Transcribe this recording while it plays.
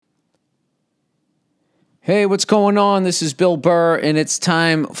Hey, what's going on? This is Bill Burr, and it's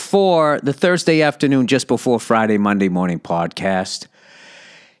time for the Thursday afternoon, just before Friday, Monday morning podcast.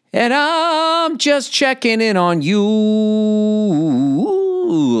 And I'm just checking in on you.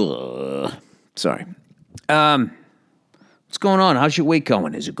 Sorry. What's going on? How's your week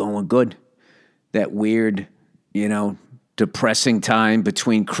going? Is it going good? That weird, depressing time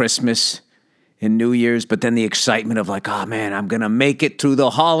between Christmas and New Year's, but then the excitement of like, oh man, I'm going to make it through the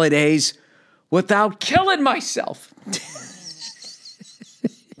holidays without killing myself.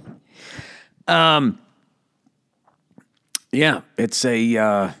 Yeah, it's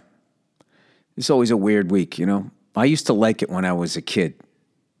always a weird week, I used to like it when I was a kid.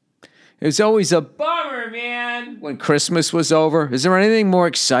 It was always a bummer, man, when Christmas was over. Is there anything more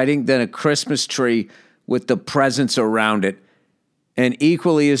exciting than a Christmas tree with the presents around it? And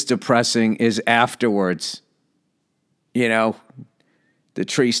equally as depressing is afterwards, the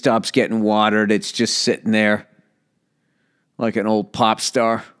tree stops getting watered. It's just sitting there like an old pop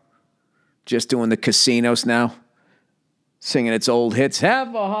star, just doing the casinos now, singing its old hits.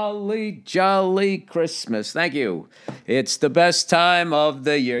 Have a holly jolly Christmas. Thank you. It's the best time of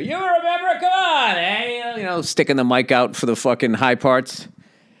the year. You remember? Come on. Hey, sticking the mic out for the fucking high parts.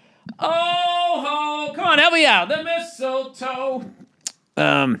 Oh, ho. Come on, help me out. The mistletoe.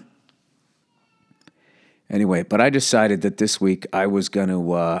 Anyway, but I decided that this week I was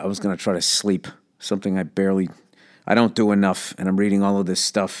gonna try to sleep. Something I don't do enough, and I'm reading all of this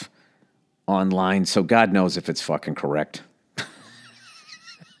stuff online, so God knows if it's fucking correct.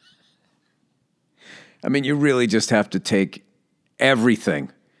 I mean, you really just have to take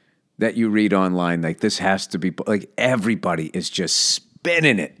everything that you read online. Like, this has to be, like, everybody is just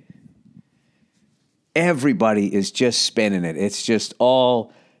spinning it. Everybody is just spinning it. It's just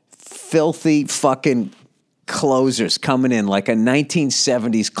all filthy fucking closers coming in like a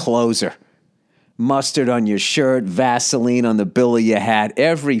 1970s closer. Mustard on your shirt, Vaseline on the bill of your hat.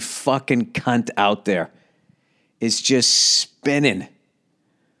 Every fucking cunt out there is just spinning.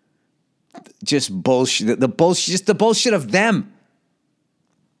 Just bullshit. Just the bullshit of them.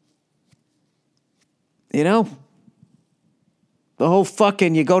 The whole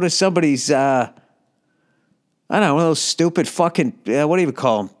fucking, you go to somebody's, I don't know, one of those stupid fucking, what do you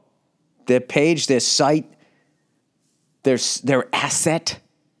call them? Their page, their site, their asset.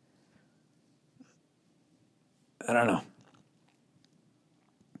 I don't know.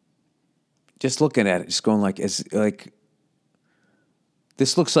 Just looking at it, just going like,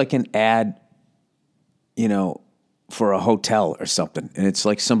 this looks like an ad, for a hotel or something. And it's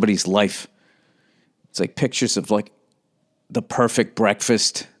like somebody's life. It's like pictures of like the perfect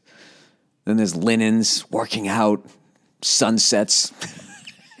breakfast. Then there's linens, working out, sunsets.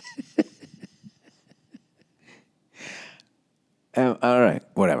 All right,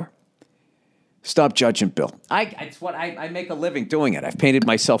 whatever. Stop judging Bill. It's what I make a living doing it. I've painted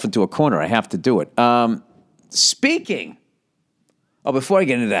myself into a corner. I have to do it. Before I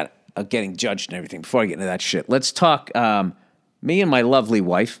get into that, getting judged and everything, before I get into that shit, let's talk, me and my lovely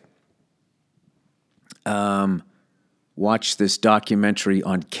wife watched this documentary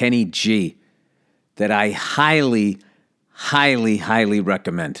on Kenny G that I highly, highly, highly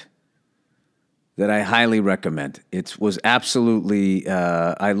recommend. It was absolutely,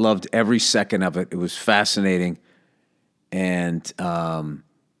 I loved every second of it. It was fascinating. And, I've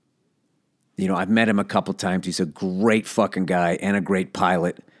met him a couple times. He's a great fucking guy and a great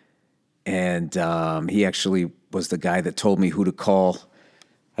pilot. And he actually was the guy that told me who to call.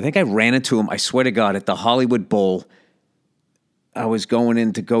 I think I ran into him, I swear to God, at the Hollywood Bowl. I was going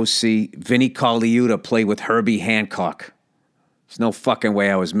in to go see Vinnie Colaiuta play with Herbie Hancock. There's no fucking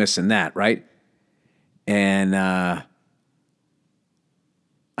way I was missing that, right? And I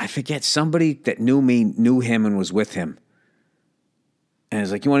forget, somebody that knew me knew him and was with him. And I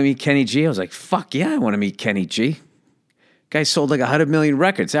was like, you want to meet Kenny G? I was like, fuck yeah, I want to meet Kenny G. Guy sold like 100 million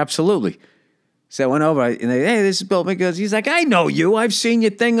records, absolutely. So I went over, and hey, this is Bill. He's like, I know you. I've seen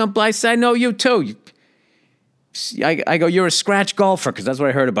your thing on Blice. I know you too. I go, you're a scratch golfer, because that's what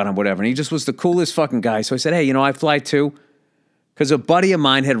I heard about him, whatever. And he just was the coolest fucking guy. So I said, hey, I fly too. Because a buddy of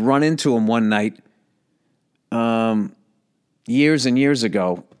mine had run into him one night years and years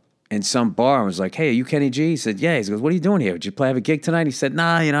ago in some bar. I was like, hey, are you Kenny G? He said, yeah. He goes, what are you doing here? Did you have a gig tonight? He said,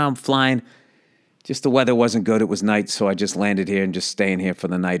 nah, I'm flying. Just the weather wasn't good. It was night, so I just landed here and just staying here for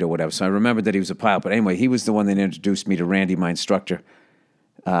the night or whatever. So I remembered that he was a pilot. But anyway, he was the one that introduced me to Randy, my instructor,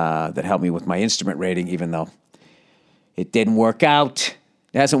 that helped me with my instrument rating, even though it didn't work out.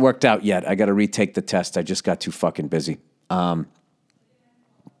 It hasn't worked out yet. I got to retake the test. I just got too fucking busy. But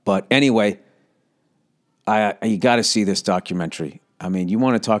anyway, you got to see this documentary. I mean, you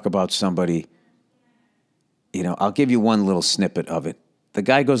want to talk about somebody I'll give you one little snippet of it. The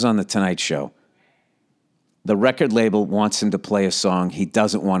guy goes on the Tonight Show. The record label wants him to play a song he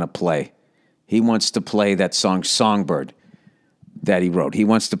doesn't want to play. He wants to play that song Songbird that he wrote. He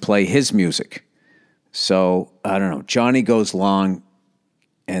wants to play his music. So, I don't know. Johnny goes long,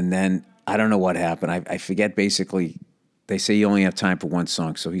 and then I don't know what happened. I forget basically. They say you only have time for one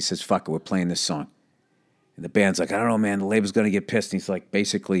song. So he says, fuck it, we're playing this song. And the band's like, I don't know, man. The label's going to get pissed. And he's like,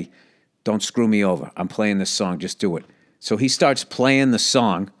 basically, don't screw me over. I'm playing this song. Just do it. So he starts playing the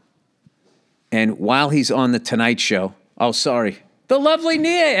song. And while he's on the Tonight Show, oh, sorry, the lovely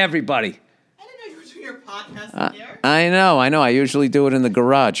Nia, everybody. I didn't know you were doing your podcast here. I know. I usually do it in the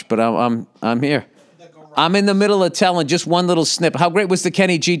garage, but I'm here. The garage. I'm in the middle of telling just one little snip. How great was the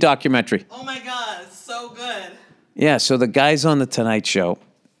Kenny G documentary? Oh my God, so good. Yeah. So the guy's on the Tonight Show,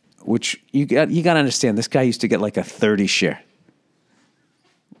 which you got to understand. This guy used to get like a 30 share,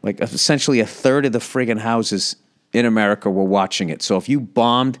 like essentially a third of the friggin' houses in America were watching it. So if you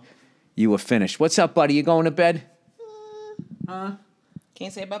bombed, you were finished. What's up, buddy? You going to bed? Can you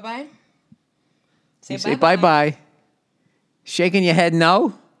say bye-bye? Say bye-bye. Shaking your head no?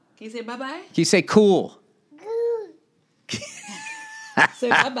 Can you say bye-bye? Can you say cool? Say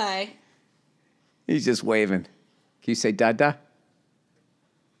bye-bye. He's just waving. Can you say dada?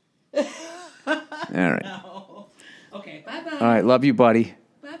 All right. No. Okay, bye-bye. All right, love you, buddy.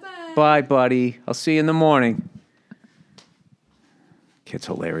 Bye-bye. Bye, buddy. I'll see you in the morning. Kid's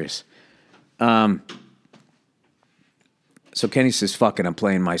hilarious. So Kenny says, fuck it, I'm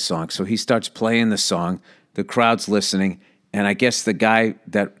playing my song. So he starts playing the song. The crowd's listening. And I guess the guy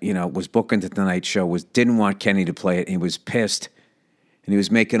that, was booking the Tonight Show didn't want Kenny to play it. And he was pissed. And he was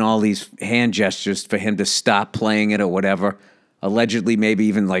making all these hand gestures for him to stop playing it or whatever. Allegedly, maybe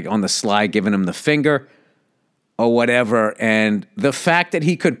even like on the sly, giving him the finger or whatever. And the fact that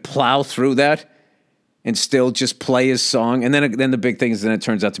he could plow through that and still just play his song. And then the big thing is then it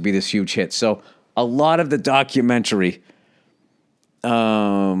turns out to be this huge hit. So a lot of the documentary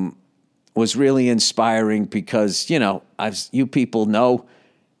was really inspiring because, you people know,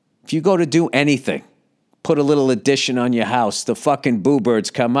 if you go to do anything, put a little addition on your house, the fucking boo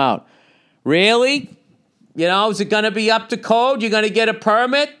birds come out. Really? Is it going to be up to code? You're going to get a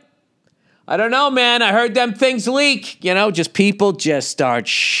permit? I don't know, man. I heard them things leak. Just people just start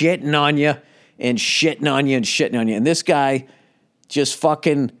shitting on you. And shitting on you and shitting on you. And this guy just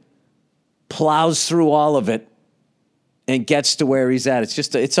fucking plows through all of it and gets to where he's at.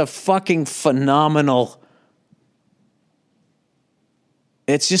 It's a fucking phenomenal.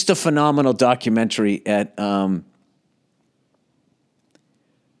 It's just a phenomenal documentary at how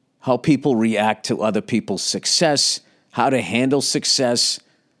people react to other people's success, how to handle success,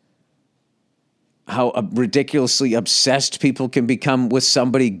 how ridiculously obsessed people can become with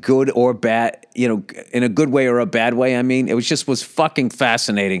somebody, good or bad, in a good way or a bad way. I mean, it was fucking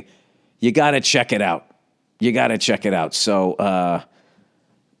fascinating. You got to check it out. So, I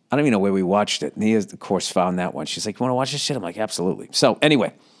don't even know where we watched it. Nia, of course, found that one. She's like, you want to watch this shit? I'm like, absolutely. So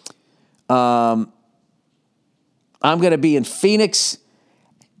anyway, I'm going to be in Phoenix,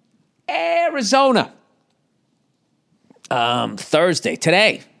 Arizona, Thursday,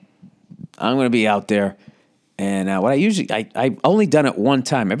 today. I'm going to be out there, and what I've only done it one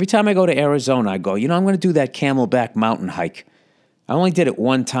time. Every time I go to Arizona, I go, I'm going to do that Camelback Mountain hike. I only did it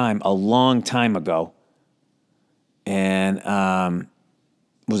one time, a long time ago, and it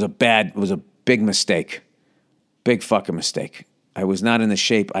was a big mistake, big fucking mistake. I was not in the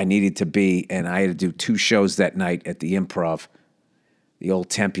shape I needed to be, and I had to do 2 shows that night at the Improv, the old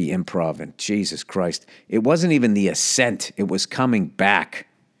Tammp Improv, and Jesus Christ, it wasn't even the ascent; it was coming back.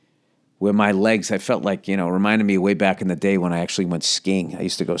 Where my legs, I felt like, reminded me way back in the day when I actually went skiing. I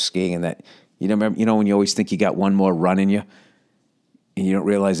used to go skiing, and that, remember, when you always think you got one more run in you, and you don't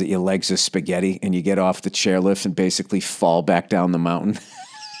realize that your legs are spaghetti, and you get off the chairlift and basically fall back down the mountain.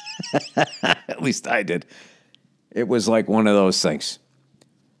 At least I did. It was like one of those things.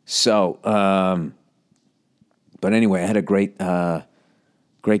 So, but anyway, I had a great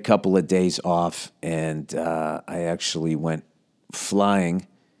couple of days off, and I actually went flying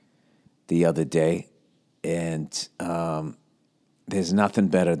the other day, and there's nothing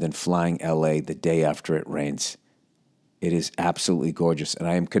better than flying LA the day after it rains. It is absolutely gorgeous, and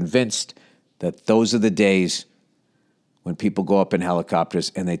I am convinced that those are the days when people go up in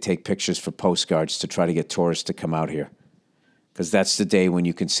helicopters and they take pictures for postcards to try to get tourists to come out here, because that's the day when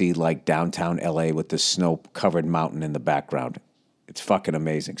you can see like downtown LA with the snow-covered mountain in the background. It's fucking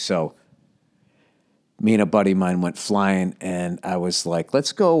amazing. So me and a buddy of mine went flying, and I was like,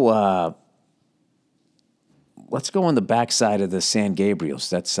 let's go on the backside of the San Gabriels.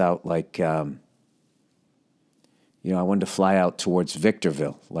 That's out like I wanted to fly out towards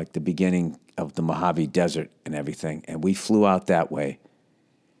Victorville, like the beginning of the Mojave Desert and everything. And we flew out that way.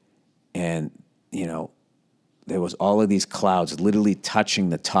 And, there was all of these clouds literally touching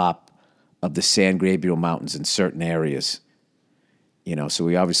the top of the San Gabriel Mountains in certain areas. So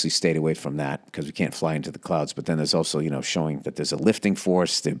we obviously stayed away from that because we can't fly into the clouds. But then there's also, showing that there's a lifting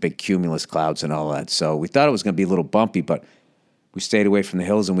force, the big cumulus clouds and all that. So we thought it was going to be a little bumpy, but we stayed away from the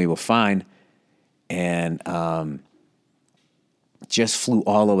hills and we were fine. And just flew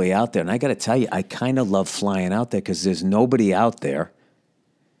all the way out there. And I got to tell you, I kind of love flying out there because there's nobody out there.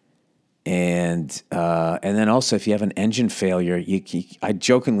 And then also, if you have an engine failure, I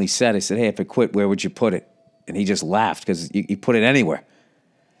jokingly said, I said, hey, if it quit, where would you put it? And he just laughed because you put it anywhere.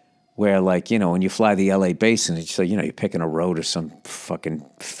 Where, when you fly the LA Basin, it's like, you're picking a road or some fucking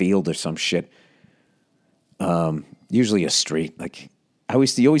field or some shit. Usually a street.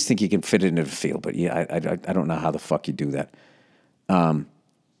 You always think you can fit it into the field, but yeah, I don't know how the fuck you do that.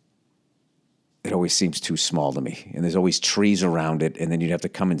 It always seems too small to me. And there's always trees around it, and then you'd have to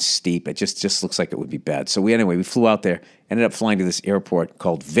come in steep. It just looks like it would be bad. So we flew out there, ended up flying to this airport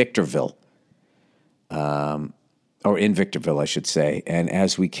called Victorville. Or in Victorville, I should say. And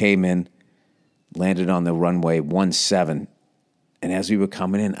as we came in, landed on the runway 17, and as we were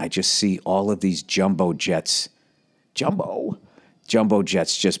coming in, I just see all of these jumbo jets just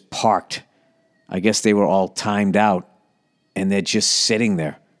parked. I guess they were all timed out, and they're just sitting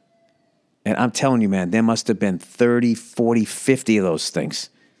there. And I'm telling you, man, there must have been 30, 40, 50 of those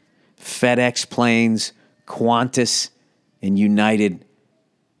things. FedEx planes, Qantas, and United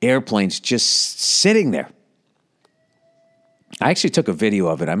airplanes just sitting there. I actually took a video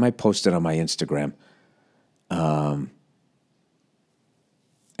of it. I might post it on my Instagram.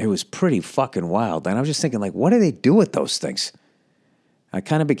 It was pretty fucking wild. And I was just thinking, what do they do with those things? I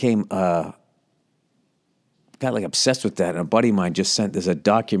kind of became... got obsessed with that. And a buddy of mine just there's a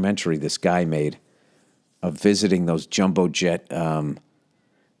documentary this guy made of visiting those jumbo jet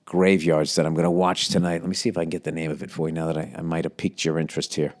graveyards that I'm going to watch tonight. Let me see if I can get the name of it for you now that I might have piqued your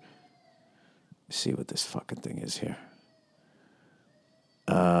interest here. Let's see what this fucking thing is here.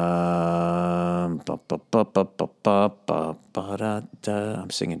 I'm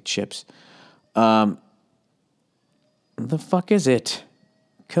singing Chips. The fuck is it?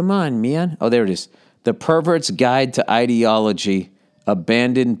 Come on, man. Oh, there it is. The Pervert's Guide to Ideology,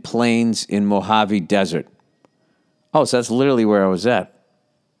 Abandoned Plains in Mojave Desert. Oh, so that's literally where I was at.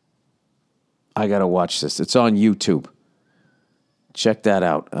 I got to watch this. It's on YouTube. Check that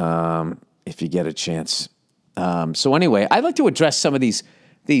out if you get a chance. So anyway, I'd like to address some of these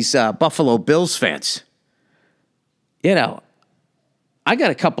Buffalo Bills fans. I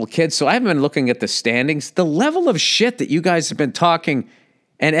got a couple of kids, so I haven't been looking at the standings. The level of shit that you guys have been talking,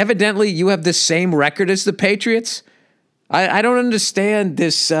 and evidently you have the same record as the Patriots. I don't understand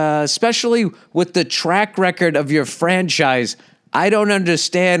this, especially with the track record of your franchise. I don't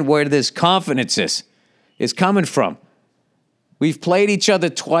understand where this confidence is coming from. We've played each other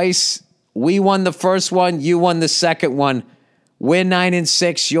twice. We won the first one. You won the second one. We're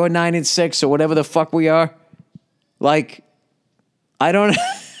 9-6. You're 9-6, or whatever the fuck we are. I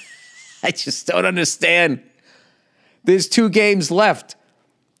just don't understand. There's 2 games left.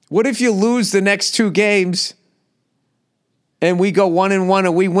 What if you lose the next 2 games and we go 1-1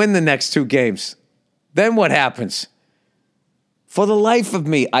 and we win the next 2 games? Then what happens? For the life of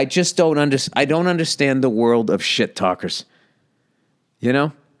me, I just don't I don't understand the world of shit talkers.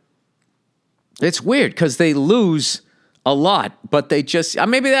 It's weird because they lose a lot, but they just,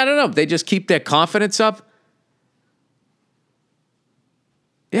 maybe, I don't know, they just keep their confidence up.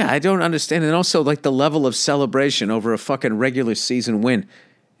 Yeah, I don't understand. And also, the level of celebration over a fucking regular season win.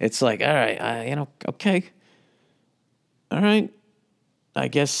 It's all right, okay. All right. I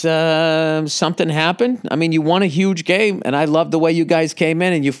guess something happened. You won a huge game, and I love the way you guys came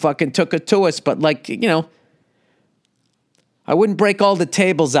in and you fucking took it to us. But, I wouldn't break all the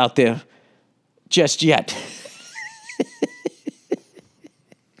tables out there just yet.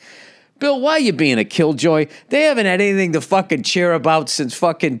 Bill, why are you being a killjoy? They haven't had anything to fucking cheer about since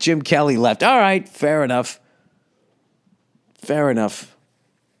fucking Jim Kelly left. All right, fair enough. Fair enough.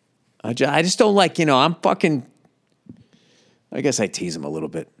 I just don't I'm fucking... I guess I tease him a little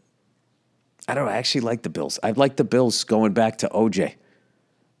bit. I don't know. I actually like the Bills. I've liked the Bills going back to OJ.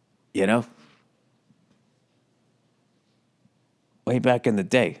 Way back in the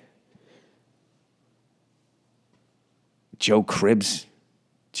day. Joe Cribbs,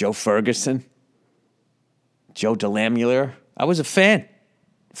 Joe Ferguson, Joe DeLamielleure. I was a fan.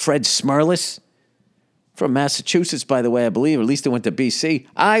 Fred Smerlis, from Massachusetts, by the way, I believe, or at least he went to BC.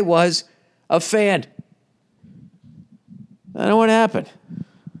 I was a fan. don't know what happened.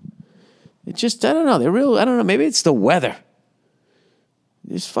 It just, I don't know. I don't know. Maybe it's the weather.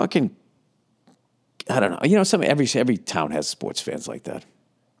 Just fucking, I don't know. You know, every town has sports fans like that.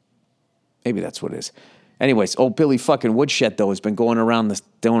 Maybe that's what it is. Anyways, old Billy fucking Woodshed, though, has been going around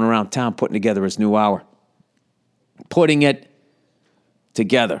town putting together his new hour. Putting it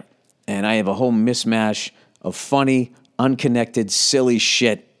together. And I have a whole mishmash of funny, unconnected, silly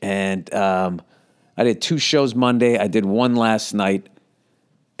shit. And I did 2 shows Monday. I did 1 last night.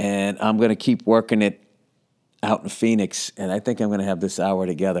 And I'm going to keep working it out in Phoenix. And I think I'm going to have this hour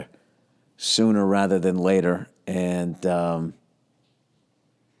together sooner rather than later. And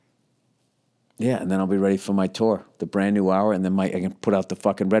yeah, and then I'll be ready for my tour, the brand new hour. And then I can put out the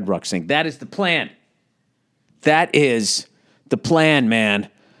fucking Red Rocks thing. That is the plan. That is the plan, man.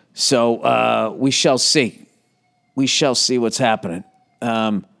 So we shall see. We shall see what's happening.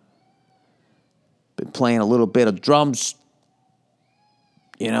 Been playing a little bit of drums.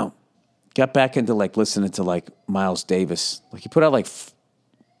 You know, got back into like listening to like Miles Davis. Like he put out like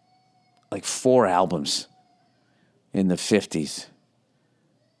 4 albums in the 50s.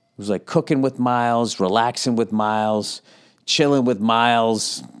 It was like cooking with Miles, relaxing with Miles, chilling with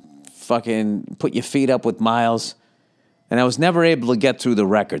Miles, fucking put your feet up with Miles. And I was never able to get through the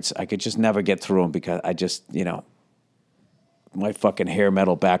records. I could just never get through them because I just, you know, my fucking hair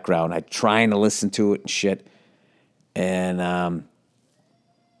metal background, I'm trying to listen to it and shit. And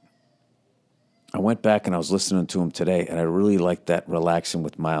I went back and I was listening to him today, and I really liked that Relaxing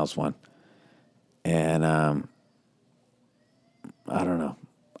with Miles one. And I don't know.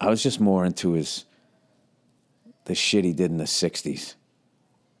 I was just more into the shit he did in the 60s.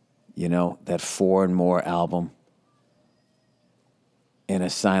 You know, that 4 and More album, In a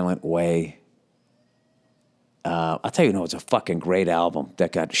Silent Way. I'll tell you, it's a fucking great album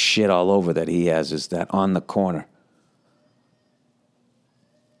that got shit all over that he has is that On the Corner.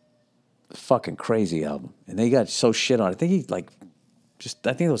 Fucking crazy album. And they got so shit on it. I think I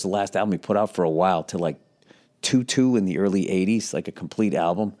think it was the last album he put out for a while till like 2 in the early 80s, like a complete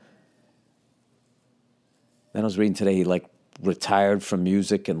album. Then I was reading today he like retired from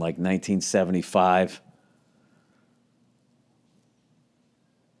music in like 1975.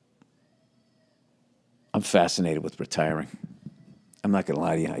 I'm fascinated with retiring. I'm not going to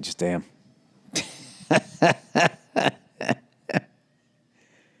lie to you. I just am.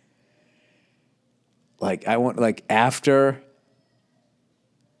 Like, I want, like, after.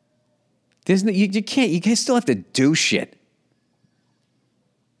 You can't still have to do shit.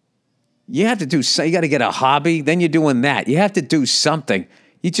 You have to do, you got to get a hobby, then you're doing that. You have to do something.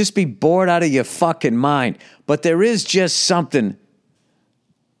 You just be bored out of your fucking mind. But there is just something.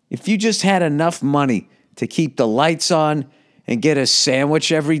 If you just had enough money to keep the lights on and get a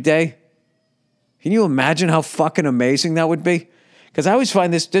sandwich every day, can you imagine how fucking amazing that would be? Because I always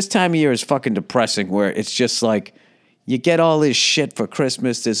find this time of year is fucking depressing, where it's just like you get all this shit for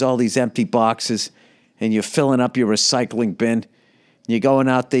Christmas, there's all these empty boxes, and you're filling up your recycling bin. You're going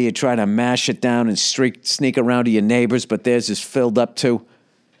out there, you're trying to mash it down and sneak around to your neighbors, but theirs is filled up too.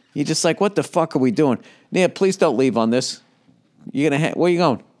 You're just like, what the fuck are we doing? Nia, please don't leave on this. Where are you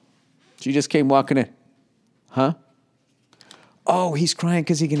going? She just came walking in. Huh? Oh, he's crying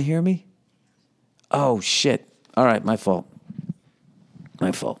because he can hear me? Oh, shit. All right, my fault.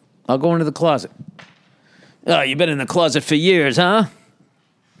 My fault. I'll go into the closet. Oh, you've been in the closet for years, huh?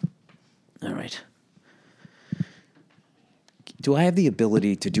 All right. Do I have the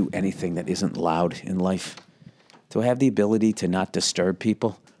ability to do anything that isn't loud in life? Do I have the ability to not disturb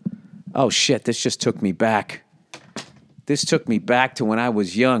people? Oh, shit, this just took me back. This took me back to when I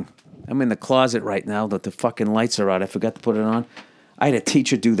was young. I'm in the closet right now that the fucking lights are out. I forgot to put it on. I had a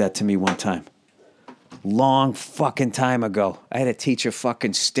teacher do that to me one time. Long fucking time ago. I had a teacher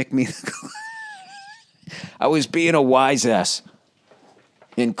fucking stick me. I was being a wise ass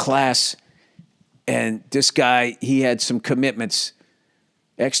in class, and this guy, he had some commitments,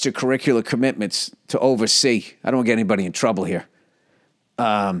 extracurricular commitments to oversee. I don't get anybody in trouble here.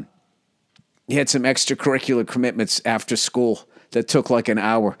 He had some extracurricular commitments after school that took like an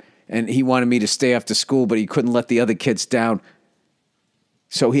hour, and he wanted me to stay after school, but he couldn't let the other kids down.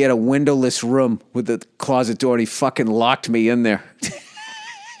 So he had a windowless room with the closet door, and he fucking locked me in there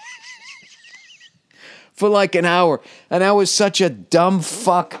for like an hour. And I was such a dumb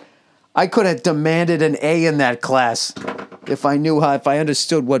fuck. I could have demanded an A in that class if I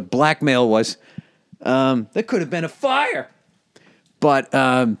understood what blackmail was. There could have been a fire. But,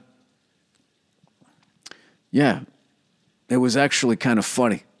 yeah, it was actually kind of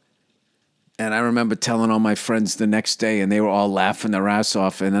funny. And I remember telling all my friends the next day, and they were all laughing their ass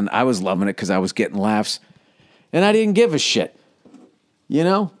off. And then I was loving it because I was getting laughs. And I didn't give a shit. you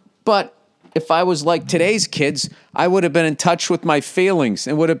know? But if I was like today's kids, I would have been in touch with my feelings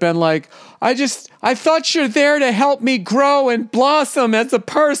and would have been like, I thought you're there to help me grow and blossom as a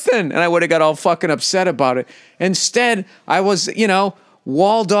person. And I would have got all fucking upset about it. Instead, I was,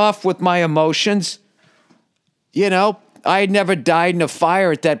 walled off with my emotions. I had never died in a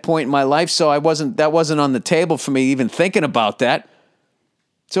fire at that point in my life, so that wasn't on the table for me even thinking about that.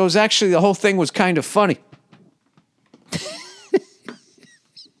 So it was actually, the whole thing was kind of funny.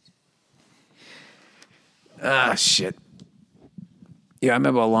 Shit. Yeah, I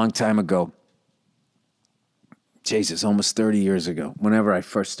remember a long time ago, Jesus, almost 30 years ago, whenever I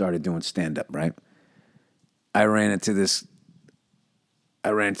first started doing stand-up, right? I ran into this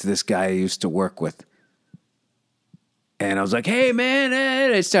guy I used to work with. And I was like, hey, man,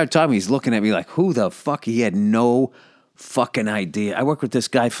 and I started talking. He's looking at me like, who the fuck? He had no fucking idea. I worked with this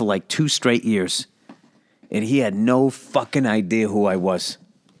guy for like 2 straight years, and he had no fucking idea who I was.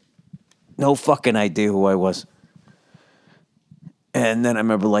 No fucking idea who I was. And then I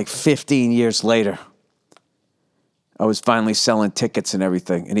remember like 15 years later, I was finally selling tickets and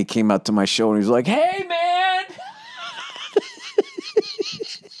everything. And he came out to my show and he was like, hey, man.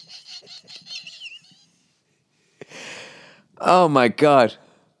 Oh, my God.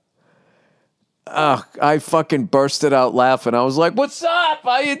 I fucking bursted out laughing. I was like, what's up?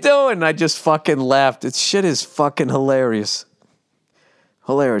 How you doing? And I just fucking laughed. This shit is fucking hilarious.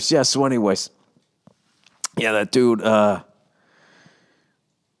 Hilarious. Yeah, so anyways. Yeah, that dude, yeah,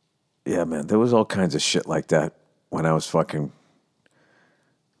 man, there was all kinds of shit like that when I was fucking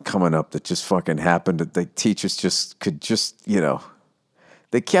coming up that just fucking happened. That the teachers could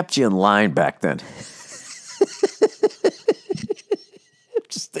they kept you in line back then. I'm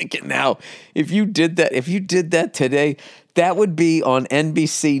just thinking now, if you did that today, that would be on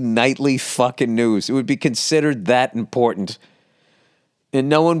NBC nightly fucking news. It would be considered that important. And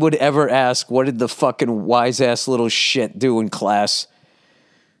no one would ever ask, what did the fucking wise-ass little shit do in class?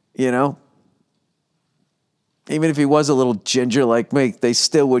 Even if he was a little ginger like me, they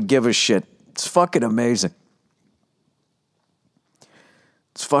still would give a shit. It's fucking amazing.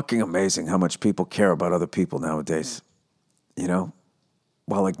 It's fucking amazing how much people care about other people nowadays.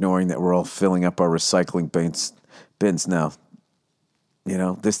 While ignoring that we're all filling up our recycling bins now.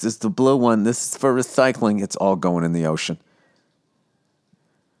 This is the blue one. This is for recycling. It's all going in the ocean.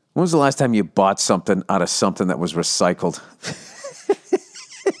 When was the last time you bought something out of something that was recycled?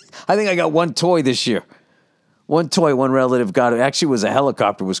 I think I got one toy this year. One toy, one relative got it. Actually, it was a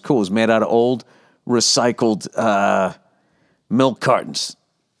helicopter. It was cool. It was made out of old, recycled milk cartons.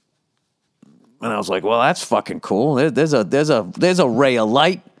 And I was like, well, that's fucking cool. There's a ray of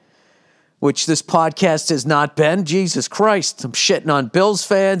light, which this podcast has not been. Jesus Christ. I'm shitting on Bills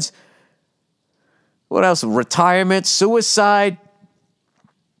fans. What else? Retirement, suicide.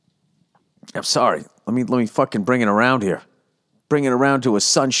 I'm sorry. Let me fucking bring it around here. Bring it around to a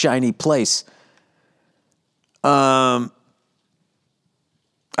sunshiny place. I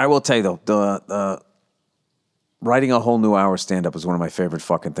will tell you though, the writing a whole new hour stand-up is one of my favorite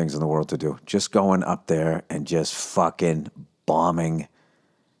fucking things in the world to do. Just going up there and just fucking bombing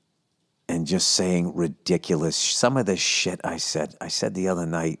and just saying ridiculous. Some of the shit I said the other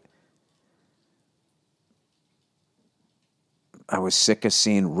night. I was sick of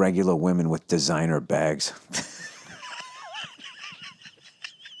seeing regular women with designer bags.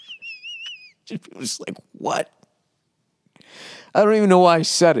 It was like, what? I don't even know why I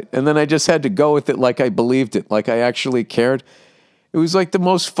said it. And then I just had to go with it like I believed it, like I actually cared. It was like the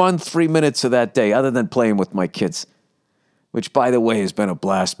most fun 3 minutes of that day, other than playing with my kids, which, by the way, has been a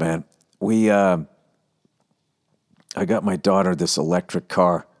blast, man. I got my daughter this electric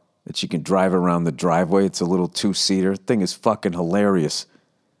car that she can drive around the driveway. It's a little 2-seater. Thing is fucking hilarious.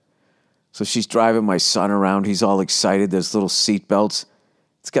 So she's driving my son around. He's all excited. There's little seat belts.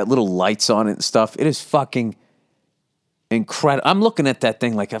 It's got little lights on it and stuff. It is fucking incredible. I'm looking at that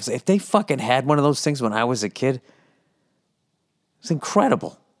thing like, if they fucking had one of those things when I was a kid, it's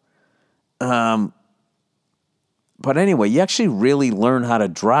incredible. But anyway, you actually really learn how to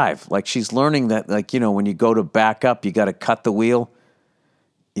drive. Like, she's learning that, when you go to back up, you got to cut the wheel.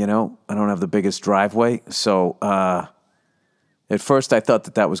 I don't have the biggest driveway. So at first I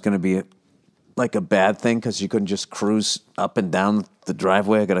thought that was going to be a bad thing because you couldn't just cruise up and down the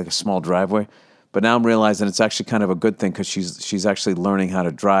driveway. I got a small driveway. But now I'm realizing it's actually kind of a good thing because she's actually learning how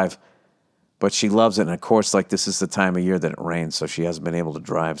to drive. But she loves it. And, of course, this is the time of year that it rains, so she hasn't been able to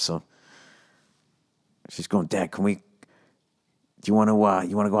drive. So she's going, Dad, do you want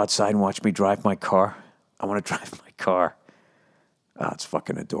to go outside and watch me drive my car? I want to drive my car. Oh, it's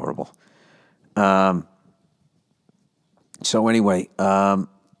fucking adorable. So anyway,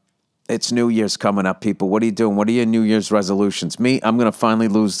 it's New Year's coming up, people. What are you doing? What are your New Year's resolutions? Me, I'm going to finally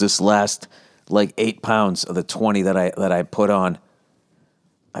lose this last, 8 pounds of the 20 that I put on.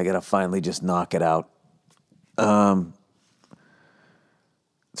 I got to finally just knock it out.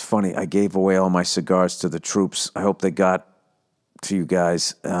 It's funny. I gave away all my cigars to the troops. I hope they got to you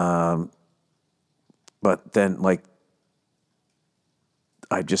guys. But then,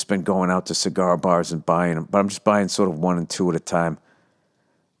 I've just been going out to cigar bars and buying them. But I'm just buying sort of 1 and 2 at a time.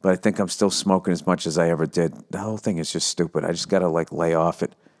 But I think I'm still smoking as much as I ever did. The whole thing is just stupid. I just got to, lay off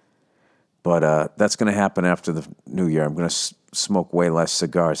it. But that's going to happen after the New Year. I'm going to smoke way less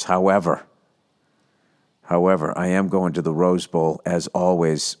cigars. However, I am going to the Rose Bowl, as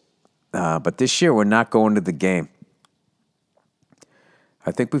always. But this year, we're not going to the game.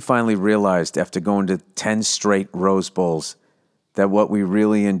 I think we finally realized, after going to 10 straight Rose Bowls, that what we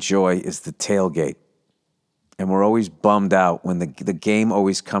really enjoy is the tailgate. And we're always bummed out when the game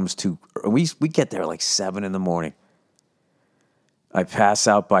always comes to... We get there 7 in the morning. I pass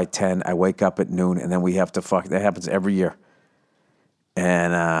out by 10. I wake up at noon, and then we have to That happens every year.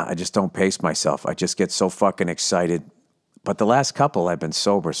 And I just don't pace myself. I just get so fucking excited. But the last couple, I've been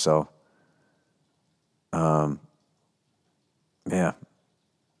sober, so... yeah.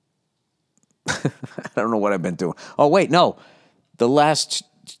 I don't know what I've been doing. Oh, wait, no. The last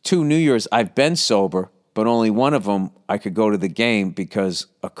 2 New Year's, I've been sober, but only one of them I could go to the game because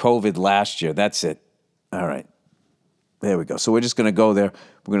of COVID last year. That's it. All right. There we go. So we're just going to go there.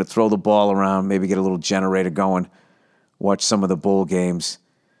 We're going to throw the ball around, maybe get a little generator going, watch some of the bowl games,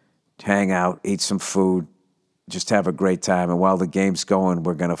 hang out, eat some food, just have a great time. And while the game's going,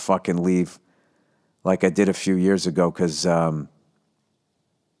 we're going to fucking leave like I did a few years ago, because I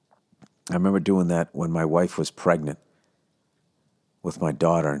remember doing that when my wife was pregnant with my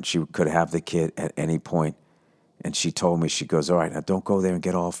daughter, and she could have the kid at any point. And she told me, she goes, all right, now don't go there and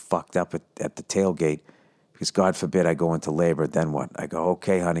get all fucked up at the tailgate, because God forbid I go into labor, then what? I go,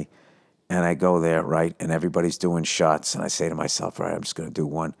 okay, honey. And I go there, right, and everybody's doing shots, and I say to myself, all right, I'm just going to do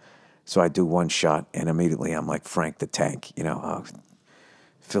one. So I do one shot, and immediately I'm like Frank the Tank, oh, it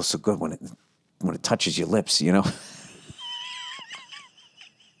feels so good when it touches your lips,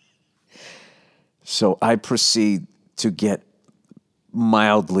 So I proceed to get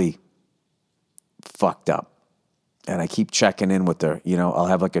mildly fucked up. And I keep checking in with her. I'll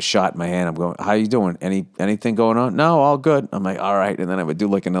have a shot in my hand. I'm going, how you doing? Anything going on? No, all good. I'm like, all right. And then I would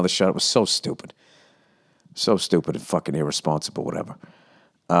do another shot. It was so stupid. So stupid and fucking irresponsible, whatever.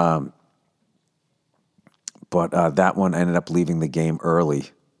 But that one ended up leaving the game early.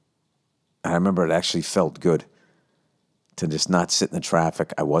 I remember it actually felt good to just not sit in the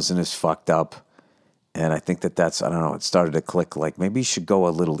traffic. I wasn't as fucked up. And I think that's, I don't know, it started to click, maybe you should go a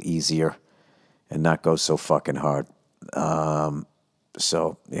little easier and not go so fucking hard.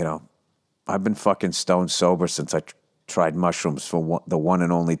 So, I've been fucking stone sober since I tried mushrooms for the one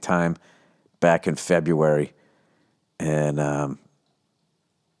and only time back in February. And I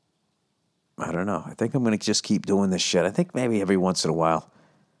don't know. I think I'm going to just keep doing this shit. I think maybe every once in a while,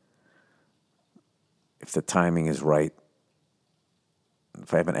 if the timing is right,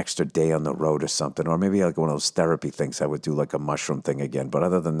 if I have an extra day on the road or something, or maybe one of those therapy things, I would do a mushroom thing again. But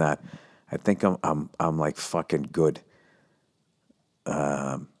other than that, I think I'm fucking good.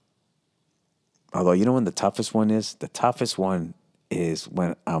 Although, when the toughest one is? The toughest one is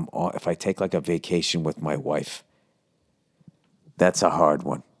when if I take a vacation with my wife. That's a hard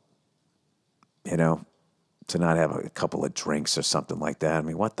one. To not have a couple of drinks or something like that. I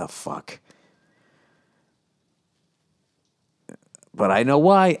mean, what the fuck? But I know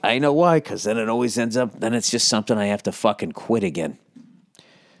why, because then it always ends up, then it's just something I have to fucking quit again,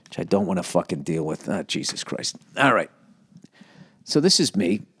 which I don't want to fucking deal with. Oh, Jesus Christ. All right. So this is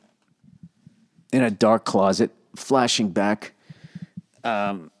me in a dark closet, flashing back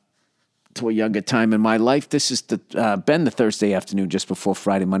to a younger time in my life. This is the Thursday afternoon, just before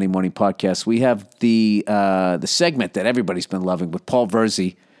Friday, Monday morning podcast. We have the segment that everybody's been loving with Paul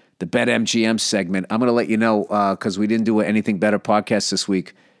Verzi, the BetMGM segment. I'm going to let you know, because we didn't do Anything Better podcast this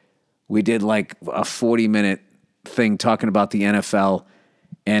week. We did a 40-minute thing talking about the NFL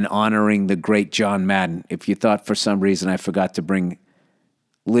and honoring the great John Madden. If you thought for some reason I forgot to bring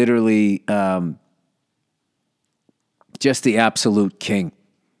literally just the absolute king.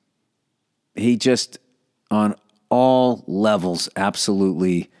 He just, on all levels,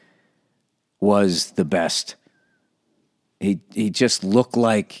 absolutely was the best. He just looked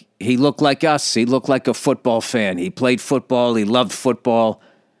like us. He looked like a football fan. He played football. He loved football.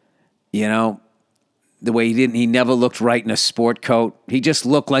 The way he never looked right in a sport coat. He just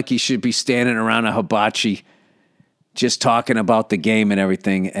looked like he should be standing around a hibachi just talking about the game and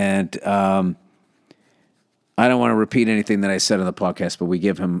everything. And I don't want to repeat anything that I said on the podcast, but we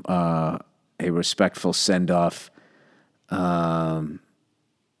give him a respectful send-off. I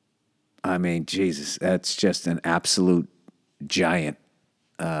mean, Jesus, that's just an absolute giant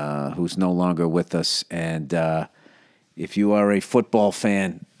who's no longer with us. And if you are a football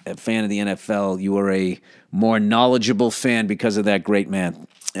fan, a fan of the NFL, you are a more knowledgeable fan because of that great man.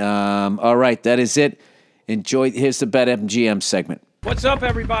 All right, that is it. Enjoy. Here's the BetMGM segment. What's up,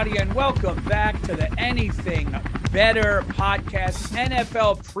 everybody, and welcome back to the Anything Better podcast,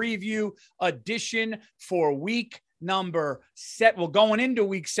 NFL preview edition for week number set. Well, going into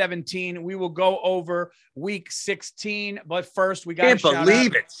week 17, we will go over week 16. But first, we got to Can't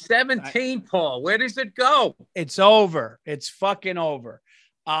believe it. 17, Paul. Where does it go? It's over. It's fucking over.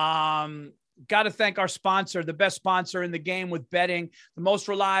 Got to thank our sponsor, the best sponsor in the game with betting, the most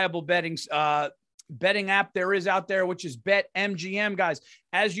reliable betting app there is out there, which is BetMGM, guys.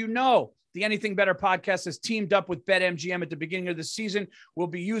 As you know, the Anything Better podcast has teamed up with BetMGM at the beginning of the season. We'll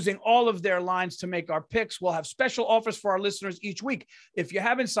be using all of their lines to make our picks. We'll have special offers for our listeners each week. If you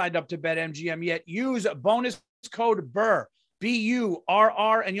haven't signed up to BetMGM yet, use bonus code BURR,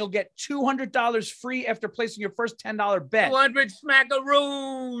 BURR, and you'll get $200 free after placing your first $10 bet. 200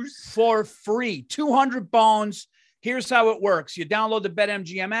 smackaroos. For free. 200 bones. Here's how it works. You download the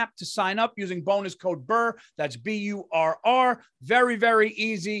BetMGM app to sign up using bonus code BURR. That's BURR. Very, very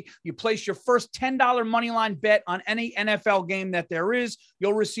easy. You place your first $10 moneyline bet on any NFL game that there is.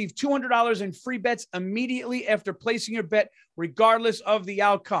 You'll receive $200 in free bets immediately after placing your bet, regardless of the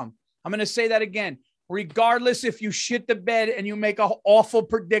outcome. I'm going to say that again. Regardless if you shit the bed and you make an awful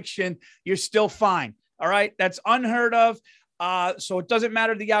prediction, you're still fine. All right? That's unheard of. So it doesn't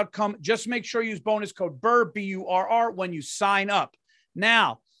matter the outcome. Just make sure you use bonus code BURR, BURR, when you sign up.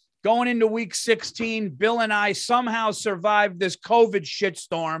 Now, going into week 16, Bill and I somehow survived this COVID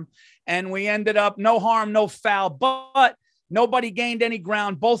shitstorm, and we ended up no harm, no foul, but nobody gained any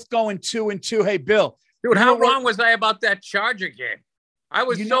ground, both going 2-2. Hey, Bill. Dude, how wrong was I about that Charger game? I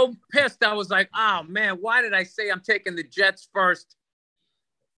was so pissed. I was like, oh, man, why did I say I'm taking the Jets first?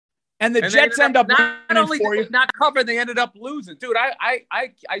 And the Jets end up not only for you. Not covered, they ended up losing. Dude, I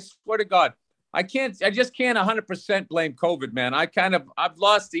swear to God, I just can't 100% blame COVID, man. I've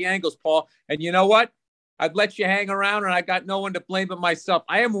lost the angles, Paul. And you know what? I'd let you hang around and I got no one to blame but myself.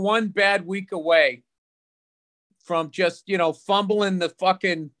 I am one bad week away from just, fumbling the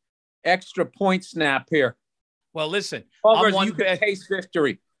fucking extra point snap here. Well, listen, you can taste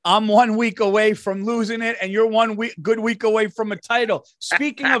victory. I'm 1 week away from losing it, and you're good week away from a title.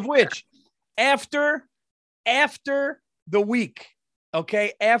 Speaking of which, after the week,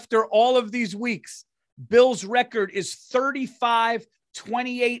 okay, after all of these weeks, Bill's record is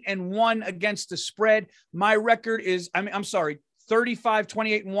 35-28-1 against the spread. My record is,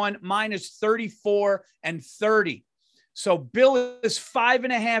 35-28-1. Mine is 34-30. So Bill is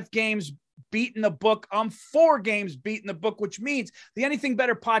 5.5 games beating the book. I'm 4 games beating the book, which means the Anything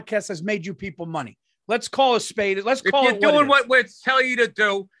Better podcast has made you people money. Let's call a spade. Let's call it. If you're doing what we tell you to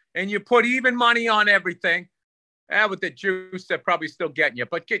do, and you put even money on everything, with the juice, they're probably still getting you.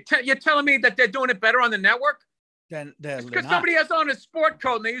 But you're telling me that they're doing it better on the network? Then because somebody has on a sport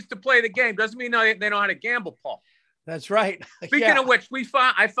coat and they used to play the game doesn't mean they know how to gamble, Paul. That's right. Speaking of which,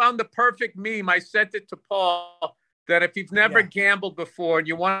 I found the perfect meme. I sent it to Paul. That if you've never gambled before and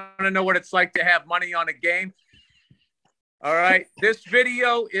you want to know what it's like to have money on a game, all right, this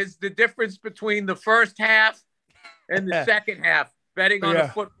video is the difference between the first half and the second half betting on a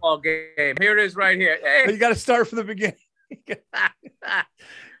football game. Here it is right here. Hey. You got to start from the beginning. You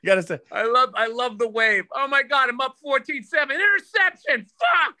got to say, I love the wave. Oh my God, I'm up 14-7. Interception.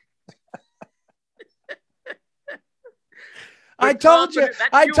 Fuck. I told you.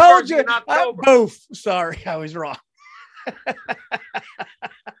 Both. Sorry, I was wrong.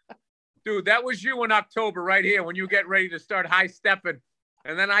 Dude, that was you in October right here when you get ready to start high stepping.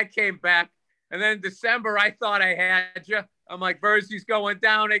 And then I came back. And then in December, I thought I had you. I'm like, Verzi's going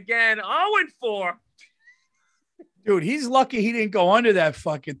down again. 0-4. Dude, he's lucky he didn't go under that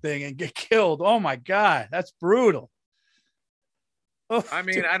fucking thing and get killed. Oh, my God. That's brutal. Oh, I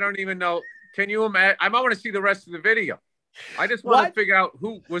mean, dude. I don't even know. Can you imagine? I might want to see the rest of the video. I just want to figure out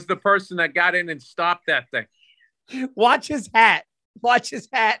who was the person that got in and stopped that thing. Watch his hat. Watch his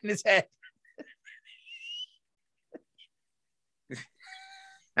hat and his head.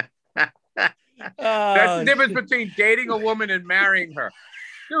 That's the difference between dating a woman and marrying her.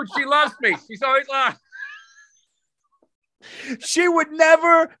 Dude, she loves me. She's always lost. She would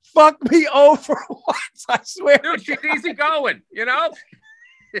never fuck me over once, I swear. Dude, she's easy going, you know?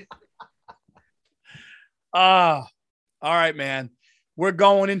 All right, man. We're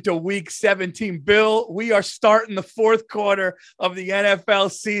going into week 17. Bill, we are starting the fourth quarter of the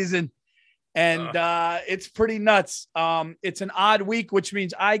NFL season, and it's pretty nuts. It's an odd week, which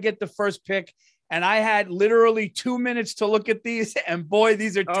means I get the first pick, and I had literally 2 minutes to look at these, and boy,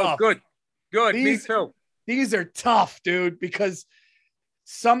 these are tough. Good. Me too. These are tough, dude, because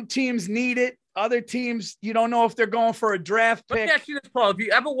some teams need it. Other teams, you don't know if they're going for a draft pick. Let me ask you this, Paul. Have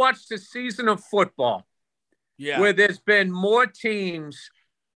you ever watched a season of football where there's been more teams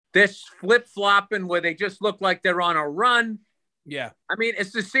this flip-flopping where they just look like they're on a run? Yeah. I mean,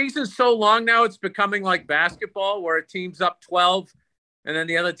 it's the season so long now, it's becoming like basketball where a team's up 12 and then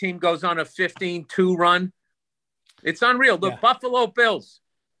the other team goes on a 15-2 run. It's unreal. The Buffalo Bills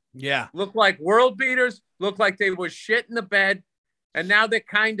look like world beaters, look like they were shit in the bed, and now they're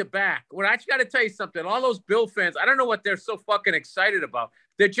kind of back. Well, I just got to tell you something. All those Bill fans, I don't know what they're so fucking excited about.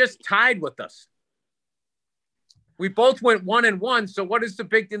 They're just tied with us. We both went 1-1. So what is the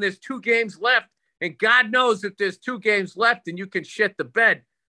big thing? There's 2 games left. And God knows if there's 2 games left and you can shit the bed.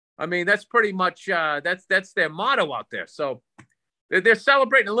 I mean, that's pretty much, that's their motto out there. So they're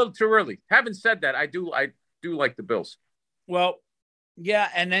celebrating a little too early. Having said that, I do like the Bills. Well, yeah.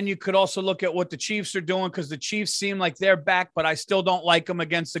 And then you could also look at what the Chiefs are doing because the Chiefs seem like they're back, but I still don't like them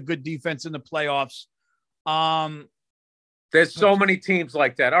against a good defense in the playoffs. There's so many teams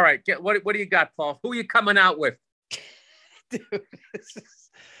like that. All right. What do you got, Paul? Who are you coming out with? Dude,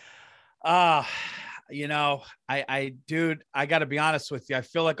 dude, I got to be honest with you. I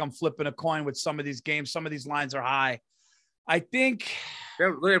feel like I'm flipping a coin with some of these games. Some of these lines are high. I think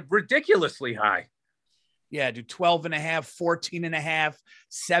they're ridiculously high. Yeah, dude, 12.5, 14.5,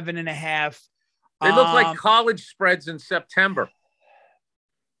 7.5. They look like college spreads in September.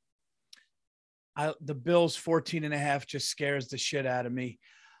 The Bills 14.5 just scares the shit out of me.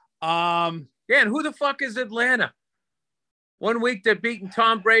 And who the fuck is Atlanta? 1 week they're beating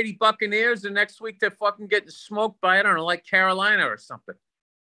Tom Brady Buccaneers, and next week they're fucking getting smoked by, I don't know, like Carolina or something.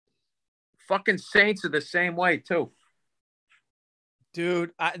 Fucking Saints are the same way, too.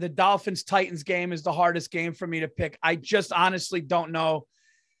 Dude, the Dolphins-Titans game is the hardest game for me to pick. I just honestly don't know.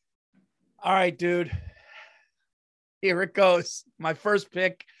 All right, dude. Here it goes. My first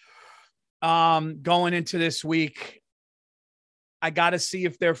pick going into this week. I got to see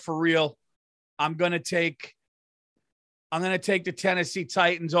if they're for real. I'm going to take the Tennessee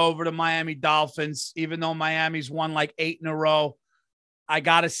Titans over the Miami Dolphins, even though Miami's won like 8 in a row. I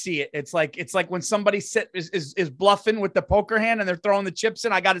got to see it. It's like when somebody is bluffing with the poker hand and they're throwing the chips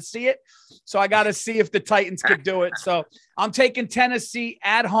in. I got to see it. So I got to see if the Titans could do it. So I'm taking Tennessee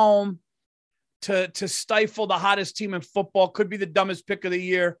at home to stifle the hottest team in football. Could be the dumbest pick of the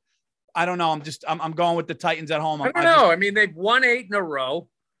year. I don't know. I'm going with the Titans at home. I don't know. I mean, they've won 8 in a row.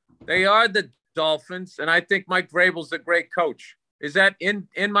 They are the Dolphins, and I think Mike Vrabel's a great coach. Is that in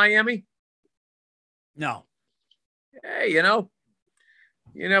Miami? No. Hey, you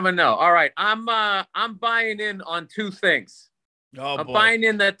never know. All right, I'm buying in on 2 things. I'm buying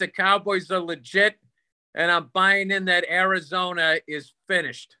in that the Cowboys are legit, and I'm buying in that Arizona is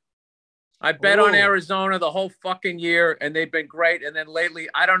finished. I bet on Arizona the whole fucking year, and they've been great. And then lately,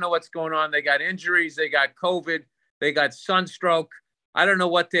 I don't know what's going on. They got injuries. They got COVID. They got sunstroke. I don't know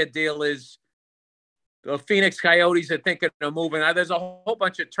what their deal is. The Phoenix Coyotes are thinking of moving. There's a whole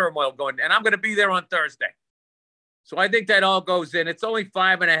bunch of turmoil going, and I'm going to be there on Thursday. So I think that all goes in. It's only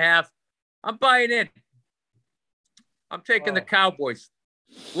 5.5. I'm buying in. I'm taking the Cowboys.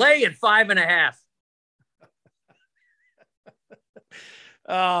 Lay at 5.5.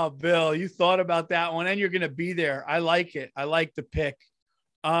 Oh, Bill, you thought about that one, and you're going to be there. I like it. I like the pick.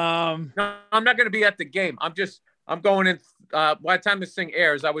 No, I'm not going to be at the game. I'm going in. By the time this thing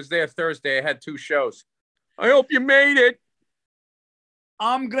airs, I was there Thursday. I had 2 shows. I hope you made it.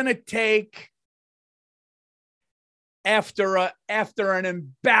 I'm going to take after an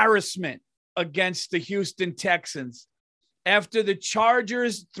embarrassment against the Houston Texans. After the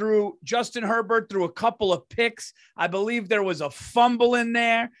Chargers threw Justin Herbert threw a couple of picks, I believe there was a fumble in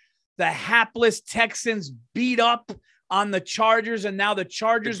there. The hapless Texans beat up on the Chargers, and now the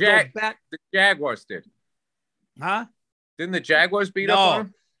Chargers go back. The Jaguars did. Huh? Didn't the Jaguars beat up on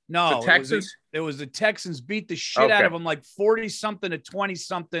them? No. The Texans? It was the Texans beat the shit out of them like 40-something to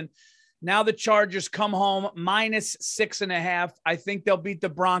 20-something. Now the Chargers come home minus 6.5. I think they'll beat the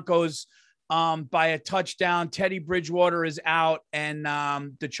Broncos by a touchdown. Teddy Bridgewater is out, and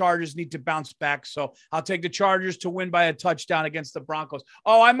the Chargers need to bounce back. So I'll take the Chargers to win by a touchdown against the Broncos.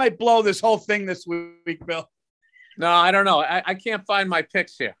 Oh, I might blow this whole thing this week, Bill. No, I don't know. I can't find my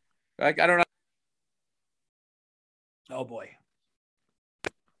picks here. I don't know. Oh, boy.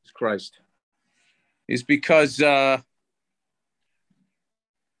 Christ. Is because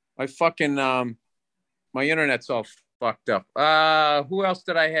My fucking my internet's all fucked up. Who else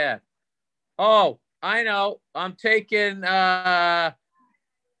did I have? Oh, I know. I'm taking the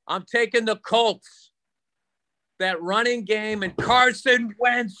Colts. That running game, and Carson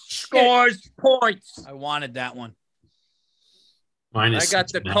Wentz scores points. I wanted that one. Mine I is got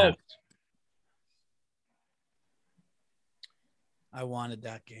the Cincinnati. Colts. I wanted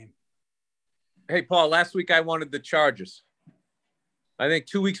that game. Hey, Paul, last week I wanted the Chargers. I think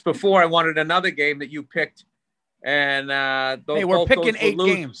 2 weeks before I wanted another game that you picked. And hey, we're picking 8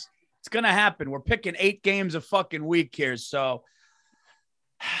 games. It's going to happen. We're picking 8 games a fucking week here. So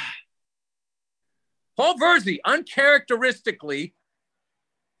Paul Verzi, uncharacteristically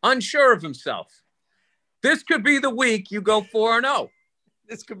unsure of himself. This could be the week you go 4-0.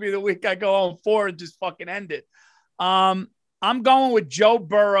 This could be the week I go on 4 and just fucking end it. I'm going with Joe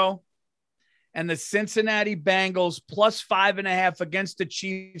Burrow and the Cincinnati Bengals plus 5.5 against the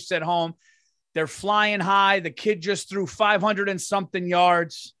Chiefs at home. They're flying high. The kid just threw 500 and something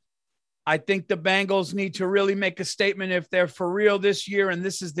yards. I think the Bengals need to really make a statement if they're for real this year, and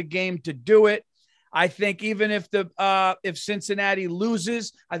this is the game to do it. I think even if Cincinnati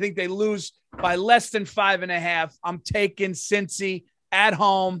loses, I think they lose by less than 5.5. I'm taking Cincy at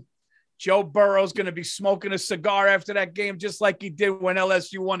home. Joe Burrow's going to be smoking a cigar after that game, just like he did when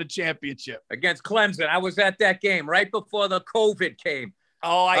LSU won a championship against Clemson. I was at that game right before the COVID came.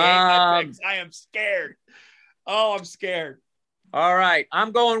 Oh, I hate my picks. I am scared. Oh, I'm scared. All right.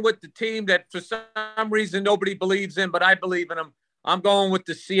 I'm going with the team that for some reason nobody believes in, but I believe in them. I'm going with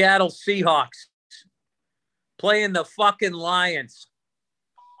the Seattle Seahawks playing the fucking Lions.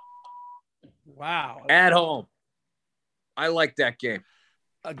 Wow. At home. I like that game.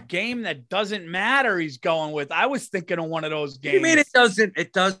 A game that doesn't matter he's going with. I was thinking of one of those games. You mean it doesn't?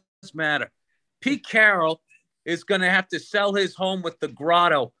 It does matter. Pete Carroll is going to have to sell his home with the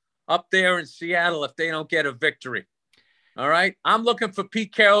Grotto up there in Seattle if they don't get a victory. All right? I'm looking for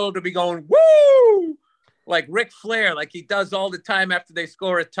Pete Carroll to be going, woo, like Ric Flair, like he does all the time after they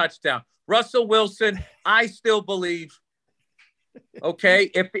score a touchdown. Russell Wilson, I still believe. Okay?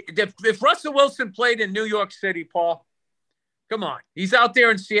 If Russell Wilson played in New York City, Paul, come on. He's out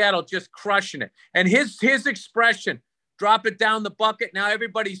there in Seattle just crushing it. And his expression, drop it down the bucket. Now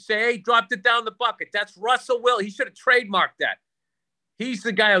everybody say, hey, dropped it down the bucket. That's Russell Wilson. He should have trademarked that. He's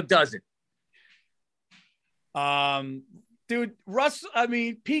the guy who does it. Dude,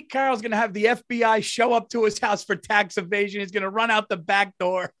 Pete Carroll's going to have the FBI show up to his house for tax evasion. He's going to run out the back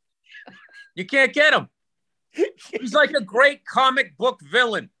door. You can't get him. He's like a great comic book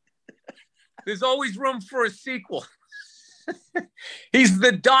villain. There's always room for a sequel. He's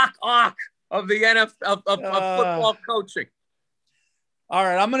the Doc Ock of the NFL of football coaching. All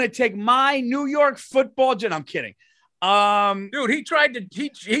right, I'm going to take my New York football. I'm kidding. Dude,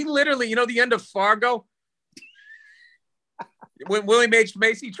 he literally, the end of Fargo, when William H.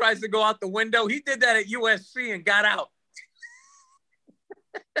 Macy tries to go out the window, he did that at USC and got out.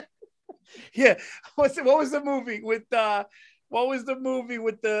 Yeah. What was the movie with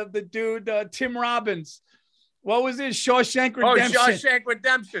the dude Tim Robbins? What was it? Shawshank Redemption. Oh, Shawshank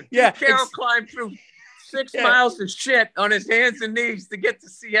Redemption. Yeah. Pete Carroll climbed through 6 miles of shit on his hands and knees to get to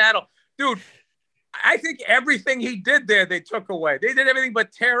Seattle. Dude, I think everything he did there, they took away. They did everything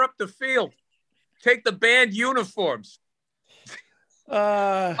but tear up the field, take the band uniforms,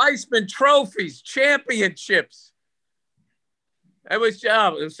 Heisman trophies, championships. It was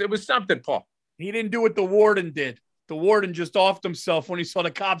something, Paul. He didn't do what the warden did. The warden just offed himself when he saw the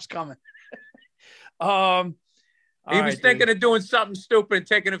cops coming. He was thinking of doing something stupid and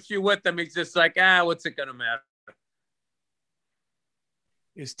taking a few with him. He's just like, what's it going to matter?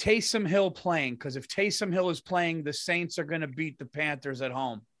 Is Taysom Hill playing? Because if Taysom Hill is playing, the Saints are going to beat the Panthers at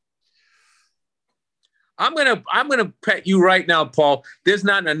home. I'm gonna pet you right now, Paul. There's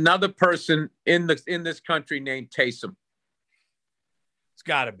not another person in this country named Taysom. It's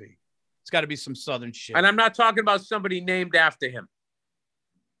got to be. It's got to be some Southern shit. And I'm not talking about somebody named after him.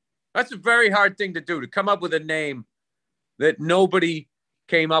 That's a very hard thing to do, to come up with a name that nobody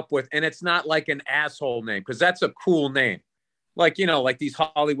came up with. And it's not like an asshole name, because that's a cool name. Like, like these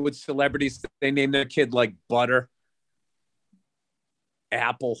Hollywood celebrities, they name their kid like Butter,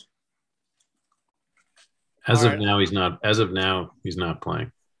 Apple. As of now, he's not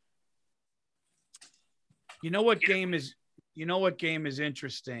playing. You know what game is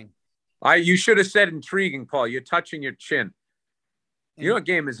interesting? You should have said intriguing, Paul. You're touching your chin. You know what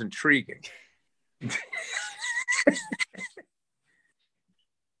game is intriguing?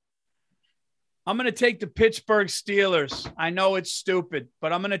 I'm going to take the Pittsburgh Steelers. I know it's stupid,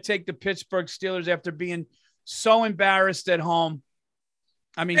 but I'm going to take the Pittsburgh Steelers after being so embarrassed at home.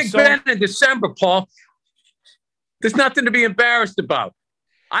 I mean, Big Ben in December, Paul. There's nothing to be embarrassed about.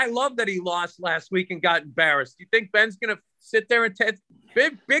 I love that he lost last week and got embarrassed. You think Ben's going to sit there and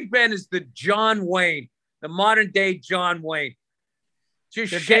Big Ben is the John Wayne, the modern day John Wayne.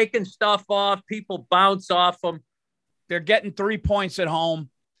 Just shaking stuff off. People bounce off him. They're getting 3 points at home.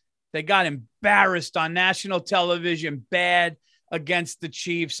 They got embarrassed on national television bad against the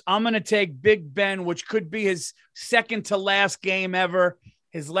Chiefs. I'm going to take Big Ben, which could be his second to last game ever.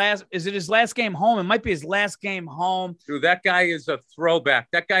 Is it his last game home? It might be his last game home. Dude, that guy is a throwback.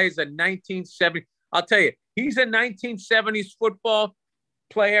 That guy is a 1970. I'll tell you, he's a 1970s football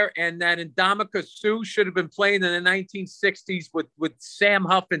player, and that Ndamukong Suh should have been playing in the 1960s with Sam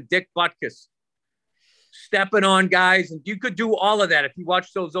Huff and Dick Butkus. Stepping on guys, and you could do all of that if you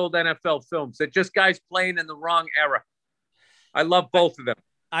watch those old NFL films. They're just guys playing in the wrong era. I love both of them.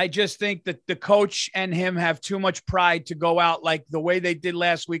 I just think that the coach and him have too much pride to go out like the way they did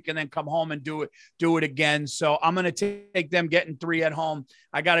last week and then come home and do it again. So I'm going to take them getting 3 at home.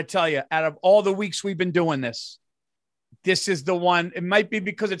 I got to tell you, out of all the weeks we've been doing this is the one. It might be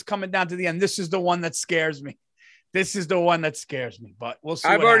because it's coming down to the end. This is the one that scares me. This is the one that scares me, but we'll see.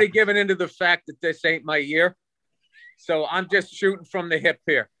 I've already given into the fact that this ain't my year. So I'm just shooting from the hip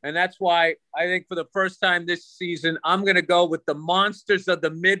here. And that's why I think for the first time this season, I'm going to go with the monsters of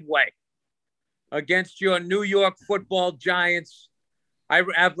the Midway against your New York Football Giants.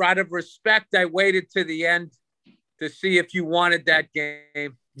 Out of respect, I waited to the end to see if you wanted that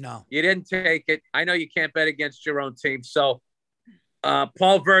game. No. You didn't take it. I know you can't bet against your own team. So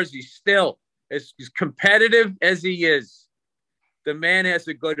Paul Verzi, still as competitive as he is, the man has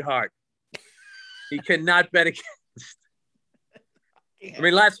a good heart. He cannot bet against. I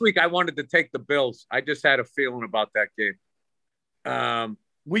mean, last week I wanted to take the Bills. I just had a feeling about that game.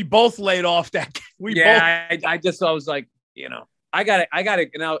 We both laid off that game. I was like, I got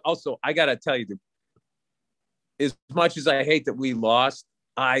it. And also, I got to tell you, as much as I hate that we lost,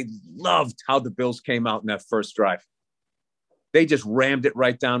 I loved how the Bills came out in that first drive. They just rammed it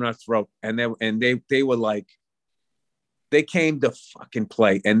right down our throat. And they were like, they came to fucking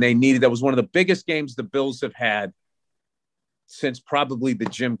play. And that was one of the biggest games the Bills have had since probably the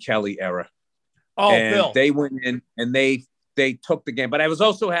Jim Kelly era. Oh, and Bill. They went in and they took the game. But I was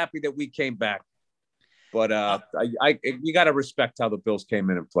also happy that we came back. But you got to respect how the Bills came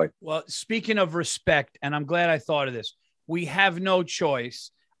in and played. Well, speaking of respect, and I'm glad I thought of this, we have no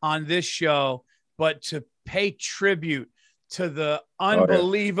choice on this show but to pay tribute to the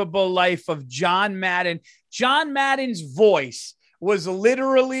unbelievable life of John Madden. John Madden's voice was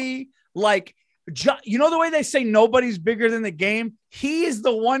literally like, you know the way they say nobody's bigger than the game? He is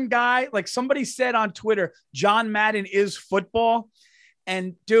the one guy, like somebody said on Twitter, John Madden is football.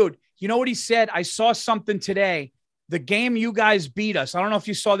 And dude, you know what he said? I saw something today. The game you guys beat us. I don't know if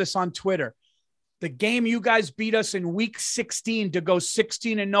you saw this on Twitter. The game you guys beat us in week 16 to go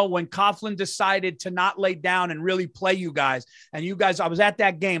 16-0 when Coughlin decided to not lay down and really play you guys. And you guys, I was at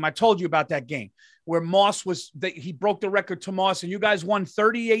that game. I told you about that game where Moss he broke the record to Moss and you guys won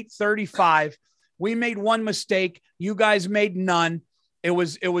 38-35. We made one mistake. You guys made none. It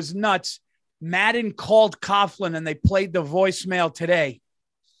was nuts. Madden called Coughlin and they played the voicemail today.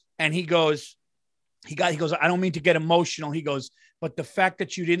 And he goes, I don't mean to get emotional. He goes, but the fact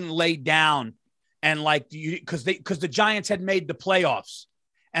that you didn't lay down and because the Giants had made the playoffs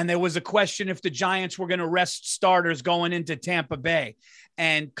and there was a question if the Giants were going to rest starters going into Tampa Bay.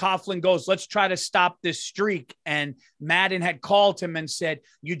 And Coughlin goes, let's try to stop this streak. And Madden had called him and said,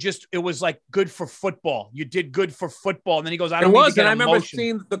 it was like good for football. You did good for football. And then he goes, I don't mean to get emotional. I remember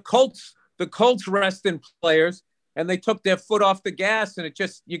seeing the Colts resting players and they took their foot off the gas and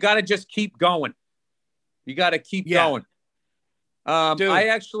you got to just keep going. You got to keep going. I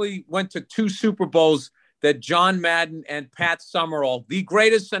actually went to 2 Super Bowls that John Madden and Pat Summerall, the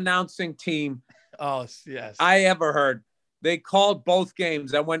greatest announcing team I ever heard. They called both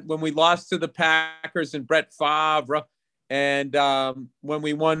games. I went when we lost to the Packers and Brett Favre and when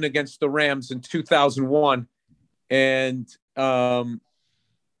we won against the Rams in 2001. And I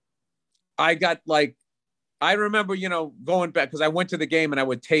remember, going back because I went to the game and I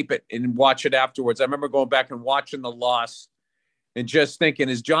would tape it and watch it afterwards. I remember going back and watching the loss and just thinking,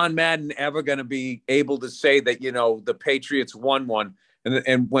 is John Madden ever going to be able to say that, the Patriots won one?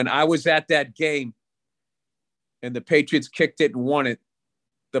 And when I was at that game and the Patriots kicked it and won it,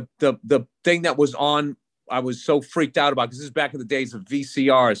 the thing that was on, I was so freaked out about because this is back in the days of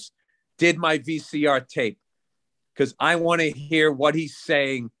VCRs, did my VCR tape because I want to hear what he's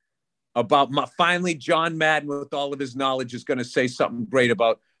saying about finally John Madden with all of his knowledge is going to say something great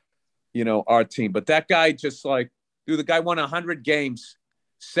about, our team. But that guy just dude, the guy won 100 games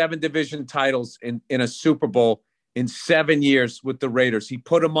 7 division titles in a Super Bowl in 7 years with the Raiders. He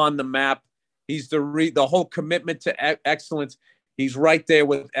put them on the map. He's the whole commitment to excellence. He's right there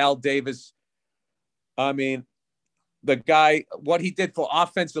with Al Davis. I mean, the guy, what he did for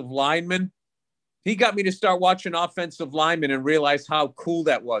offensive linemen, he got me to start watching offensive linemen and realize how cool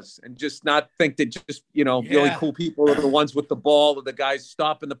that was, and just not think that just, the only cool people are the ones with the ball, or the guys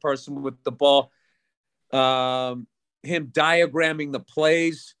stopping the person with the ball. Him diagramming the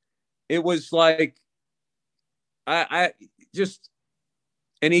plays. It was like,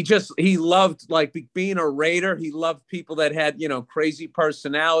 he loved like being a Raider. He loved people that had, crazy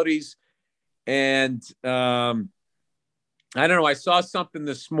personalities. And I don't know. I saw something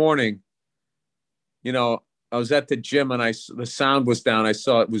this morning. I was at the gym and the sound was down. I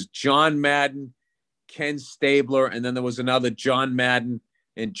saw it was John Madden, Ken Stabler, and then there was another John Madden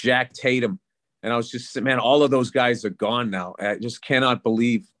and Jack Tatum. And I was just, man, all of those guys are gone now. I just cannot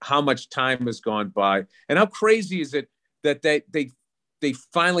believe how much time has gone by. And how crazy is it that they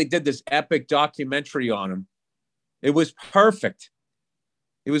finally did this epic documentary on him. It was perfect.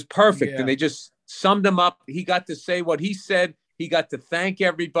 It was perfect. Yeah. And they just summed him up. He got to say what he said. He got to thank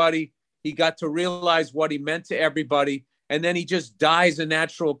everybody. He got to realize what he meant to everybody. And then he just dies of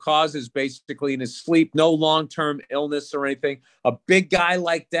natural causes, basically, in his sleep. No long-term illness or anything. A big guy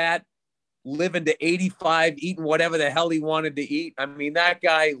like that, living to 85, eating whatever the hell he wanted to eat. I mean, that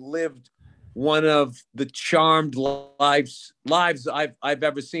guy lived one of the charmed lives I've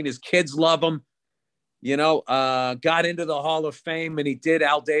ever seen. His kids love him. Got into the Hall of Fame, and he did.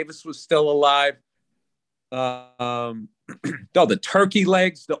 Al Davis was still alive. The turkey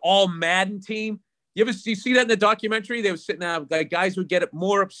legs, the all Madden team. You see that in the documentary? They were sitting there, like, guys would get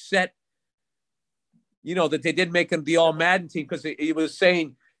more upset, that they didn't make him the all Madden team, because he was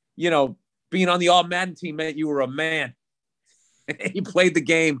saying, being on the all Madden team meant you were a man. He played the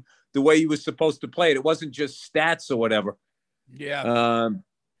game the way he was supposed to play it. It wasn't just stats or whatever. Yeah.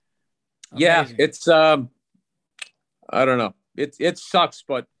 Yeah, it's I don't know. It sucks,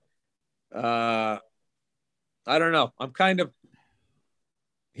 but I don't know.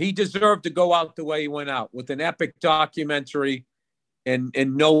 He deserved to go out the way he went out, with an epic documentary and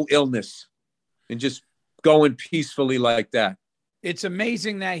no illness, and just going peacefully like that. It's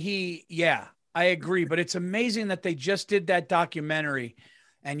amazing that I agree, but it's amazing that they just did that documentary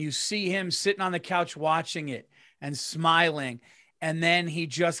and you see him sitting on the couch watching it and smiling. And then he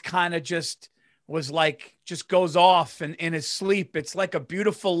just kind of just was like, just goes off and in his sleep. It's like a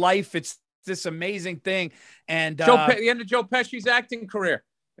beautiful life. It's this amazing thing. And the end of Joe Pesci's acting career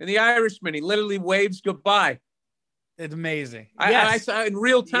in The Irishman, he literally waves goodbye. It's amazing. I saw in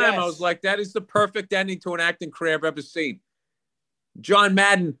real time. Yes. I was like, that is the perfect ending to an acting career I've ever seen. John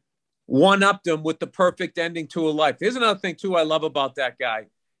Madden one-upped him with the perfect ending to a life. Here's another thing too I love about that guy,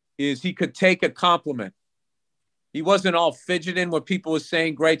 is he could take a compliment. He wasn't all fidgeting when people were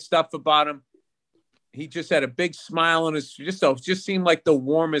saying great stuff about him. He just had a big smile on his, just seemed like the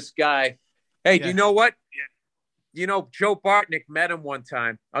warmest guy. Hey, do you know what? Joe Bartnick met him one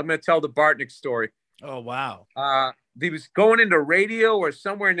time. I'm going to tell the Bartnick story. Oh, wow. He was going into radio or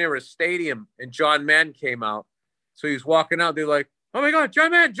somewhere near a stadium, and John Madden came out. So he was walking out. They're like, oh, my God,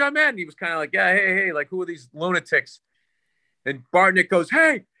 John Madden. He was kind of like, yeah, hey, like, who are these lunatics? And Bartnick goes,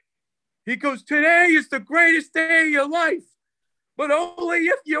 hey. He goes, today is the greatest day of your life, but only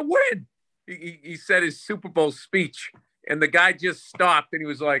if you win. He said his Super Bowl speech, and the guy just stopped, and he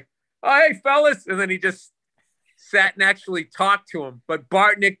was like, oh, hey, fellas. And then he just sat and actually talked to him. But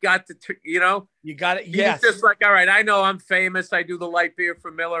Bartnick got to, You got it, yes. He's just like, all right, I know I'm famous. I do the light beer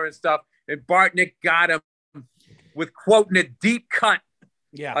for Miller and stuff. And Bartnick got him with quoting a deep cut,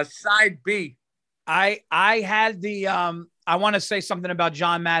 a side B. I had the I want to say something about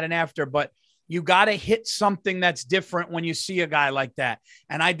John Madden after, but you got to hit something that's different when you see a guy like that.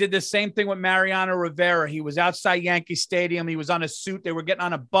 And I did the same thing with Mariano Rivera. He was outside Yankee Stadium. He was on a suit. They were getting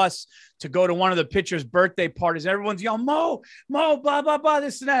on a bus to go to one of the pitchers' birthday parties. Everyone's yelling, Mo, blah, blah, blah,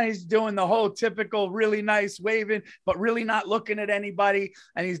 this and that. He's doing the whole typical really nice waving, but really not looking at anybody.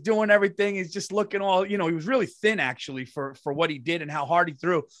 And he's doing everything. He's just looking all, he was really thin actually for what he did and how hard he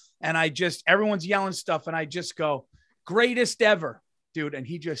threw. And everyone's yelling stuff. And I just go, greatest ever, dude. And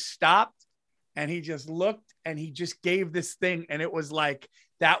he just stopped. And he just looked and he just gave this thing. And it was like,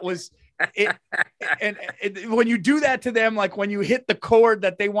 that was it. And when you do that to them, like when you hit the chord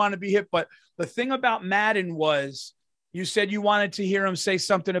that they want to be hit. But the thing about Madden was, you said you wanted to hear him say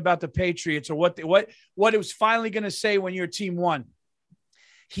something about the Patriots or what it was finally going to say when your team won.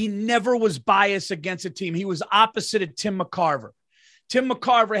 He never was biased against a team. He was opposite of Tim McCarver. Tim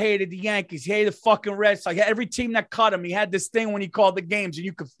McCarver hated the Yankees. He hated the fucking Red Sox. Every team that cut him, he had this thing when he called the games, and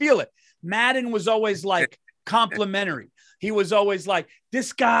you could feel it. Madden was always like complimentary. He was always like,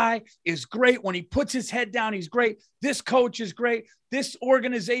 this guy is great. When he puts his head down, he's great. This coach is great. This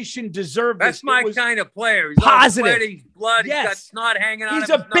organization deserved this. That's my kind of player. He's positive. All sweaty, blood. Yes. He's got snot hanging out of his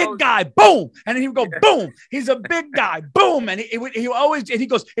He's a big nose. guy. Boom. And then he would go, boom. He's a big guy. Boom. And he always, and he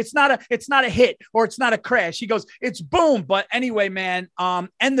goes, it's not a hit or it's not a crash. He goes, it's boom. But anyway, man, and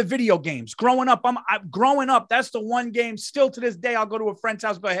the video games. Growing up, I'm growing up. That's the one game still to this day. I'll go to a friend's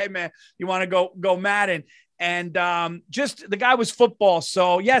house, but hey, man, you want to go Madden? And just the guy was football.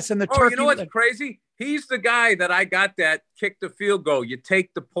 So, yes, and the turkey. You know what's crazy? He's the guy that I got that kick the field goal. You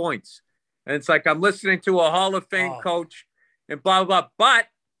take the points. And it's like I'm listening to a Hall of Fame coach and blah, blah, blah. But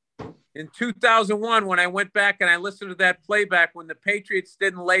in 2001, when I went back and I listened to that playback when the Patriots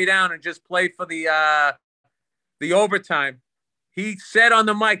didn't lay down and just play for the overtime, he said on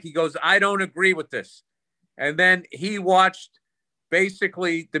the mic, he goes, I don't agree with this. And then he watched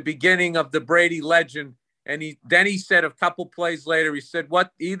basically the beginning of the Brady legend. And he said a couple plays later, he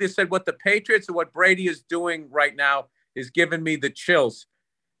either said what the Patriots or what Brady is doing right now is giving me the chills.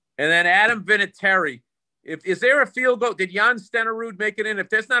 And then Adam Vinatieri, is there a field goal? Did Jan Stenerud make it in? If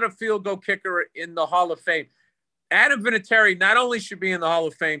there's not a field goal kicker in the Hall of Fame, Adam Vinatieri not only should be in the Hall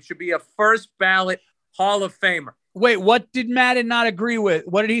of Fame, should be a first ballot Hall of Famer. Wait, what did Madden not agree with?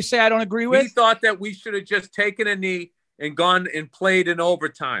 What did he say I don't agree with? He thought that we should have just taken a knee and gone and played in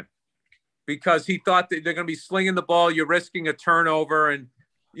overtime. Because he thought that they're going to be slinging the ball, you're risking a turnover. And,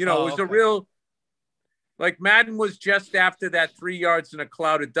 it was a real, like Madden was just after that 3 yards in a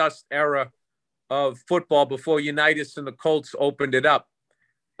cloud of dust era of football before Unitas and the Colts opened it up.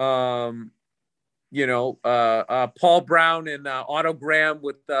 Paul Brown and Otto Graham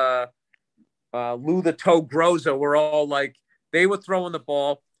with Lou the Toe Groza were all like, they were throwing the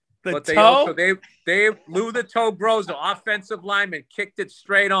ball. Lou the Toe Groza, offensive lineman, kicked it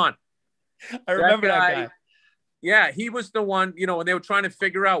straight on. I remember that guy. Yeah, he was the one, when they were trying to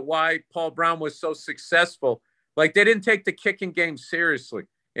figure out why Paul Brown was so successful. Like, they didn't take the kicking game seriously,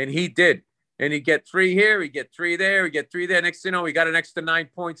 and he did. And he'd get 3 here, he'd get 3 there, he'd get 3 there. Next thing you know, he got an extra 9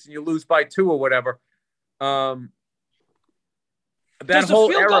 points, and you lose by 2 or whatever. Does the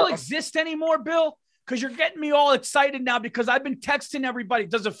field goal exist anymore, Bill? Because you're getting me all excited now because I've been texting everybody.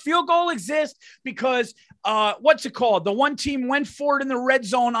 Does a field goal exist? Because what's it called? The one team went for it in the red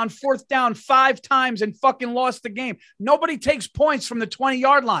zone on 4th down 5 times and fucking lost the game. Nobody takes points from the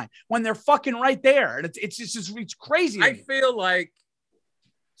 20-yard line when they're fucking right there. And it's crazy. I feel like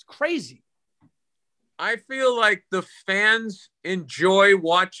it's crazy. I feel like the fans enjoy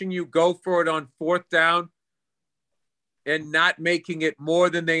watching you go for it on 4th down and not making it more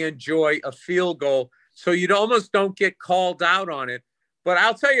than they enjoy a field goal. So you almost don't get called out on it. But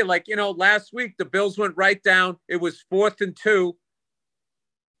I'll tell you, last week, the Bills went right down. It was 4th and 2,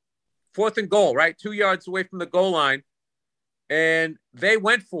 4th and goal, right? 2 yards away from the goal line. And they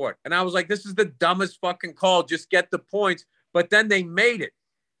went for it. And I was like, this is the dumbest fucking call. Just get the points. But then they made it.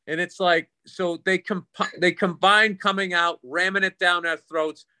 And it's like, so they combined coming out, ramming it down our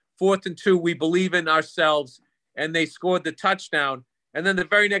throats. 4th and 2, we believe in ourselves. And they scored the touchdown. And then the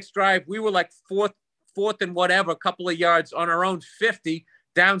very next drive, we were like fourth and whatever, a couple of yards on our own 50,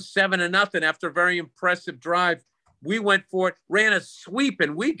 down 7-0 after a very impressive drive. We went for it, ran a sweep,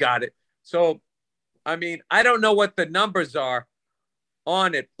 and we got it. So, I mean, I don't know what the numbers are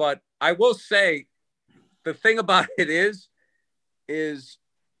on it, but I will say the thing about it is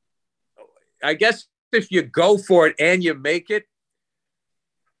I guess if you go for it and you make it,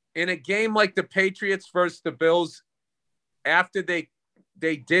 in a game like the Patriots versus the Bills, after they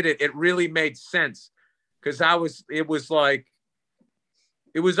did it, it really made sense because it was already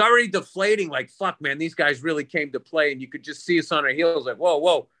deflating. Like, fuck, man, these guys really came to play, and you could just see us on our heels. Like,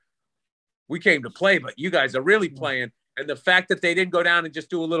 whoa, we came to play, but you guys are really playing. And the fact that they didn't go down and just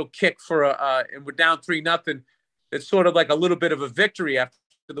do a little kick and we're down 3-0, it's sort of like a little bit of a victory after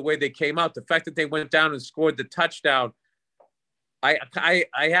the way they came out. The fact that they went down and scored the touchdown. I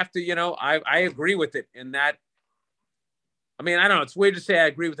have to, I agree with it in that. I mean, I don't know. It's weird to say I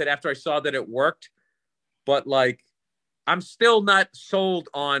agree with it after I saw that it worked, but I'm still not sold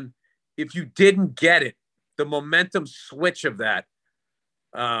on if you didn't get it, the momentum switch of that.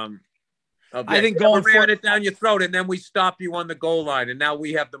 I think going for it down your throat and then we stop you on the goal line and now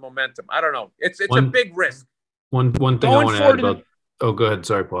we have the momentum. I don't know. It's a big risk. One thing I want to add about. Oh, go ahead.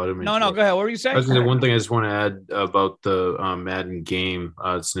 Sorry, Paul. No, go ahead. What were you saying? I was going to say one thing I just want to add about the Madden game.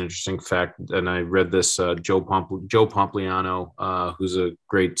 It's an interesting fact, and I read this. Joe Pompliano, who's a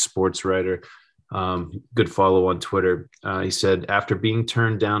great sports writer, Good follow on Twitter. He said, after being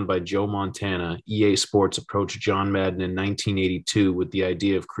turned down by Joe Montana, EA Sports approached John Madden in 1982 with the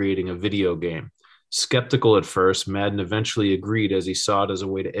idea of creating a video game. Skeptical at first, Madden eventually agreed as he saw it as a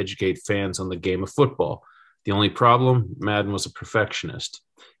way to educate fans on the game of football. The only problem, Madden was a perfectionist.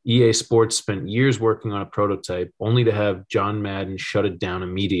 EA Sports spent years working on a prototype, only to have John Madden shut it down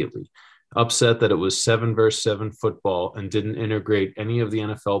immediately. Upset that it was 7-versus-7 football and didn't integrate any of the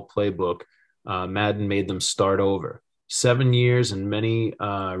NFL playbook, Madden made them start over. 7 years and many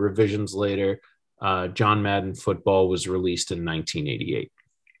revisions later, John Madden Football was released in 1988.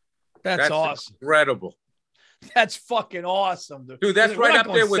 That's awesome. Incredible. That's fucking awesome. Dude, that's right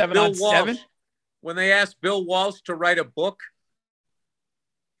up there with Bill Walsh. 7? When they asked Bill Walsh to write a book,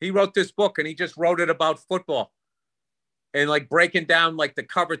 he wrote this book and he just wrote it about football and like breaking down like the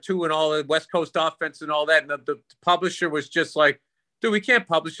cover 2 and all the West Coast offense and all that. And the publisher was just like, dude, we can't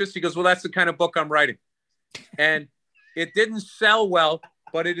publish this. He goes, well, that's the kind of book I'm writing. And it didn't sell well,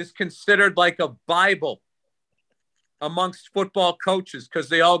 but it is considered like a Bible amongst football coaches because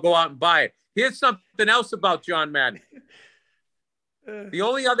they all go out and buy it. Here's something else about John Madden. The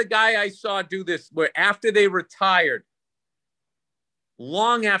only other guy I saw do this where after they retired,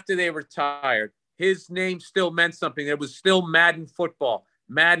 long after they retired, his name still meant something. It was still Madden football,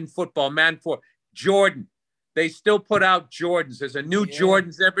 Madden football, Madden 4. Jordan. They still put out Jordans. There's a new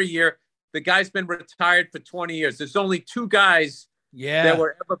Jordans every year. The guy's been retired for 20 years. There's only 2 guys that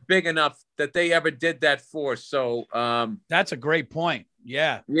were ever big enough that they ever did that for. So that's a great point.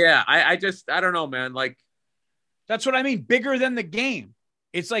 Yeah. Yeah. I don't know, man. Like, that's what I mean. Bigger than the game.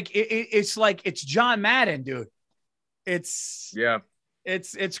 It's like, it's John Madden, dude. It's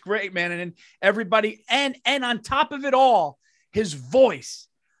great, man. And everybody, and on top of it all, his voice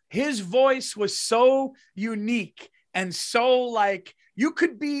was so unique and so like, you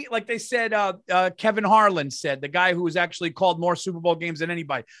could be, like they said, Kevin Harlan said, the guy who was actually called more Super Bowl games than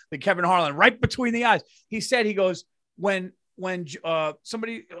anybody, the Kevin Harlan, right between the eyes. He said, he goes, when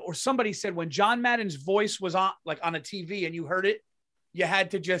somebody said when John Madden's voice was on, like on a TV and you heard it, you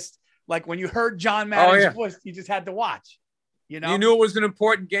had to just, like when you heard John Madden's voice, you just had to watch, you know? You knew it was an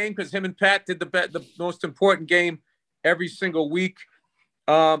important game because him and Pat did the most important game every single week.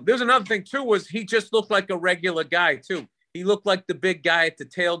 There's another thing too, was he just looked like a regular guy too. He looked like the big guy at the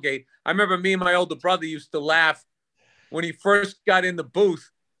tailgate. I remember me and my older brother used to laugh when he first got in the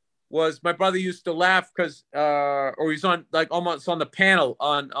booth. Was my brother used to laugh because, or he's on like almost on the panel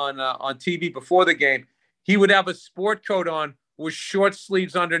on TV before the game. He would have a sport coat on with short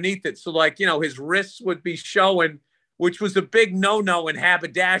sleeves underneath it, so like, you know, his wrists would be showing, which was a big no-no in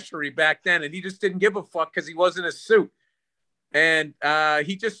haberdashery back then, and he just didn't give a fuck because he wasn't a suit. And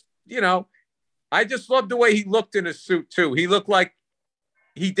he just, you know, I just loved the way he looked in a suit too. He looked like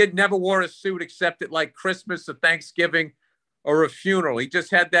he never wore a suit except at like Christmas or Thanksgiving or a funeral. He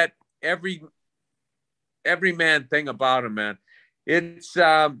just had that every man thing about him, man. It's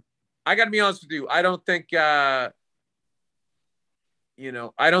I got to be honest with you. I don't think I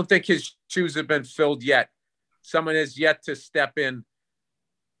don't think his shoes have been filled yet. Someone has yet to step in.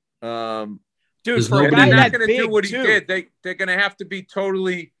 Dude, for a guy they're not that going to big do what he too. did. They're going to have to be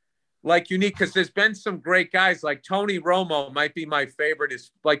totally like unique, because there's been some great guys like Tony Romo might be my favorite.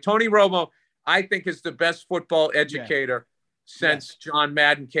 Is like Tony Romo, I think, is the best football educator since John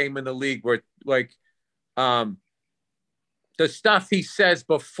Madden came in the league. Where like the stuff he says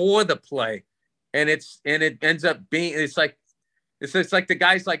before the play, and it ends up being it's like the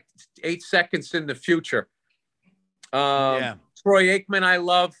guy's like 8 seconds in the future. Troy Aikman, I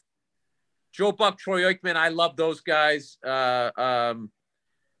love. Joe Buck, Troy Aikman, I love those guys.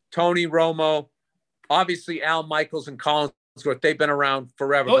 Tony Romo, obviously Al Michaels and Collinsworth. They've been around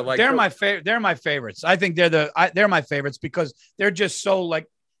forever. Oh, but like, they're my favorite. They're my favorites. I think they're my favorites because they're just so like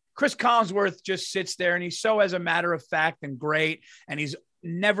Chris Collinsworth just sits there and he's so as a matter of fact and great, and he's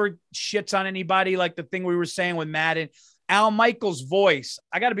never shits on anybody like the thing we were saying with Madden. Al Michaels' voice,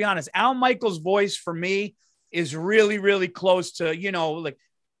 I got to be honest, Al Michaels' voice for me is really, really close to,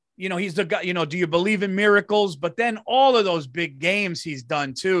 he's the guy, do you believe in miracles? But then all of those big games he's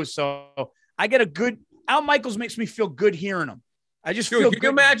done too. So I get Al Michaels makes me feel good hearing him. I just feel good. Can you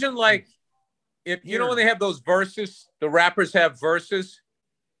imagine like, if when they have those verses, the rappers have verses.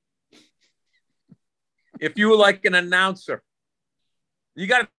 If you were like an announcer, you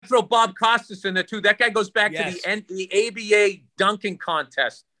got to throw Bob Costas in there too. That guy goes back to the ABA dunking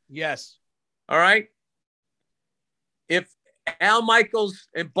contest. Yes. All right. If Al Michaels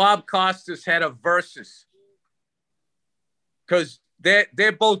and Bob Costas had a versus, because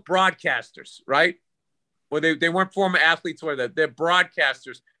they're both broadcasters, right? Well, they weren't former athletes, or they're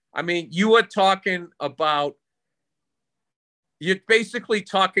broadcasters. I mean, you're basically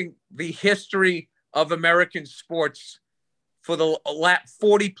talking the history of American sports for the last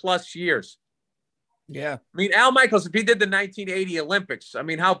 40 plus years. Yeah. I mean, Al Michaels, if he did the 1980 Olympics, I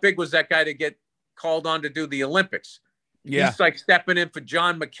mean, how big was that guy to get called on to do the Olympics? Yeah. He's like stepping in for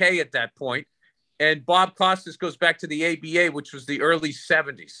John McKay at that point. And Bob Costas goes back to the ABA, which was the early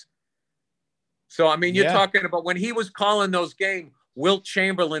 70s. So, I mean, you're talking about when he was calling those games, Wilt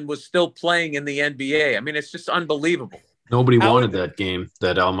Chamberlain was still playing in the NBA. I mean, it's just unbelievable. Nobody wanted that game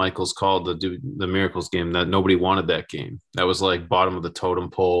that Al Michaels called the Miracles game. That nobody wanted that game. That was like bottom of the totem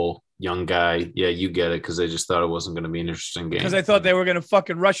pole, young guy. Yeah, you get it, because they just thought it wasn't going to be an interesting game. Because I thought they were going to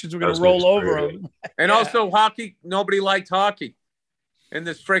fucking Russians were going to roll over them. And also hockey. Nobody liked hockey in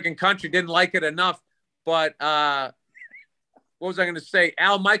this friggin' country. Didn't like it enough. But what was I going to say?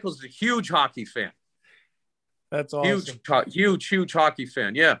 Al Michaels is a huge hockey fan. That's awesome. Huge hockey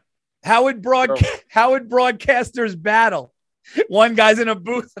fan. Yeah. How would broadcasters battle? One guy's in a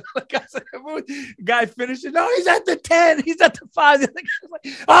booth. Guy finishes. No, he's at the 10. He's at the 5. The other guy's like,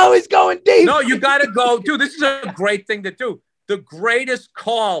 oh, he's going deep. No, you got to go. Dude, this is a great thing to do. The greatest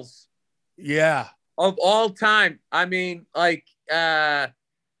calls. Yeah. Of all time. I mean, like, I'm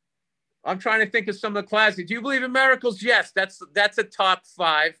trying to think of some of the classics. Do you believe in miracles? Yes. That's a top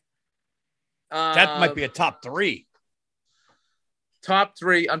 5. That might be a top 3. Top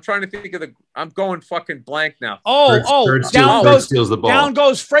 3. I'm trying to think of I'm going fucking blank now. Bird steals the ball. Down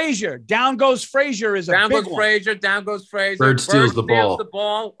goes Frazier. Down goes Frazier is a down big goes one. Frazier. Down goes Frazier. Bird steals the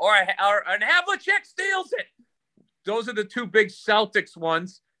ball. Or an Havlicek steals it. Those are the 2 big Celtics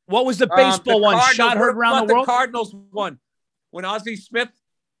ones. What was the baseball one? Shot heard around the world. The Cardinals one. When Ozzie Smith.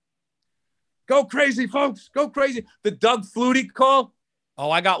 Go crazy, folks. Go crazy. The Doug Flutie call.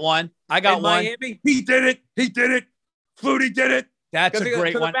 Oh, I got one. In Miami. He did it. Flutie did it. That's a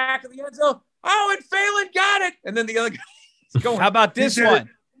great one. To the back of the end zone. Oh, and Phelan got it. And then the other guy going. How about this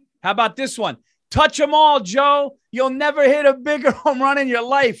one? Touch them all, Joe. You'll never hit a bigger home run in your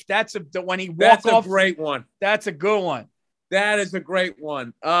life. That's when he walks off. That's a great one. That's a good one. That is a great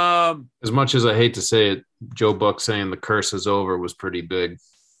one. As much as I hate to say it, Joe Buck saying the curse is over was pretty big.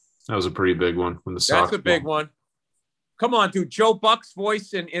 That was a pretty big one. That's a big one. Come on, dude. Joe Buck's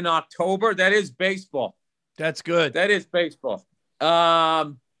voice in October. That is baseball. That's good. That is baseball.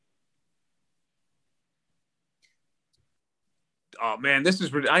 Oh man,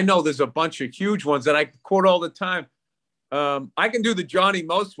 I know there's a bunch of huge ones that I quote all the time. I can do the Johnny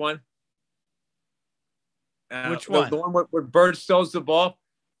Most one. Which one? The one where Bird steals the ball.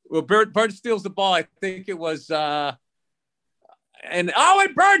 Well, Bird steals the ball. I think it was and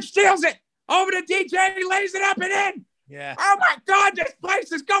Bird steals it over to DJ. He lays it up and in. Yeah. Oh my God, this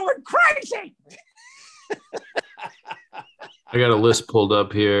place is going crazy. I got a list pulled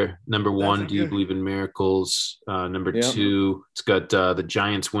up here. Number 1, do you believe in miracles? Number 2, it's got the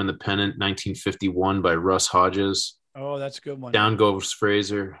Giants win the pennant, 1951 by Russ Hodges. Oh, that's a good one. Down goes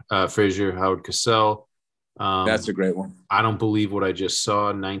Frazier, Howard Cosell. That's a great one. I don't believe what I just saw,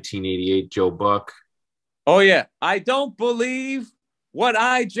 1988, Joe Buck. Oh, yeah. I don't believe what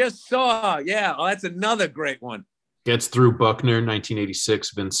I just saw. Yeah, that's another great one. Gets through Buckner,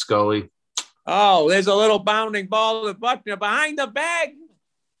 1986, Vince Scully. Oh, there's a little bounding ball to Buckner behind the bag.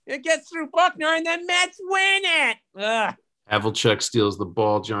 It gets through Buckner, and then Mets win it. Ugh. Havlicek steals the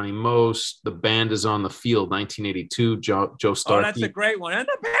ball, Johnny Most. The band is on the field, 1982, Joe Starkey. Oh, that's a great one. And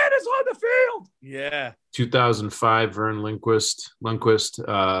the band is on the field. Yeah. 2005, Vern Lundquist,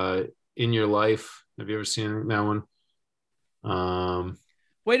 In Your Life. Have you ever seen that one?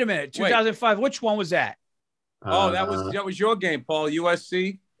 Wait a minute. 2005. Which one was that? That was your game, Paul.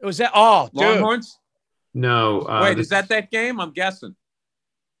 USC. It was that. Oh, dude. Longhorns. No. Wait, is that game? I'm guessing.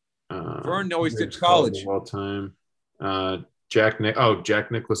 Vern always did college. All time. Jack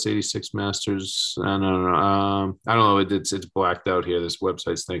Nicklaus, 86 Masters. I don't know. It's blacked out here. This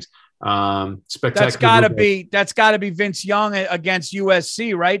website stinks. Spectacular. That's gotta be Vince Young against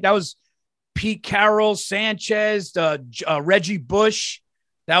USC, right? That was Pete Carroll, Sanchez, Reggie Bush.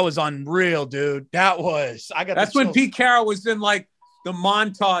 That was unreal, dude. That's when Pete Carroll was in like the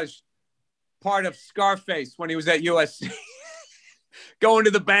montage part of Scarface when he was at USC. Going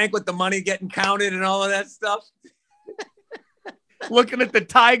to the bank with the money getting counted and all of that stuff. Looking at the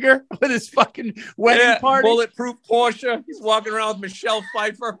tiger with his fucking wedding party. Bulletproof Porsche. He's walking around with Michelle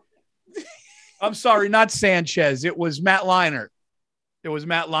Pfeiffer. I'm sorry, not Sanchez. It was Matt Leinart.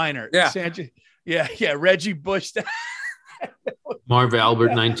 Yeah. Sanchez. Yeah. Reggie Bush. Marv Albert,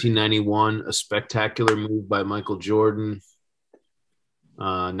 1991, a spectacular move by Michael Jordan.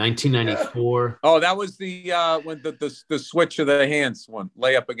 1994. Oh, that was the when the switch of the hands one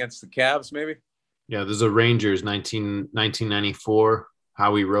layup against the Cavs, maybe. Yeah, there's a Rangers 1994.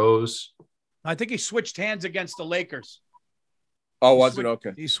 Howie Rose. I think he switched hands against the Lakers. Oh, was it?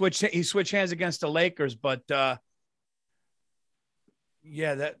 Okay. He switched hands against the Lakers, but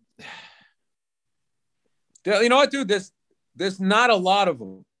yeah, that. You know what, dude? There's not a lot of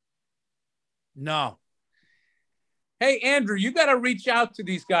them. No. Hey, Andrew, you got to reach out to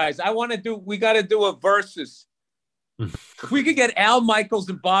these guys. We got to do a versus. If we could get Al Michaels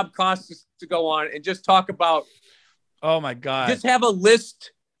and Bob Costas to go on and just talk about. Oh my God. Just have a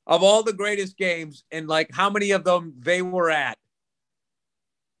list of all the greatest games and like how many of them they were at.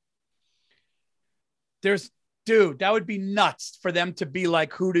 Dude, that would be nuts for them to be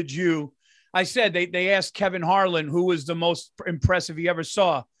like, who did you? I said, they asked Kevin Harlan who was the most impressive he ever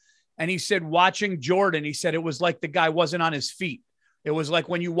saw. And he said, watching Jordan, he said it was like the guy wasn't on his feet. It was like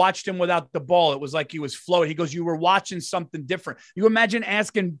when you watched him without the ball, it was like he was floating. He goes, you were watching something different. You imagine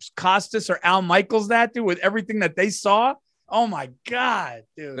asking Costas or Al Michaels that, dude, with everything that they saw? Oh, my God,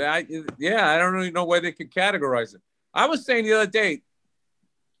 dude. I don't really know where they could categorize it. I was saying the other day,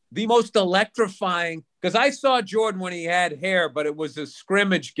 the most electrifying, because I saw Jordan when he had hair, but it was a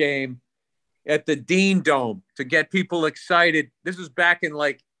scrimmage game at the Dean Dome to get people excited. This was back in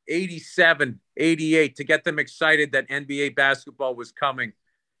like 87, 88, to get them excited that NBA basketball was coming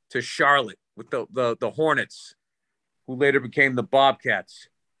to Charlotte with the Hornets, who later became the Bobcats,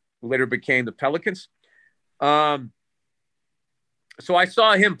 who later became the Pelicans. So I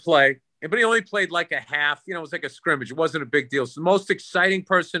saw him play, but he only played like a half. You know, it was like a scrimmage. It wasn't a big deal. So the most exciting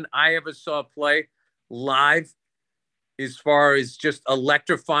person I ever saw play live, as far as just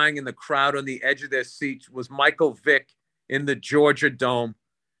electrifying in the crowd on the edge of their seats, was Michael Vick in the Georgia Dome.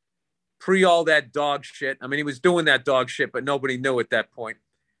 Pre all that dog shit. I mean, he was doing that dog shit, but nobody knew at that point.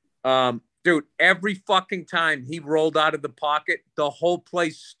 Dude, every fucking time he rolled out of the pocket, the whole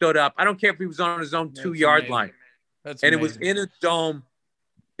place stood up. I don't care if he was on his own 2-yard line. That's and amazing. It was in a dome.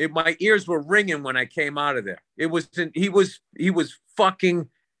 My ears were ringing when I came out of there. He was fucking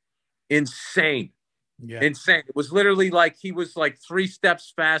insane. Yeah. Insane. It was literally like he was like 3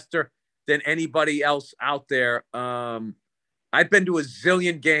 steps faster than anybody else out there. I've been to a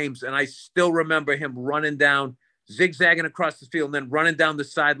zillion games, and I still remember him running down, zigzagging across the field, and then running down the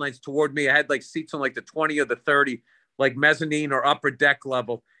sidelines toward me. I had like seats on like the 20 or the 30, like mezzanine or upper deck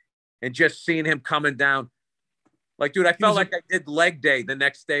level, and just seeing him coming down. Like, dude, I felt like I did leg day the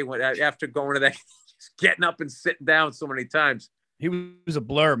next day after going to that, just getting up and sitting down so many times. He was a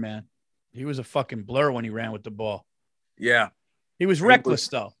blur, man. He was a fucking blur when he ran with the ball. Yeah. He was reckless,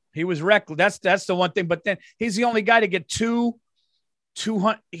 though. He was reckless. That's the one thing. But then he's the only guy to get two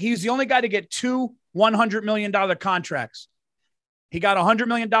 $100 million contracts. He got a $100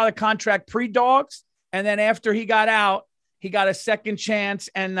 million contract pre-Dogs, and then after he got out, he got a second chance,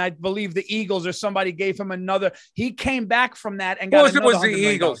 and I believe the Eagles or somebody gave him another. He came back from that and got another. It was the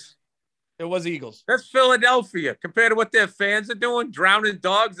Eagles. It was Eagles. That's Philadelphia compared to what their fans are doing. Drowning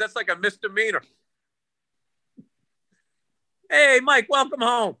dogs. That's like a misdemeanor. Hey, Mike, welcome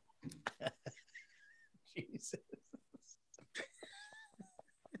home. Jesus.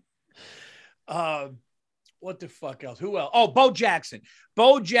 What the fuck else? Who else? Oh, Bo Jackson.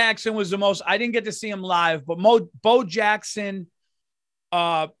 Bo Jackson was the most. I didn't get to see him live, but Bo Jackson,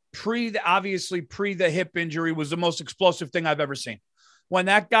 pre the hip injury, was the most explosive thing I've ever seen. When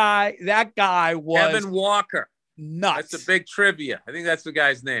that guy was Kevin Walker. Nuts. That's a big trivia. I think that's the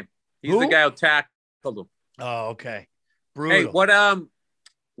guy's name. He's Who? the guy who tackled him. Oh, okay. Brutal. Hey,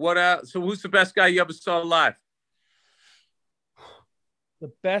 so who's the best guy you ever saw live?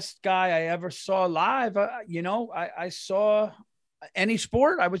 The best guy I ever saw live, I saw any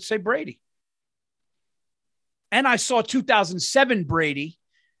sport, I would say Brady. And I saw 2007 Brady.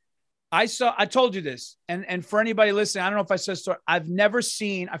 I told you this, and for anybody listening, I don't know if I said so. I've never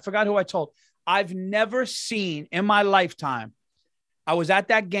seen, I forgot who I told. I've never seen in my lifetime. I was at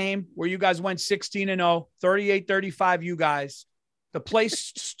that game where you guys went 16-0, 38-35, you guys. The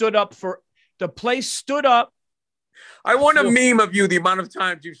place stood up. I want a meme of you, the amount of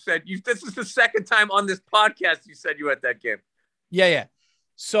times you've said this is the second time on this podcast you said you were at that game. Yeah.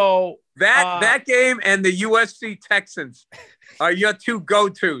 So that game and the USC Texans are your two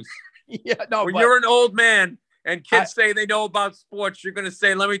go-tos. Yeah, no. When you're an old man and kids say they know about sports, you're going to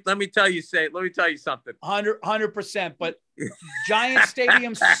say, let me tell you something. 100%. But Giant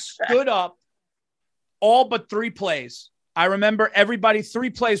Stadium stood up all but 3 plays. I remember 3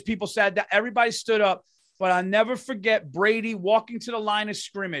 plays, people said that everybody stood up, but I'll never forget Brady walking to the line of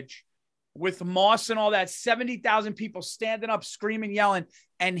scrimmage with Moss and all that, 70,000 people standing up, screaming, yelling.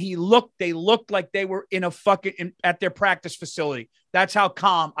 And they looked like they were in a at their practice facility. That's how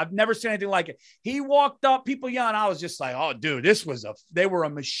calm. I've never seen anything like it. He walked up, people yelling. I was just like, oh, dude, they were a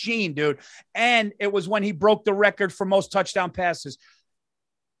machine, dude. And it was when he broke the record for most touchdown passes.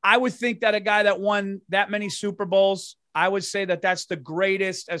 I would think that a guy that won that many Super Bowls, I would say that that's the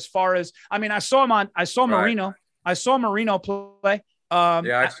greatest as far as, I mean, I saw Marino. I saw Marino play.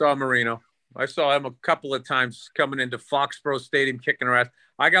 Yeah, I saw Marino. I saw him a couple of times coming into Foxborough Stadium, kicking our ass.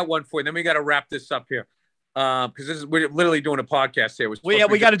 I got one for you. Then we got to wrap this up here because we're literally doing a podcast here.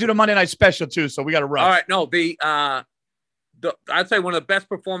 We got to do the Monday night special too, so we got to rush. All right, no, I'd say one of the best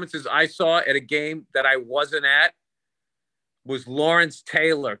performances I saw at a game that I wasn't at was Lawrence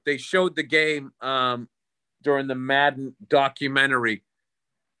Taylor. They showed the game during the Madden documentary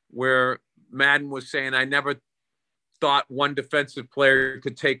where Madden was saying, I never thought one defensive player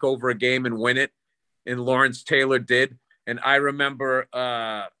could take over a game and win it, and Lawrence Taylor did. And I remember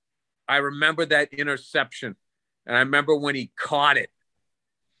that interception, and I remember when he caught it,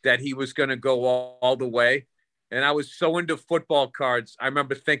 that he was going to go all the way. And I was so into football cards. I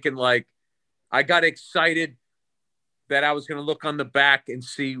remember thinking, like, I got excited that I was going to look on the back and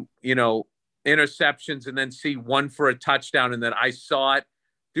see, interceptions and then see one for a touchdown. And then I saw it.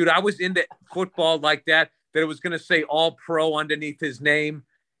 Dude, I was into football like that it was going to say all pro underneath his name.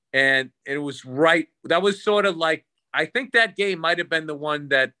 And it was right. That was sort of like, I think that game might have been the one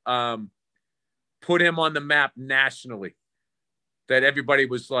that put him on the map nationally. That everybody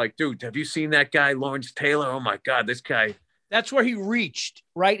was like, dude, have you seen that guy, Lawrence Taylor? Oh my God, this guy. That's where he reached,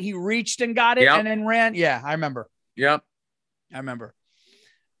 right? He reached and got it and then ran. Yeah, I remember. Yep. I remember.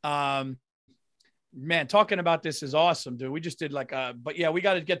 Man, talking about this is awesome, dude. We just did but yeah, we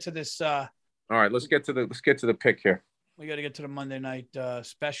got to get to this. All right, let's get to the pick here. We got to get to the Monday night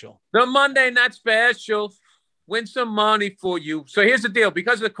special. The Monday night special. Win some money for you. So here's the deal.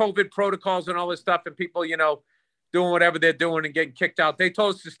 Because of the COVID protocols and all this stuff and people, doing whatever they're doing and getting kicked out, they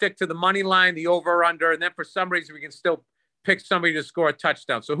told us to stick to the money line, the over under, and then for some reason we can still pick somebody to score a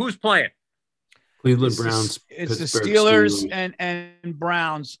touchdown. So who's playing? Cleveland Browns. It's the Steelers and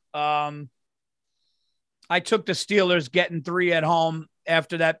Browns. I took the Steelers getting 3 at home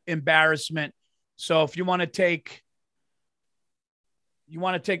after that embarrassment. So if you want to take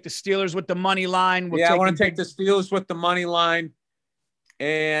the Steelers with the money line. I want to take the Steelers with the money line.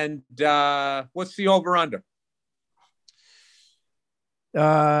 And what's the over under?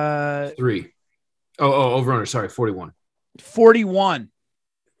 3. Over under. Sorry, 41. 41.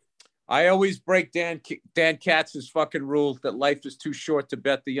 I always break Dan Katz's fucking rule that life is too short to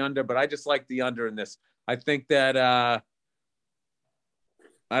bet the under, but I just like the under in this. I think that I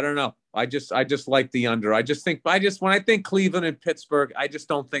don't know. I just like the under. When I think Cleveland and Pittsburgh, I just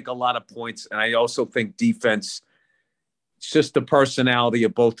don't think a lot of points, and I also think defense. It's just the personality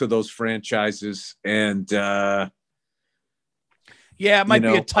of both of those franchises, and it might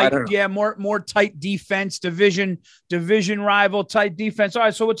be a tight, more tight defense, division rival tight defense. All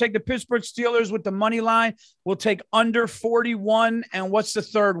right, so we'll take the Pittsburgh Steelers with the money line. We'll take under 41, and what's the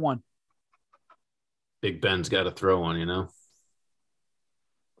third one? Big Ben's got to throw one,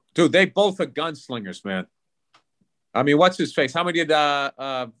 Dude, they both are gunslingers, man. I mean, what's his face? How many did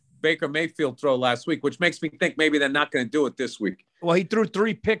Baker Mayfield throw last week? Which makes me think maybe they're not going to do it this week. Well, he threw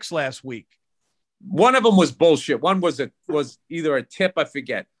 3 picks last week. One of them was bullshit. One was either a tip, I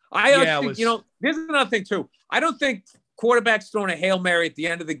forget. There's another thing too. I don't think quarterbacks throwing a Hail Mary at the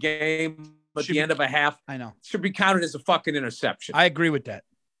end of the game, at the end of a half, I know, should be counted as a fucking interception. I agree with that.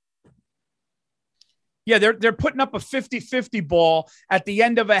 Yeah, they're putting up a 50-50 ball at the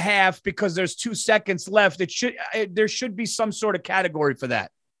end of a half because there's 2 seconds left. There should be some sort of category for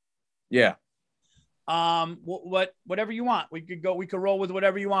that. Yeah. Whatever you want. We could roll with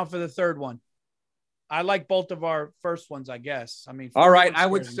whatever you want for the third one. I like both of our first ones, I guess. I mean, all right. I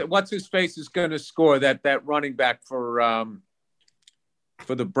would say what's his face is going to score that running back for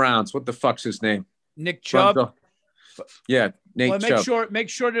the Browns. What the fuck's his name? Nick Chubb. Yeah, Nate Chubb. Make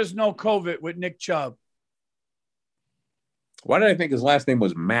sure there's no COVID with Nick Chubb. Why did I think his last name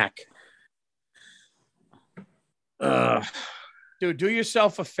was Mac? Dude, do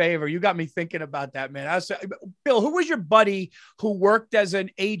yourself a favor. You got me thinking about that, man. Bill, who was your buddy who worked as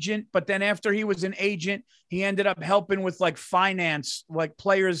an agent, but then after he was an agent, he ended up helping with like finance, like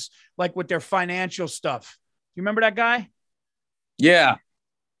players, like with their financial stuff. You remember that guy? Yeah,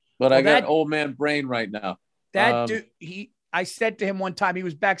 but I got old man brain right now. That dude, I said to him one time, he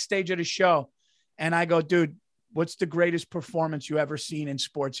was backstage at a show, and I go, dude, what's the greatest performance you ever seen in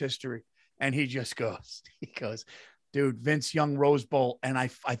sports history? And he just goes, dude, Vince Young Rose Bowl. And I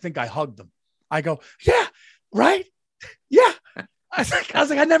think I hugged him. I go, yeah, right. Yeah. I was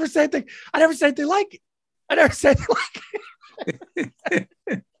like, I never said anything. I never said anything like it. I never said anything like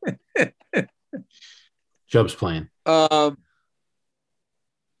it. Chubb's playing. What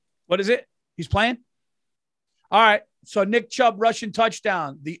is it? He's playing? All right. So Nick Chubb rushing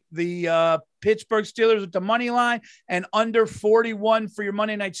touchdown. The Pittsburgh Steelers with the money line and under 41 for your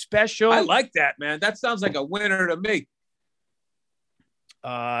Monday night special. I like that, man. That sounds like a winner to me.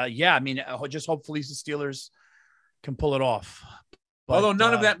 Yeah, I mean, just hopefully the Steelers can pull it off. But, although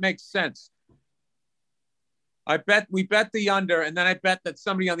none of that makes sense. We bet the under, and then I bet that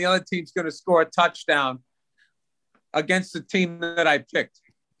somebody on the other team's going to score a touchdown against the team that I picked.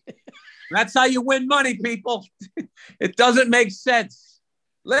 That's how you win money, people. It doesn't make sense.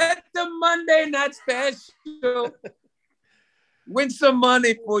 Let the Monday night special win some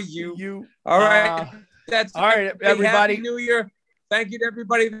money for you. All right. That's all right, everybody. Happy New Year. Thank you to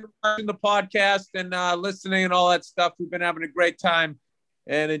everybody for watching the podcast and listening and all that stuff. We've been having a great time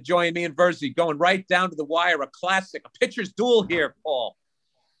and enjoying me and Verzi going right down to the wire. A classic, a pitcher's duel here, Paul.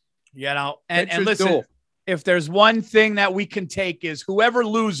 You know, and listen, if there's one thing that we can take is whoever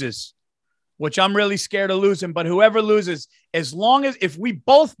loses, which I'm really scared of losing, but whoever loses, as long as if we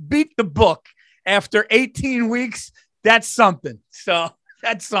both beat the book after 18 weeks, that's something. So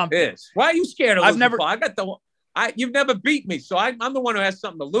that's something. It is. Why are you scared of losing? Never. You've never beat me, so I'm the one who has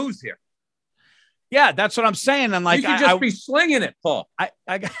something to lose here. Yeah, that's what I'm saying. And like, you can just be slinging it, Paul.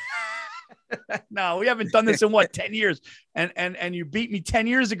 No, we haven't done this in 10 years. And you beat me 10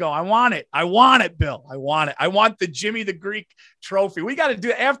 years ago. I want it. I want it, Bill. I want it. I want the Jimmy the Greek trophy. We got to do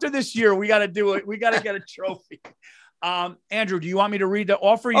it after this year. We got to do it. We got to get a trophy. Andrew, do you want me to read the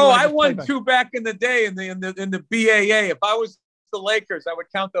offer? I won 2 back in the day in the BAA. If I was the Lakers, I would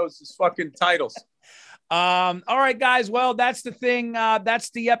count those as fucking titles. All right, guys. Well, that's the thing.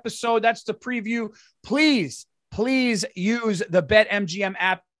 That's the episode. That's the preview. Please use the BetMGM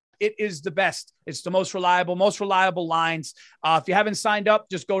app. It is the best. It's the most reliable lines. If you haven't signed up,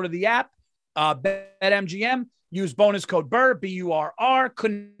 just go to the app, BetMGM. Use bonus code BURR, B-U-R-R.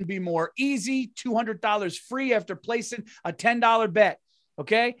 Couldn't be more easy. $200 free after placing a $10 bet.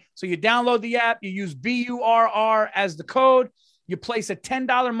 Okay? So you download the app. You use BURR as the code. You place a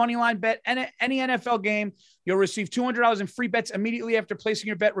 $10 money line bet and any NFL game. You'll receive $200 in free bets immediately after placing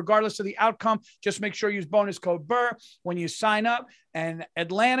your bet, regardless of the outcome. Just make sure you use bonus code BURR when you sign up. And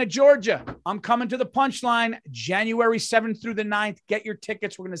Atlanta, Georgia, I'm coming to the Punchline January 7th through the 9th. Get your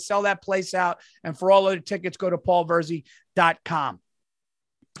tickets. We're going to sell that place out. And for all other tickets, go to paulverzi.com.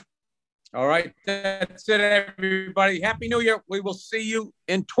 All right. That's it, everybody. Happy New Year. We will see you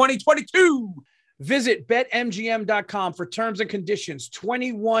in 2022. Visit betmgm.com for terms and conditions.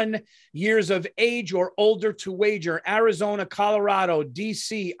 21 years of age or older to wager. Arizona, Colorado,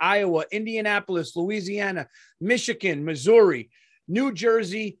 D.C., Iowa, Indianapolis, Louisiana, Michigan, Missouri, New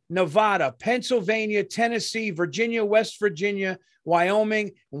Jersey, Nevada, Pennsylvania, Tennessee, Virginia, West Virginia,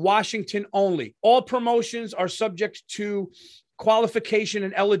 Wyoming, Washington only. All promotions are subject to qualification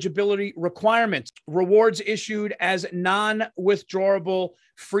and eligibility requirements. Rewards issued as non-withdrawable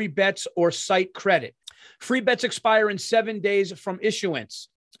free bets or site credit. Free bets expire in 7 days from issuance.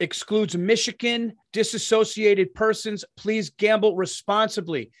 Excludes Michigan, disassociated persons. Please gamble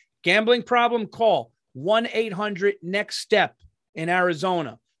responsibly. Gambling problem? Call 1-800-NEXT-STEP in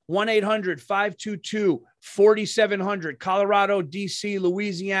Arizona. 1-800-522-4700. Colorado, D.C.,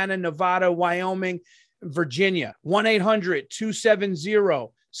 Louisiana, Nevada, Wyoming, Virginia.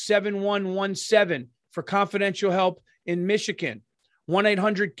 1-800-270-7117 for confidential help in Michigan.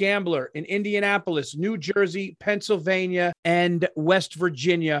 1-800-GAMBLER in Indianapolis, New Jersey, Pennsylvania, and West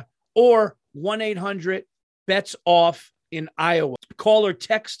Virginia, or 1-800-BETS-OFF in Iowa. Call or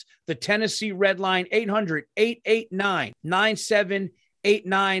text the Tennessee Red Line,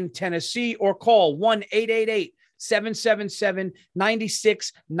 800-889-9789 Tennessee, or call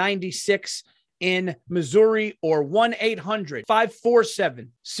 1-888-777-9696 in Missouri, or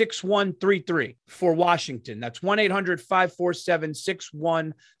 1-800-547-6133 for Washington. That's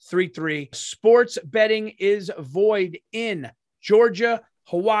 1-800-547-6133. Sports betting is void in Georgia,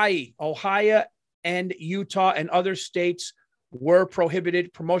 Hawaii, Ohio, and Utah, and other states were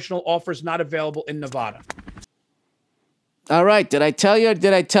prohibited. Promotional offers not available in Nevada. All right. Did I tell you? I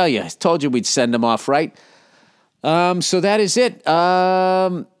told you we'd send them off, right? So that is it.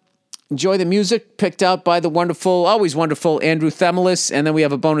 Enjoy the music picked out by the wonderful, always wonderful Andrew Themelis. And then we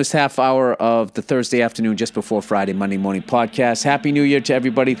have a bonus half hour of the Thursday afternoon just before Friday, Monday morning podcast. Happy New Year to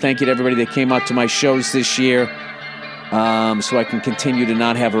everybody. Thank you to everybody that came out to my shows this year, so I can continue to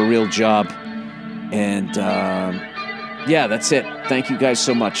not have a real job. And Yeah, that's it. Thank you guys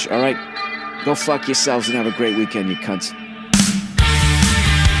so much. All right? Go fuck yourselves and have a great weekend, you cunts.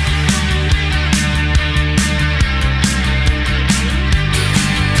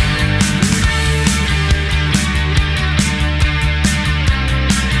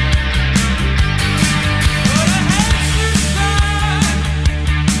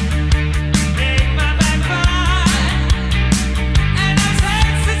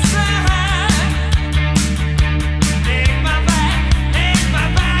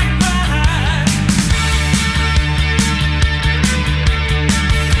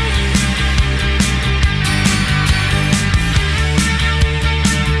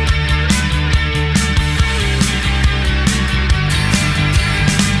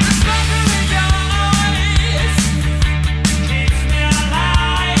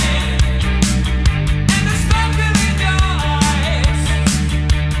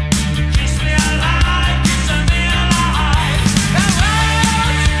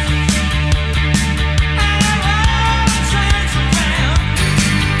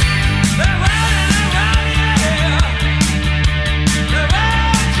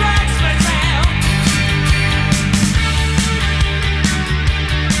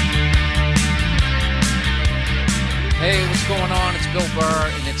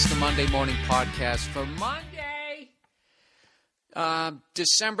 Morning podcast for Monday,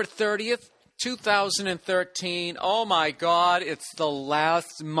 December 30th, 2013. Oh my God, it's the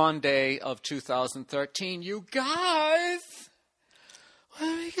last Monday of 2013. You guys, what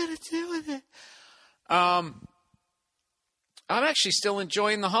are we going to do with it? I'm actually still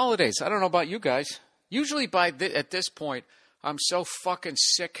enjoying the holidays. I don't know about you guys. Usually at this point, I'm so fucking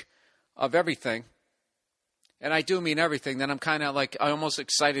sick of everything. And I do mean everything, then I'm kind of like, I'm almost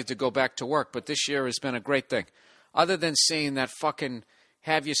excited to go back to work. But this year has been a great thing. Other than seeing that fucking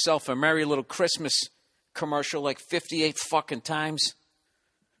have yourself a merry little Christmas commercial like 58 fucking times.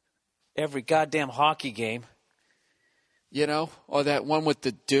 Every goddamn hockey game. You know? Or that one with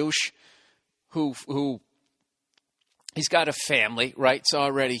the douche who he's got a family, right? So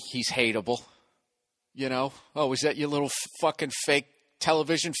already he's hateable. You know? Oh, is that your little fucking fake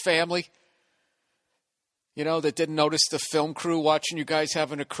television family? You know, that didn't notice the film crew watching you guys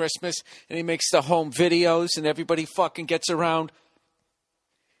having a Christmas. And he makes the home videos and everybody fucking gets around,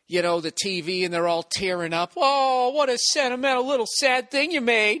 you know, the TV and they're all tearing up. Oh, what a sentimental little sad thing you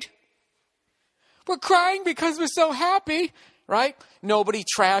made. We're crying because we're so happy, right? Nobody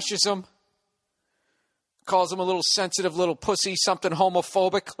trashes him. Calls him a little sensitive little pussy, something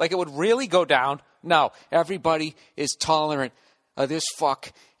homophobic, like it would really go down. No, everybody is tolerant of this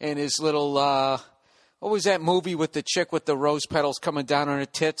fuck and his little, what was that movie with the chick with the rose petals coming down on her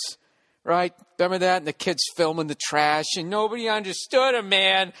tits? Right? Remember that? And the kids filming the trash and nobody understood him,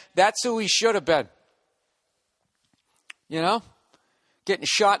 man. That's who he should have been. You know? Getting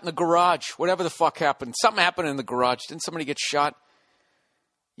shot in the garage. Whatever the fuck happened. Something happened in the garage. Didn't somebody get shot?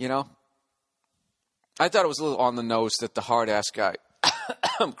 You know? I thought it was a little on the nose that the hard-ass guy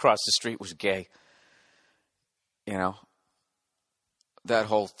across the street was gay. You know? That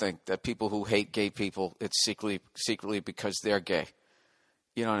whole thing, that people who hate gay people, it's secretly because they're gay.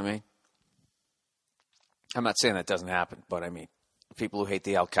 You know what I mean? I'm not saying that doesn't happen, but I mean, people who hate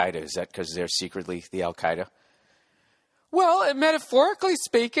the Al-Qaeda, is that because they're secretly the Al-Qaeda? Well, metaphorically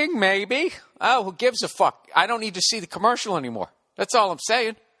speaking, maybe. Oh, who gives a fuck? I don't need to see the commercial anymore. That's all I'm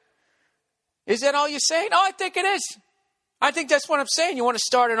saying. Is that all you're saying? Oh, I think it is. I think that's what I'm saying. You want to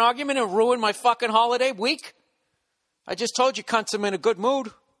start an argument and ruin my fucking holiday week? I just told you, cunts, I'm in a good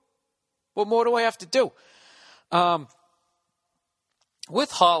mood. What more do I have to do?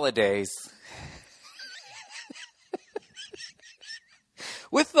 With holidays,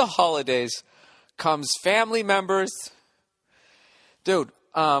 with the holidays comes family members. Dude,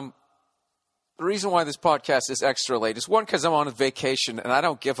 the reason why this podcast is extra late is one, because I'm on a vacation and I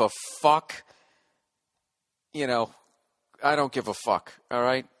don't give a fuck. You know, I don't give a fuck, all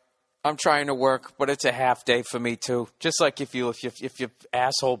right? I'm trying to work, but it's a half day for me too. Just like if your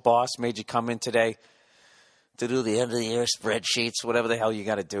asshole boss made you come in today to do the end of the year spreadsheets, whatever the hell you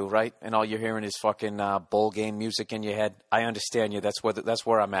got to do, right? And all you're hearing is fucking bowl game music in your head. I understand you. That's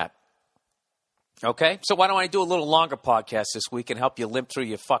where I'm at. Okay, so why don't I do a little longer podcast this week and help you limp through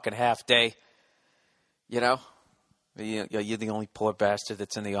your fucking half day? You know, you're the only poor bastard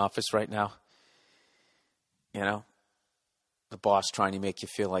that's in the office right now. You know. The boss trying to make you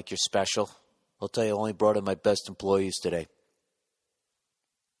feel like you're special. I'll tell you, I only brought in my best employees today.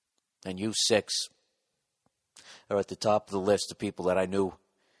 And you 6 are at the top of the list of people that I knew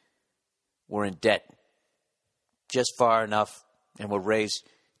were in debt just far enough and were raised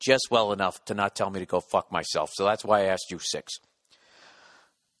just well enough to not tell me to go fuck myself. So that's why I asked you 6.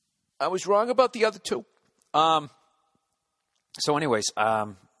 I was wrong about the other 2. So anyways,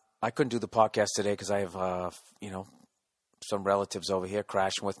 I couldn't do the podcast today because I have, some relatives over here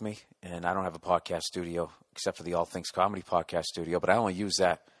crashing with me, and I don't have a podcast studio except for the All Things Comedy podcast studio, but I only use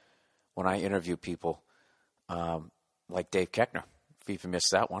that when I interview people like Dave Keckner, if you even missed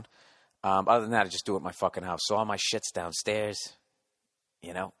that one. Other than that, I just do it at my fucking house. So all my shit's downstairs.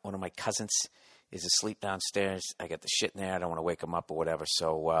 One of my cousins is asleep downstairs. I got the shit in there. I don't want to wake him up or whatever.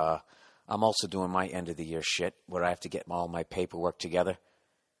 So I'm also doing my end of the year shit where I have to get all my paperwork together,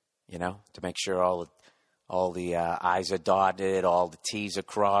 to make sure all the I's are dotted, all the T's are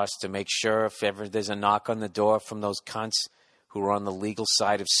crossed, to make sure if ever there's a knock on the door from those cunts who are on the legal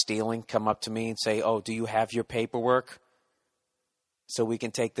side of stealing, come up to me and say, oh, do you have your paperwork so we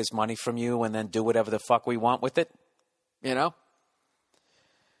can take this money from you and then do whatever the fuck we want with it,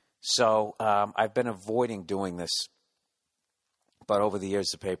 So I've been avoiding doing this. But over the years,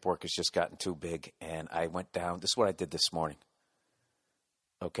 the paperwork has just gotten too big. And I went down. This is what I did this morning.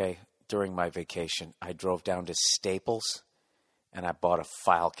 Okay? During my vacation, I drove down to Staples and I bought a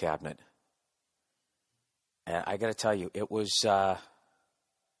file cabinet. And I got to tell you, it was,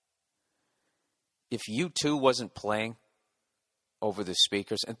 if U2 wasn't playing over the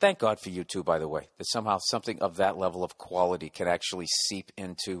speakers, and thank God for U2, by the way, that somehow something of that level of quality can actually seep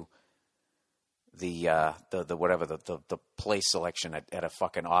into the play selection at a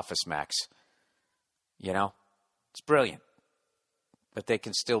fucking Office Max. It's brilliant. But they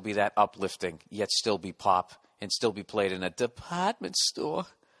can still be that uplifting, yet still be pop, and still be played in a department store.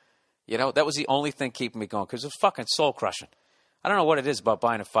 That was the only thing keeping me going, because it was fucking soul-crushing. I don't know what it is about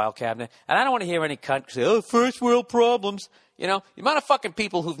buying a file cabinet, and I don't want to hear any cunt say, oh, first world problems. The amount of fucking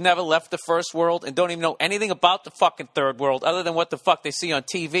people who've never left the first world and don't even know anything about the fucking third world other than what the fuck they see on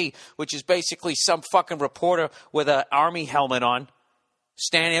TV, which is basically some fucking reporter with an army helmet on,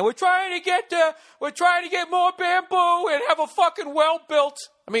 standing there, we're trying to get more bamboo and have a fucking well built.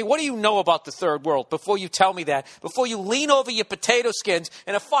 I mean, what do you know about the third world before you tell me that? Before you lean over your potato skins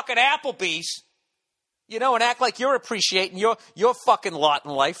in a fucking Applebee's, and act like you're appreciating your fucking lot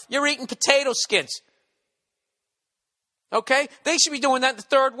in life. You're eating potato skins. Okay? They should be doing that in the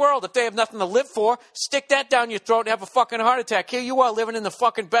third world. If they have nothing to live for, stick that down your throat and have a fucking heart attack. Here you are living in the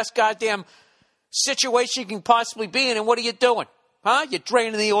fucking best goddamn situation you can possibly be in, and what are you doing? Huh? You're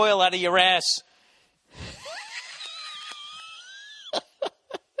draining the oil out of your ass.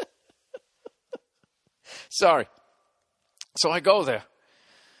 Sorry. So I go there.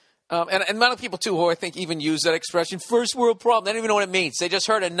 And a lot of people, too, who I think even use that expression, first world problem. They don't even know what it means. They just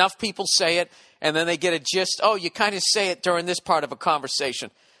heard enough people say it, and then they get a gist. Oh, you kind of say it during this part of a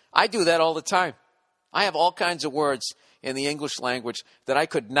conversation. I do that all the time. I have all kinds of words in the English language that I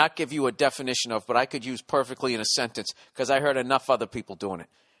could not give you a definition of, but I could use perfectly in a sentence because I heard enough other people doing it.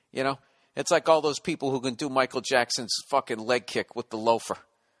 It's like all those people who can do Michael Jackson's fucking leg kick with the loafer.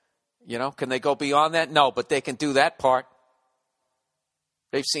 Can they go beyond that? No, but they can do that part.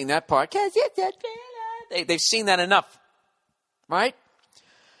 They've seen that part. They've seen that enough, right?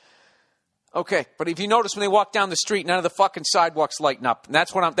 Okay, but if you notice when they walk down the street, none of the fucking sidewalks lighten up. And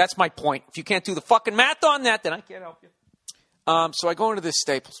that's my point. If you can't do the fucking math on that, then I can't help you. So I go into this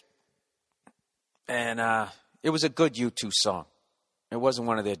Staples, and it was a good U2 song. It wasn't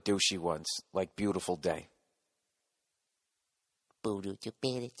one of their douchey ones, like Beautiful Day. And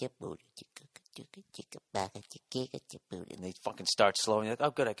they fucking start slowing. You're like,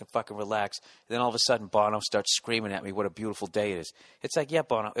 oh, good, I can fucking relax. And then all of a sudden, Bono starts screaming at me what a beautiful day it is. It's like, yeah,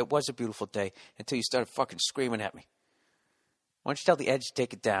 Bono, it was a beautiful day until you started fucking screaming at me. Why don't you tell the Edge to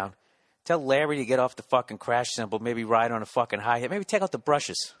take it down? Tell Larry to get off the fucking crash cymbal, maybe ride on a fucking hi-hat, maybe take out the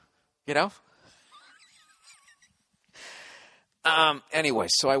brushes, Anyway,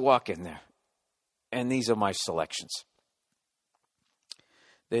 so I walk in there, and these are my selections.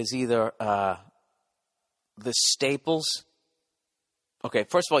 There's either the Staples. Okay,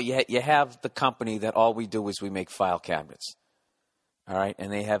 first of all, you have the company that all we do is we make file cabinets. All right? And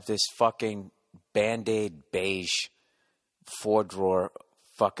they have this fucking Band-Aid beige 4-drawer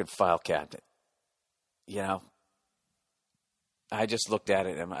fucking file cabinet. I just looked at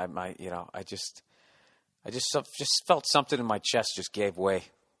it and I just felt something in my chest just gave way.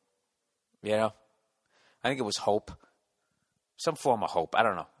 I think it was hope. Some form of hope. I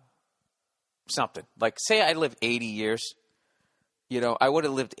don't know. Something. Like, say I lived 80 years. I would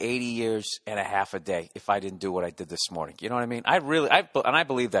have lived 80 years and a half a day if I didn't do what I did this morning. You know what I mean? I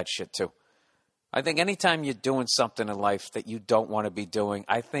believe that shit too. I think anytime you're doing something in life that you don't want to be doing,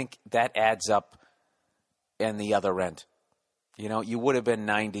 I think that adds up in the other end. You know, you would have been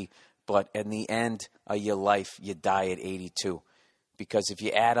 90, but in the end of your life, you die at 82. Because if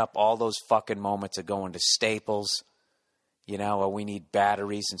you add up all those fucking moments of going to Staples, you know, or we need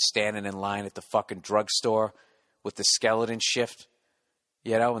batteries and standing in line at the fucking drugstore with the skeleton shift,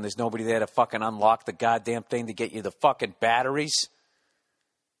 you know, and there's nobody there to fucking unlock the goddamn thing to get you the fucking batteries.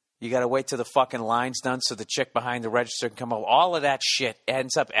 You got to wait till the fucking line's done so the chick behind the register can come over. All of that shit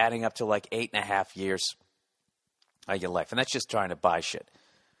ends up adding up to like 8.5 years of your life. And that's just trying to buy shit.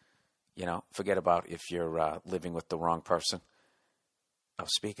 You know, forget about if you're living with the wrong person. Oh,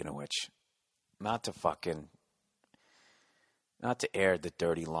 speaking of which, not to air the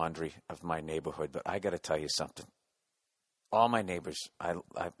dirty laundry of my neighborhood, but I got to tell you something. All my neighbors, I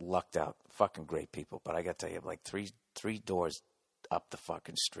lucked out. Fucking great people. But I got to tell you, like three doors up the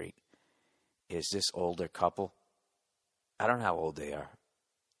fucking street is this older couple. I don't know how old they are.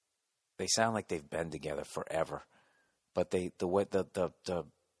 They sound like they've been together forever. But the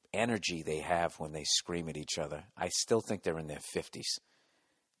energy they have when they scream at each other, I still think they're in their 50s.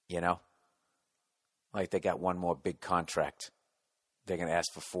 You know? Like they got one more big contract. They're going to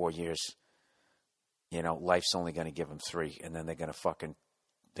ask for 4 years. You know, life's only going to give them 3, and then they're going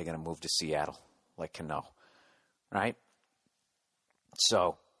to move to Seattle, like Cano, right?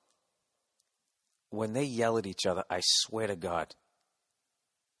 So, when they yell at each other, I swear to God,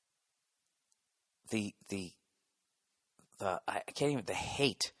 the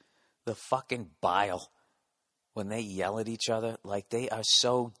hate, the fucking bile, when they yell at each other, like they are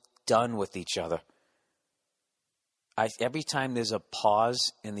so done with each other. Every time there's a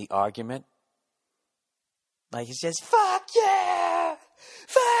pause in the argument, like he says, fuck yeah,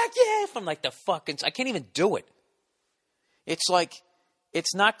 from like the fucking, I can't even do it. It's like,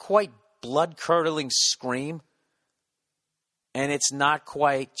 it's not quite blood-curdling scream, and it's not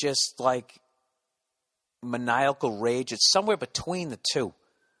quite just like maniacal rage. It's somewhere between the two.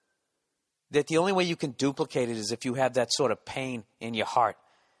 That the only way you can duplicate it is if you have that sort of pain in your heart.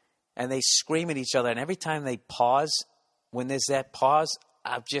 And they scream at each other, and every time they pause, when there's that pause,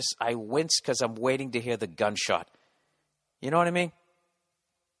 I wince because I'm waiting to hear the gunshot. You know what I mean?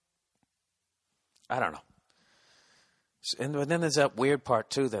 I don't know. And then there's that weird part,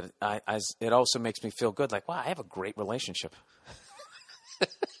 too, that it also makes me feel good. Like, wow, I have a great relationship.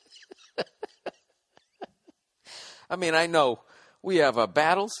 I mean, I know we have our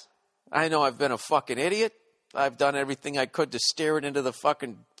battles. I know I've been a fucking idiot. I've done everything I could to steer it into the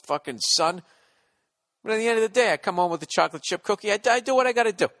fucking sun. But at the end of the day, I come home with a chocolate chip cookie. I do what I got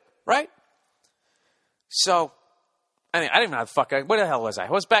to do, right? So, I didn't even know how the fuck where the hell was I?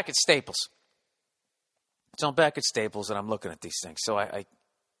 I was back at Staples. So I'm back at Staples, and I'm looking at these things. So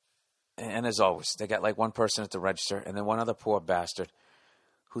and as always, they got like one person at the register, and then one other poor bastard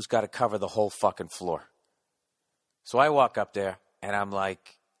who's got to cover the whole fucking floor. So I walk up there, and I'm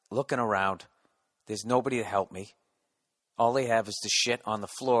like looking around. There's nobody to help me. All they have is the shit on the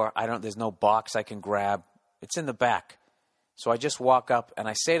floor. There's no box I can grab. It's in the back. So I just walk up, and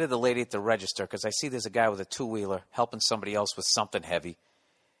I say to the lady at the register, because I see there's a guy with a two-wheeler helping somebody else with something heavy,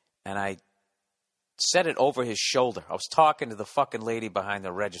 and I said it over his shoulder. I was talking to the fucking lady behind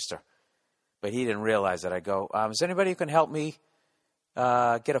the register, but he didn't realize that. I go, is there anybody who can help me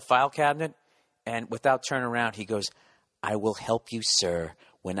get a file cabinet? And without turning around, he goes, I will help you, sir,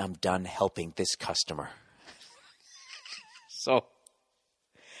 when I'm done helping this customer. So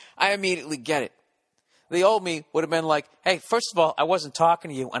I immediately get it. The old me would have been like, hey, first of all, I wasn't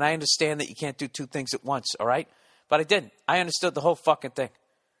talking to you, and I understand that you can't do two things at once, all right? But I didn't. I understood the whole fucking thing.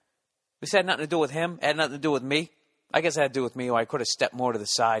 This had nothing to do with him. It had nothing to do with me. I guess it had to do with me, or I could have stepped more to the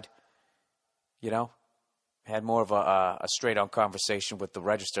side, you know? Had more of a straight-on conversation with the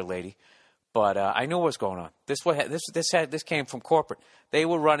register lady. But I knew what was going on. This came from corporate. They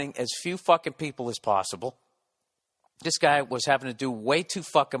were running as few fucking people as possible. This guy was having to do way too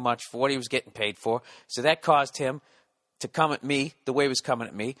fucking much for what he was getting paid for. So that caused him to come at me the way he was coming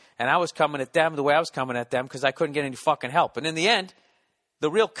at me. And I was coming at them the way I was coming at them because I couldn't get any fucking help. And in the end, the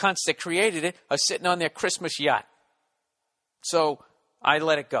real cunts that created it are sitting on their Christmas yacht. So I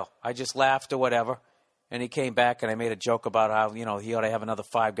let it go. I just laughed or whatever. And he came back, and I made a joke about how, he ought to have another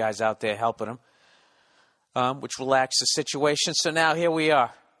 5 guys out there helping him, which relaxed the situation. So now here we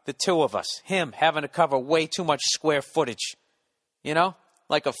are, the two of us, him having to cover way too much square footage,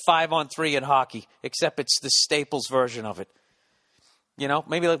 like a 5-on-3 in hockey, except it's the Staples version of it.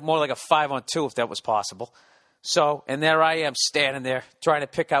 Maybe more like a 5-on-2 if that was possible. So, and there I am standing there trying to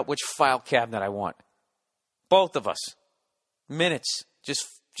pick out which file cabinet I want. Both of us, minutes,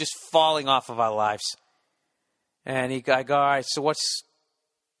 just falling off of our lives. And I go, all right, so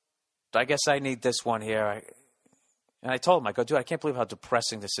I guess I need this one here. And I told him, I go, dude, I can't believe how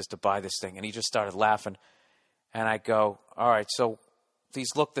depressing this is to buy this thing. And he just started laughing. And I go, all right, so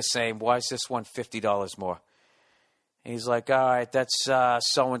these look the same. Why is this one $50 more? And he's like, all right, that's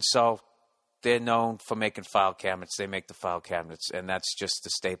so-and-so. They're known for making file cabinets. They make the file cabinets, and that's just the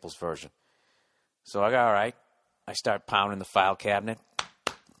Staples version. So I go, all right. I start pounding the file cabinet,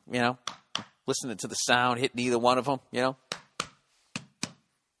 listening to the sound, hitting either one of them,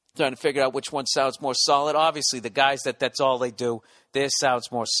 trying to figure out which one sounds more solid. Obviously, the guys that's all they do, theirs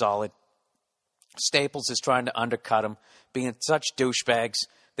sounds more solid. Staples is trying to undercut them, being such douchebags.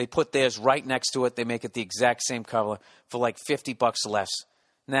 They put theirs right next to it. They make it the exact same color for like $50 less.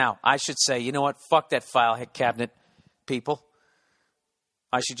 Now, I should say, you know what? Fuck that file cabinet, people.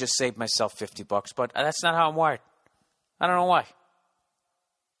 I should just save myself $50, but that's not how I'm wired. I don't know why.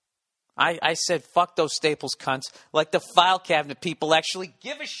 I said, fuck those Staples cunts. Like the file cabinet people actually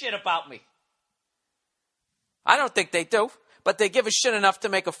give a shit about me. I don't think they do, but they give a shit enough to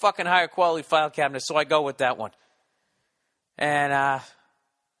make a fucking higher quality file cabinet, so I go with that one. And, I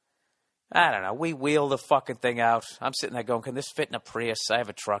don't know. We wheel the fucking thing out. I'm sitting there going, can this fit in a Prius? I have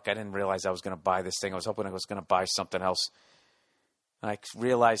a truck. I didn't realize I was going to buy this thing. I was hoping I was going to buy something else. I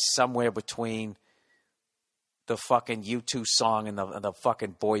realized somewhere between the fucking U2 song and the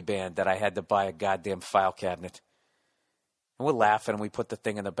fucking boy band that I had to buy a goddamn file cabinet. And we're laughing, and we put the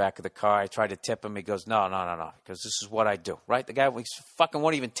thing in the back of the car. I tried to tip him. He goes, no, because this is what I do, right? The guy fucking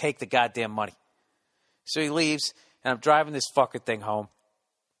won't even take the goddamn money. So he leaves, and I'm driving this fucking thing home.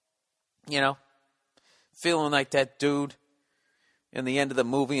 Feeling like that dude in the end of the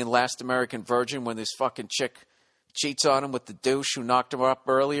movie in Last American Virgin when this fucking chick cheats on him with the douche who knocked him up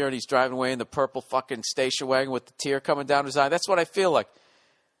earlier, and he's driving away in the purple fucking station wagon with the tear coming down his eye. That's what I feel like.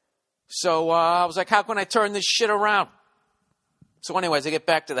 So I was like, how can I turn this shit around? So anyways, I get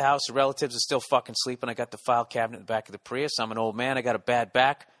back to the house. The relatives are still fucking sleeping. I got the file cabinet in the back of the Prius. I'm an old man. I got a bad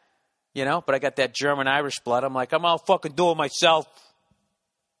back, but I got that German-Irish blood. I'm like, I'll fucking do it myself.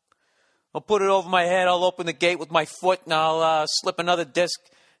 I'll put it over my head. I'll open the gate with my foot, and I'll slip another disc.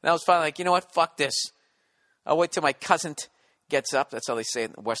 And I was finally like, you know what? Fuck this. I'll wait till my cousin gets up. That's how they say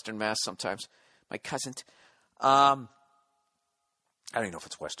it in Western Mass sometimes. My cousin. I don't even know if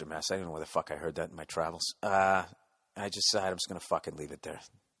it's Western Mass. I don't know where the fuck I heard that in my travels. I just decided I'm just going to fucking leave it there.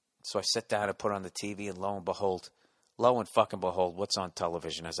 So I sit down and put on the TV, and lo and fucking behold, what's on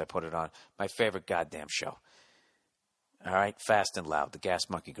television as I put it on? My favorite goddamn show. All right, Fast and Loud, the Gas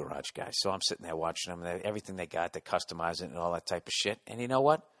Monkey Garage guys. So I'm sitting there watching them, and everything they got, they customize it and all that type of shit. And you know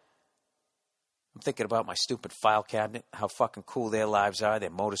what? I'm thinking about my stupid file cabinet, how fucking cool their lives are,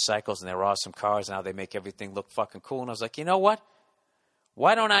 their motorcycles and their awesome cars, and how they make everything look fucking cool. And I was like, you know what?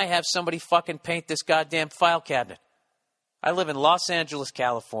 Why don't I have somebody fucking paint this goddamn file cabinet? I live in Los Angeles,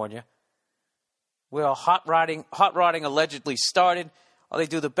 California, where hot rodding allegedly started. Oh, they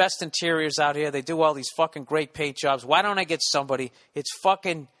do the best interiors out here. They do all these fucking great paint jobs. Why don't I get somebody? It's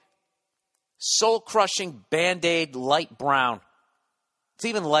fucking soul-crushing Band-Aid light brown. It's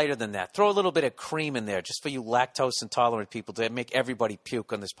even lighter than that. Throw a little bit of cream in there just for you lactose-intolerant people to make everybody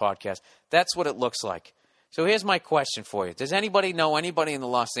puke on this podcast. That's what it looks like. So here's my question for you. Does anybody know anybody in the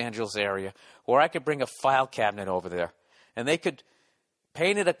Los Angeles area where I could bring a file cabinet over there and they could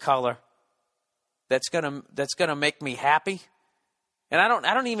paint it a color that's gonna make me happy? And I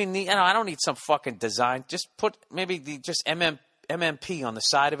don't even need, I don't need some fucking design. Just put maybe just MMP on the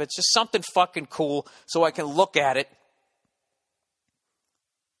side of it. Just something fucking cool so I can look at it.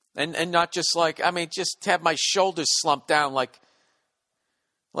 And not just just have my shoulders slumped down like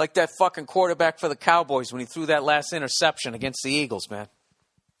that fucking quarterback for the Cowboys when he threw that last interception against the Eagles, man.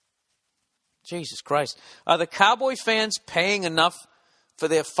 Jesus Christ. Are the Cowboy fans paying enough for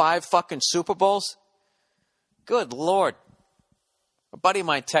their 5 fucking Super Bowls? Good Lord. A buddy of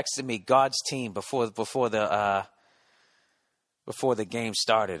mine texted me God's team before the game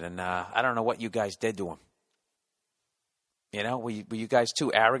started, and I don't know what you guys did to him. Were you guys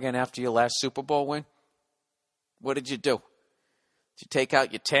too arrogant after your last Super Bowl win? What did you do? Did you take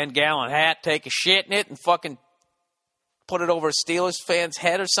out your 10-gallon hat, take a shit in it, and fucking put it over a Steelers fan's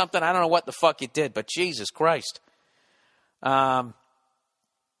head or something? I don't know what the fuck you did, but Jesus Christ. I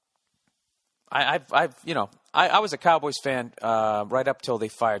was a Cowboys fan right up till they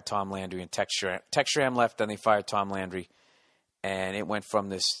fired Tom Landry and Tex Schramm left, then they fired Tom Landry, and it went from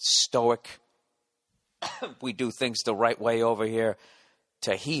this stoic, we do things the right way over here,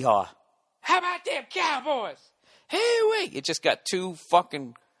 to hee-haw. How about them Cowboys? Hey, wait. It just got too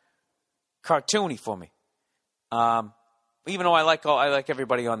fucking cartoony for me. Even though I like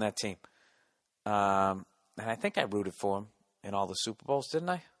everybody on that team. And I think I rooted for them in all the Super Bowls, didn't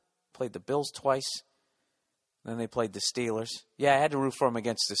I? Played the Bills twice. Then they played the Steelers. Yeah, I had to root for them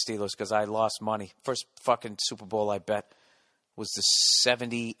against the Steelers because I lost money. First fucking Super Bowl I bet was the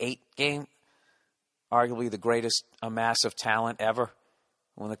 78 game. Arguably the greatest amass of talent ever.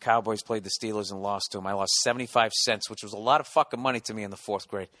 When the Cowboys played the Steelers and lost to them, I lost 75 cents, which was a lot of fucking money to me in the 4th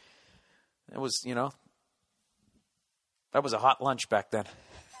grade. It was, that was a hot lunch back then.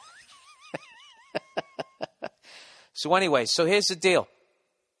 So anyway, here's the deal.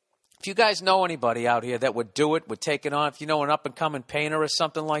 If you guys know anybody out here that would do it, would take it on, if you know an up-and-coming painter or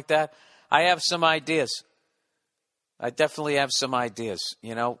something like that, I have some ideas. I definitely have some ideas,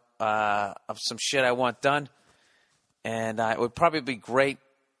 of some shit I want done. And it would probably be great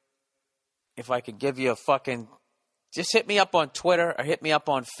if I could give you just hit me up on Twitter or hit me up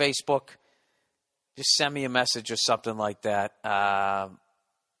on Facebook. Just send me a message or something like that. I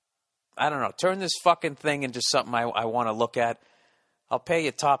don't know. Turn this fucking thing into something I want to look at. I'll pay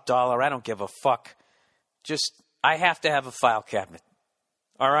you top dollar. I don't give a fuck. I have to have a file cabinet.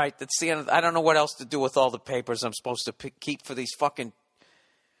 All right? That's the end. I don't know what else to do with all the papers I'm supposed to keep for these fucking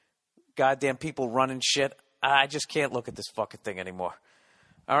goddamn people running shit. I just can't look at this fucking thing anymore.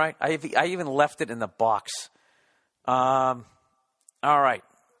 All right? I even left it in the box. All right.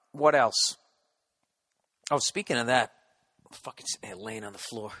 What else? Oh, speaking of that, fucking laying on the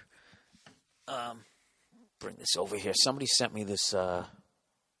floor. Bring this over here. Somebody sent me this. Well,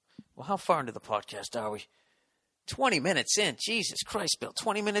 how far into the podcast are we? 20 minutes in. Jesus Christ, Bill.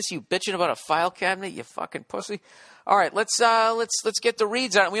 20 minutes. You bitching about a file cabinet, you fucking pussy. All right, let's get the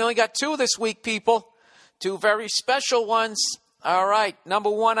reads on it. We only got 2 this week, people. 2 very special ones. All right,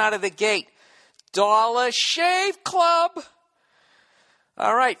 number 1 out of the gate. Dollar Shave Club.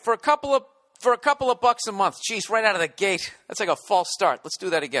 All right, for a couple of bucks a month. Jeez, right out of the gate. That's like a false start. Let's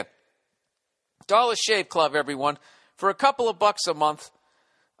do that again. Dollar Shave Club, everyone. For a couple of bucks a month,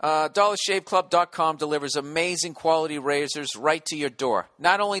 DollarShaveClub.com delivers amazing quality razors right to your door.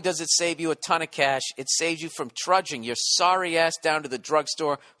 Not only does it save you a ton of cash, it saves you from trudging your sorry ass down to the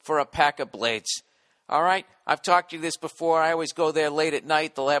drugstore for a pack of blades. All right? I've talked to you this before. I always go there late at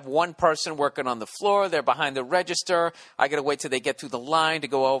night. They'll have one person working on the floor. They're behind the register. I got to wait till they get through the line to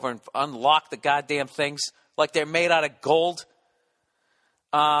go over and unlock the goddamn things like they're made out of gold.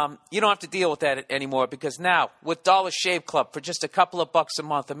 You don't have to deal with that anymore because now, with Dollar Shave Club, for just a couple of bucks a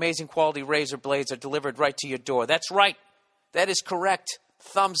month, amazing quality razor blades are delivered right to your door. That's right. That is correct.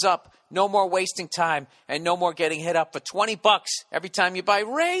 Thumbs up. No more wasting time and no more getting hit up for $20 every time you buy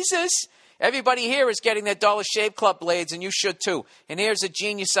razors. Everybody here is getting their Dollar Shave Club blades, and you should too. And here's a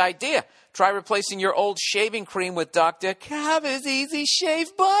genius idea. Try replacing your old shaving cream with Dr. Carver's Easy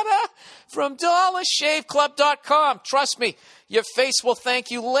Shave Butter from DollarShaveClub.com. Trust me, your face will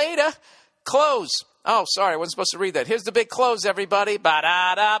thank you later. Close. Oh, sorry, I wasn't supposed to read that. Here's the big close, everybody.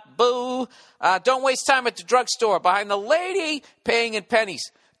 Ba-da-da-boo. Don't waste time at the drugstore behind the lady paying in pennies.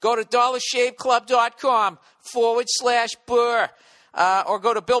 Go to DollarShaveClub.com/Burr. Or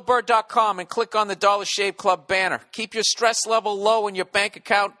go to BillBurr.com and click on the Dollar Shave Club banner. Keep your stress level low and your bank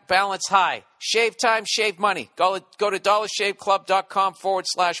account balance high. Shave time, shave money. Go to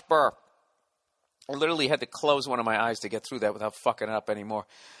DollarShaveClub.com/Burr. I literally had to close one of my eyes to get through that without fucking it up anymore.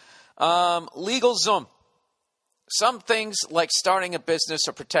 LegalZoom. Some things like starting a business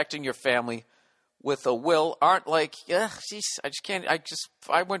or protecting your family with a will aren't like, geez, I just can't,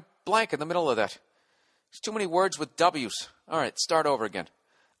 I went blank in the middle of that. There's too many words with W's. All right, start over again.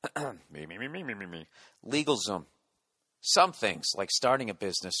 Me. LegalZoom. Some things, like starting a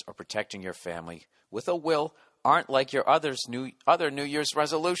business or protecting your family with a will, aren't like your other New Year's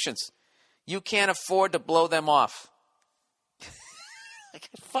resolutions. You can't afford to blow them off. I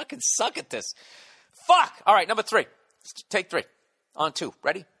can fucking suck at this. Fuck! All right, number 3. Take 3. On 2.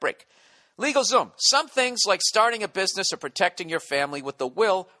 Ready? Break. LegalZoom. Some things, like starting a business or protecting your family with a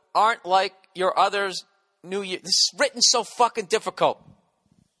will, aren't like your others. New Year. This is written so fucking difficult.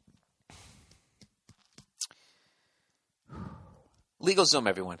 LegalZoom,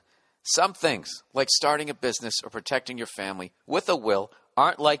 everyone. Some things, like starting a business or protecting your family with a will,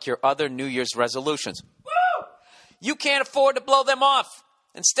 aren't like your other New Year's resolutions. Woo! You can't afford to blow them off.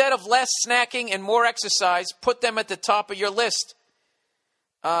 Instead of less snacking and more exercise, put them at the top of your list.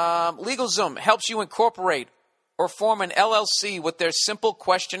 LegalZoom helps you incorporate or form an LLC with their simple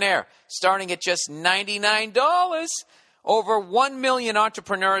questionnaire, starting at just $99. Over 1 million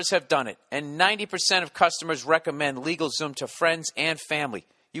entrepreneurs have done it, and 90% of customers recommend LegalZoom to friends and family.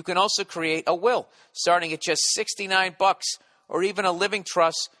 You can also create a will, starting at just $69, or even a living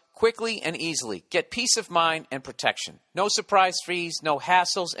trust, quickly and easily. Get peace of mind and protection. No surprise fees, no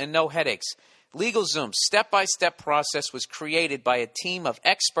hassles, and no headaches. LegalZoom's step-by-step process was created by a team of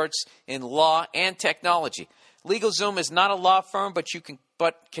experts in law and technology. LegalZoom is not a law firm, but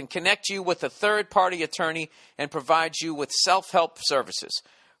can connect you with a third-party attorney and provide you with self-help services.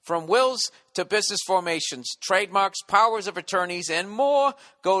 From wills to business formations, trademarks, powers of attorneys, and more,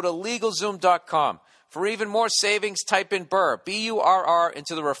 go to LegalZoom.com. For even more savings, type in Burr, B-U-R-R,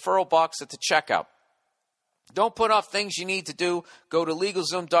 into the referral box at the checkout. Don't put off things you need to do. Go to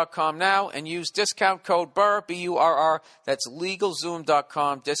LegalZoom.com now and use discount code Burr, B-U-R-R. That's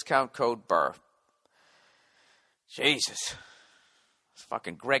LegalZoom.com, discount code Burr. Jesus. It's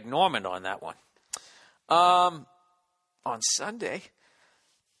fucking Greg Norman on that one. On Sunday.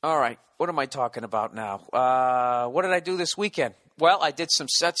 All right, what am I talking about now? What did I do this weekend? Well, I did some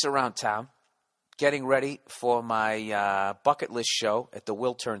sets around town, getting ready for my bucket list show at the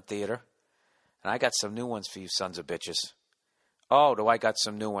Wiltern Theater. And I got some new ones for you sons of bitches. Oh, do I got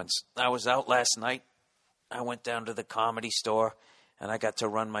some new ones. I was out last night. I went down to the Comedy Store, and I got to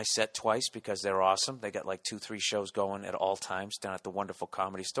run my set twice because they're awesome. They got like 2-3 shows going at all times down at the wonderful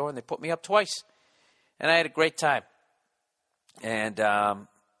Comedy Store, and they put me up twice. And I had a great time. And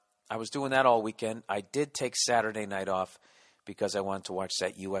I was doing that all weekend. I did take Saturday night off because I wanted to watch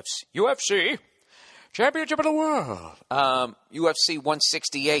that UFC Championship of the World. UFC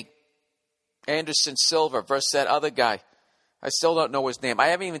 168. Anderson Silva versus that other guy. I still don't know his name. I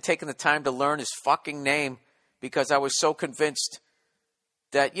haven't even taken the time to learn his fucking name because I was so convinced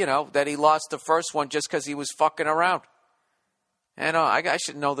that, that he lost the first one just because he was fucking around. And I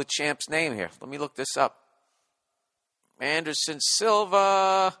should know the champ's name here. Let me look this up. Anderson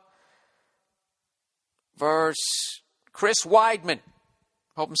Silva versus Chris Weidman.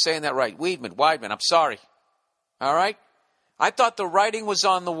 Hope I'm saying that right. Weidman. I'm sorry. All right? I thought the writing was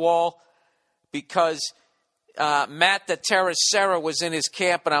on the wall because Matt the Terracera was in his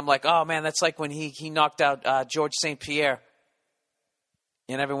camp, and I'm like, oh, man, that's like when he knocked out George St. Pierre.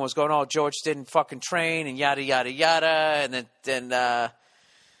 And everyone was going, oh, George didn't fucking train, and yada, yada, yada. And then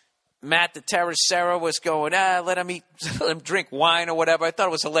Matt the Terracera was going, let him drink wine or whatever. I thought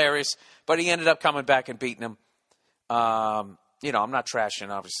it was hilarious, but he ended up coming back and beating him. I'm not trashing,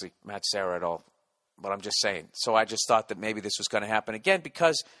 obviously, Matt Serra at all, but I'm just saying. So I just thought that maybe this was going to happen again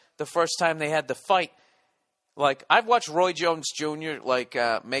because the first time they had the fight, like, I've watched Roy Jones Jr.,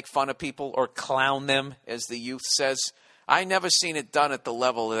 make fun of people or clown them, as the youth says. I never seen it done at the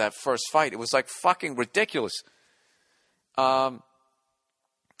level of that first fight. It was, fucking ridiculous. And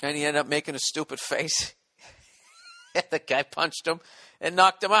he ended up making a stupid face. The guy punched him and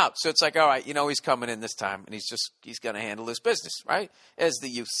knocked him out. So it's like, all right, he's coming in this time, and he's going to handle his business, right? As the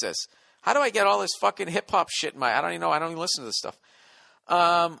youth says. How do I get all this fucking hip-hop shit in I don't even know. I don't even listen to this stuff.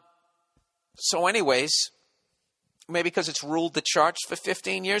 So anyways, maybe because it's ruled the charts for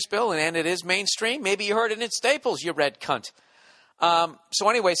 15 years, Bill, and it is mainstream. Maybe you heard it in Staples, you red cunt. So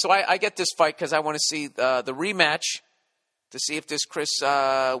I get this fight because I want to see the rematch to see if this Chris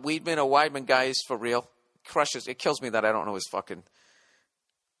Weidman or Weidman guy is for real. Crushes. It kills me that I don't know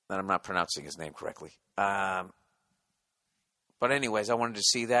that I'm not pronouncing his name correctly. But anyways, I wanted to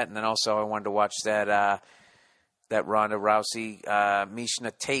see that, and then also I wanted to watch that Ronda Rousey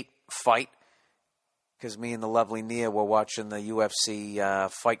Mishna Tate fight because me and the lovely Nia were watching the UFC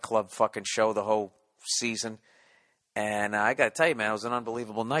Fight Club fucking show the whole season. And I got to tell you, man, it was an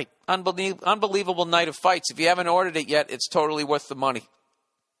unbelievable night. Unbelievable night of fights. If you haven't ordered it yet, it's totally worth the money.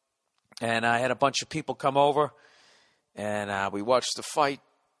 And I had a bunch of people come over, and we watched the fight.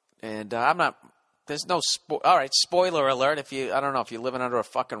 And there's no, all right, spoiler alert. I don't know, if you're living under a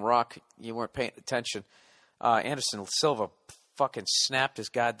fucking rock, you weren't paying attention. Anderson Silva fucking snapped his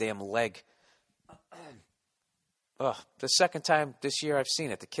goddamn leg. The second time this year I've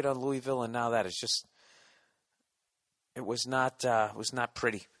seen it. The kid on Louisville, and now that is just, it was not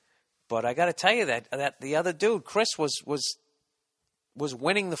pretty. But I got to tell you that the other dude, Chris, was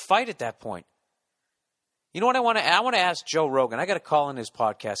winning the fight at that point. You know what I want to ask Joe Rogan. I got to call in his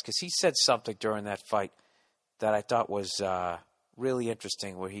podcast because he said something during that fight that I thought was really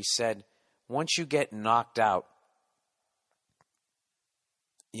interesting, where he said, once you get knocked out,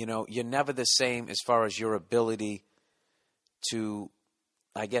 you're never the same as far as your ability to,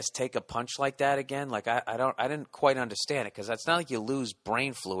 I guess, take a punch like that again. Like, I didn't quite understand it because it's not like you lose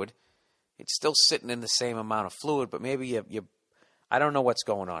brain fluid. It's still sitting in the same amount of fluid, but maybe you I don't know what's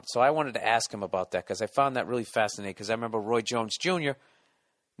going on. So I wanted to ask him about that because I found that really fascinating because I remember Roy Jones Jr.,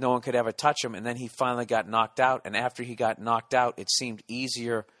 no one could ever touch him, and then he finally got knocked out, and after he got knocked out, it seemed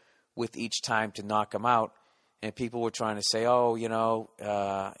easier with each time to knock him out, and people were trying to say, the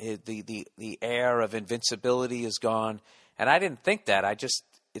air of invincibility is gone, and I didn't think that.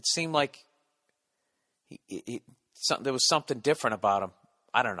 It seemed like there was something different about him.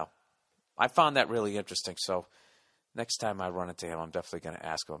 I don't know. I found that really interesting. So next time I run into him, I'm definitely going to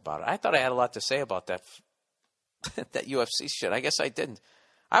ask him about it. I thought I had a lot to say about that that UFC shit. I guess I didn't.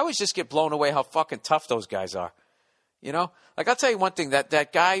 I always just get blown away how fucking tough those guys are. You know? Like, I'll tell you one thing.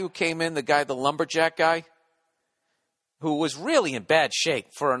 That guy who came in, the lumberjack guy, who was really in bad shape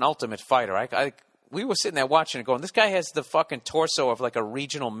for an Ultimate Fighter. We were sitting there watching it going, this guy has the fucking torso of like a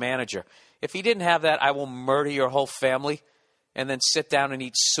regional manager. If he didn't have that, I will murder your whole family, and then sit down and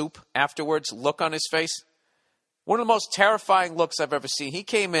eat soup afterwards, look on his face. One of the most terrifying looks I've ever seen. He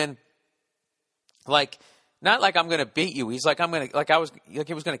came in like, not like I'm going to beat you. He's like,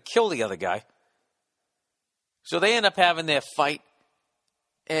 he was going to kill the other guy. So they end up having their fight,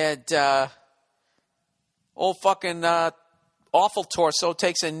 and old fucking awful torso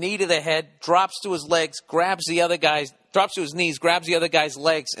takes a knee to the head, drops to his legs, drops to his knees, grabs the other guy's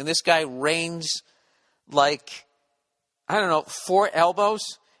legs, and this guy rains like, I don't know, 4 elbows.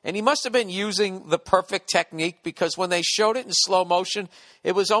 And he must have been using the perfect technique, because when they showed it in slow motion,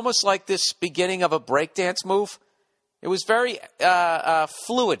 it was almost like this beginning of a breakdance move. It was very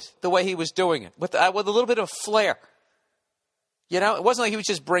fluid, the way he was doing it, with a little bit of flair. You know, it wasn't like he was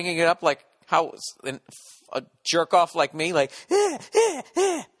just bringing it up like how a jerk off like me, like,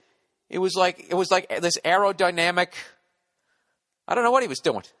 It was like this aerodynamic. I don't know what he was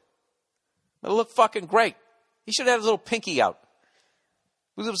doing. But it looked fucking great. He should have had his little pinky out.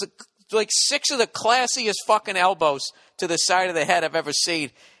 It was like 6 of the classiest fucking elbows to the side of the head I've ever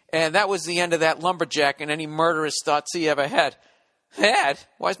seen. And that was the end of that lumberjack and any murderous thoughts he ever had.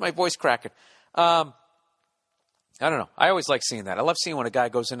 Why is my voice cracking? I don't know. I always like seeing that. I love seeing when a guy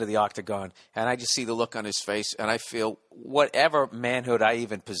goes into the octagon and I just see the look on his face and I feel whatever manhood I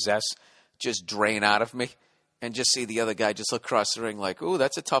even possess just drain out of me, and just see the other guy just look across the ring like, ooh,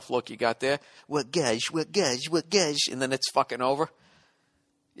 that's a tough look you got there. What gosh. And then it's fucking over.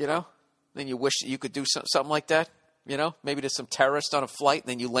 You know? Then you wish that you could do something like that. You know? Maybe there's some terrorist on a flight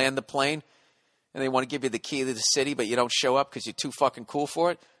and then you land the plane and they want to give you the key to the city, but you don't show up because you're too fucking cool for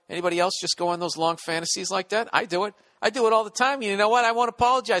it. Anybody else just go on those long fantasies like that? I do it. I do it all the time. You know what? I won't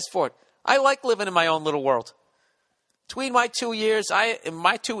apologize for it. I like living in my own little world. Between my 2 ears, I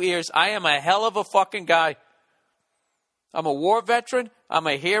am a hell of a fucking guy. I'm a war veteran. I'm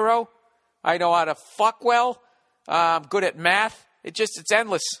a hero. I know how to fuck well. I'm good at math. It's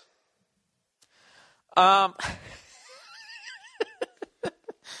endless.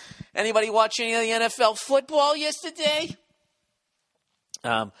 Anybody watch any of the NFL football yesterday?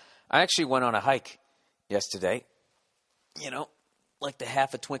 I actually went on a hike yesterday, you know, like the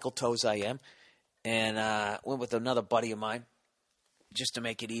half a twinkle toes I am, and went with another buddy of mine just to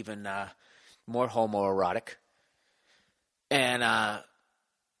make it even more homoerotic. And I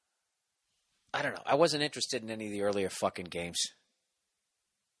don't know. I wasn't interested in any of the earlier fucking games.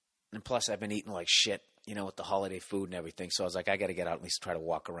 And plus, I've been eating like shit, you know, with the holiday food and everything. So I was like, I got to get out and at least try to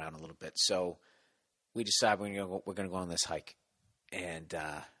walk around a little bit. So we decided we're going to go on this hike. And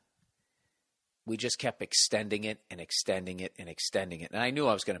we just kept extending it and extending it and extending it. And I knew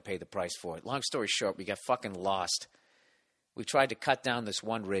I was going to pay the price for it. Long story short, we got fucking lost. We tried to cut down this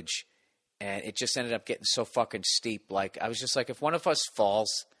one ridge, and it just ended up getting so fucking steep. Like, I was just like, if one of us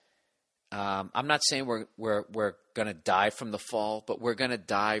falls, I'm not saying we're going to die from the fall, but we're going to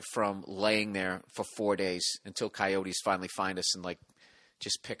die from laying there for 4 days until coyotes finally find us and, like,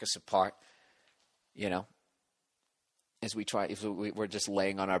 just pick us apart, you know? As we try, if we're just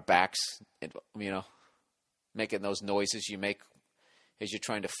laying on our backs, you know, making those noises you make as you're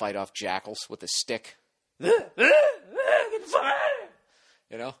trying to fight off jackals with a stick. You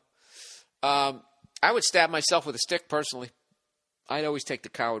know? I would stab myself with a stick, personally. I'd always take the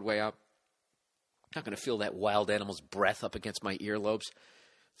coward way out. I'm not going to feel that wild animal's breath up against my earlobes.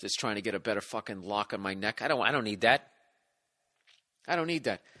 Just trying to get a better fucking lock on my neck. I don't need that. I don't need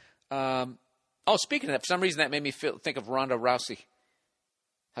that. Oh, speaking of that, for some reason that made me think of Ronda Rousey.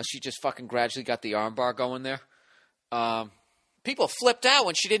 How she just fucking gradually got the armbar going there. People flipped out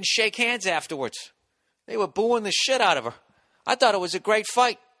when she didn't shake hands afterwards. They were booing the shit out of her. I thought it was a great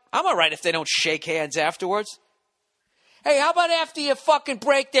fight. I'm all right if they don't shake hands afterwards. Hey, how about after you fucking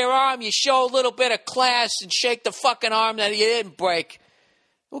break their arm, you show a little bit of class and shake the fucking arm that you didn't break?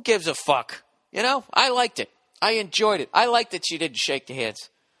 Who gives a fuck? You know, I liked it. I enjoyed it. I liked that she didn't shake the hands.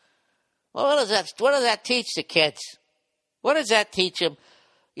 Well, what does that teach the kids? What does that teach them?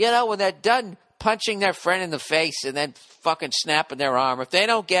 You know, when they're done punching their friend in the face and then fucking snapping their arm, if they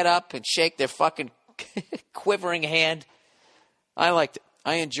don't get up and shake their fucking quivering hand, I liked it.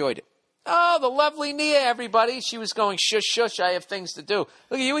 I enjoyed it. Oh, the lovely Nia, everybody. She was going, shush, shush, I have things to do.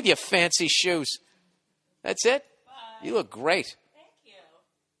 Look at you with your fancy shoes. That's it? Bye. You look great. Thank you.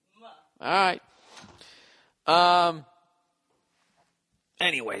 All right.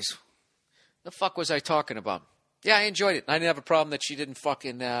 Anyways, the fuck was I talking about? Yeah, I enjoyed it. I didn't have a problem that she didn't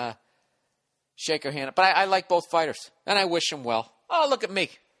fucking shake her hand. But I like both fighters, and I wish them well. Oh, look at me.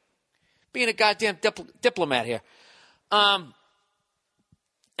 Being a goddamn diplomat here.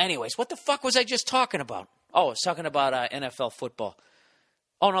 Anyways, what the fuck was I just talking about? Oh, I was talking about NFL football.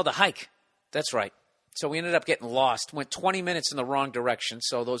 Oh, no, the hike. That's right. So we ended up getting lost. Went 20 minutes in the wrong direction.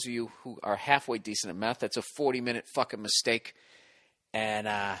 So those of you who are halfway decent at math, that's a 40-minute fucking mistake. And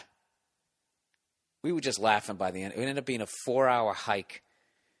we were just laughing by the end. It ended up being a 4-hour hike.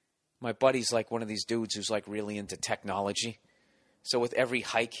 My buddy's like one of these dudes who's like really into technology. So with every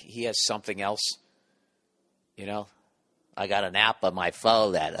hike, he has something else. You know, I got an app on my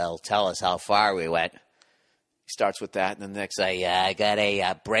phone that'll tell us how far we went. He starts with that. And then the next day, I got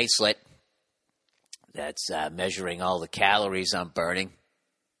a bracelet that's measuring all the calories I'm burning.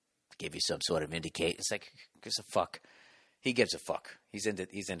 Give you some sort of indicate. It's like, gives a fuck. He gives a fuck. He's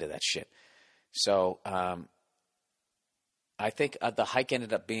into that shit. So I think the hike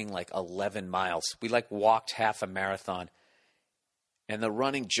ended up being like 11 miles. We like walked half a marathon. And the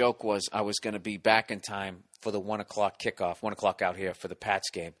running joke was I was going to be back in time for the 1 o'clock kickoff, 1 o'clock out here for the Pats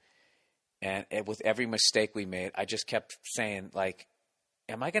game. And with every mistake we made, I just kept saying, like,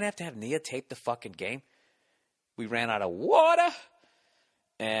 am I going to have Nia tape the fucking game? We ran out of water.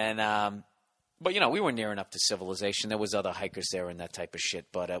 And, but, you know, we were near enough to civilization. There was other hikers there and that type of shit.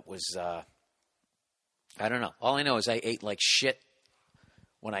 But it was, I don't know. All I know is I ate like shit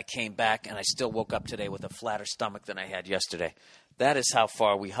when I came back. And I still woke up today with a flatter stomach than I had yesterday. That is how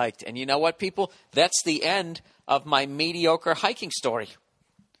far we hiked. And you know what, people? That's the end of my mediocre hiking story.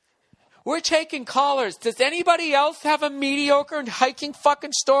 We're taking callers. Does anybody else have a mediocre hiking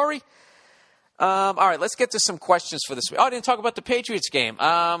fucking story? All right, let's get to some questions for this week. Oh, I didn't talk about the Patriots game.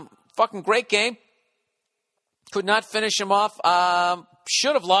 Fucking great game. Could not finish them off.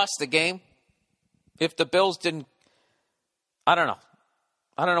 Should have lost the game if the Bills didn't. I don't know.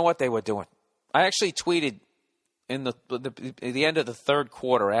 I don't know what they were doing. I actually tweeted in the end of the third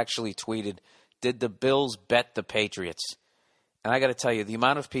quarter. I actually tweeted, "Did the Bills bet the Patriots?" And I got to tell you, the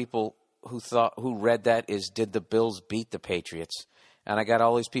amount of people who read that is, "Did the Bills beat the Patriots?" And I got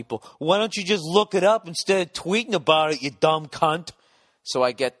all these people, "Why don't you just look it up instead of tweeting about it, you dumb cunt?" So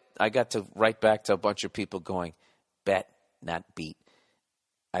I got to write back to a bunch of people going, "Bet, not beat."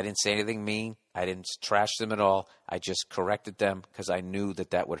 I didn't say anything mean. I didn't trash them at all. I just corrected them because I knew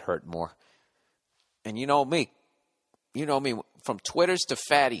that would hurt more. And you know me. You know me. From Twitters to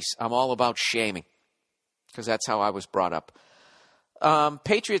fatties, I'm all about shaming because that's how I was brought up.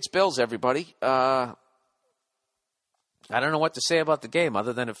 Patriots Bills, everybody. I don't know what to say about the game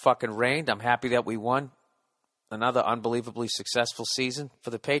other than it fucking rained. I'm happy that we won. Another unbelievably successful season for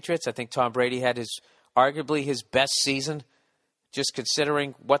the Patriots. I think Tom Brady had arguably his best season, just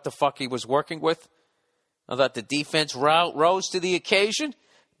considering what the fuck he was working with. I thought the defense rose to the occasion.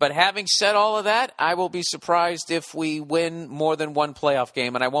 But having said all of that, I will be surprised if we win more than one playoff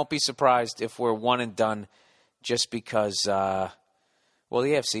game, and I won't be surprised if we're one and done just because, well,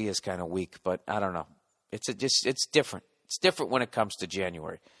 the AFC is kind of weak, but I don't know. It's different. It's different when it comes to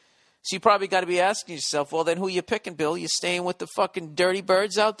January. So you probably got to be asking yourself, well, then who you picking, Bill? You staying with the fucking dirty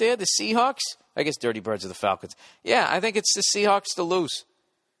birds out there, the Seahawks? I guess dirty birds are the Falcons. Yeah, I think it's the Seahawks to lose.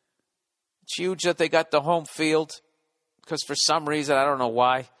 It's huge that they got the home field because for some reason, I don't know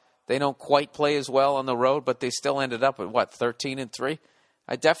why, they don't quite play as well on the road, but they still ended up at, 13-3?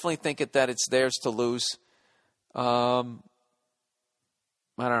 I definitely think that it's theirs to lose. I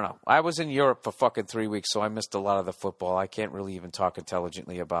don't know. I was in Europe for fucking 3 weeks, so I missed a lot of the football. I can't really even talk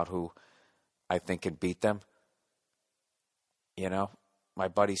intelligently about who I think can beat them. You know, my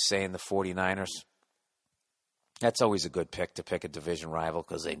buddy's saying the 49ers. That's always a good pick to pick a division rival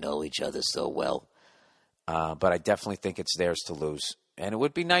because they know each other so well. But I definitely think it's theirs to lose. And it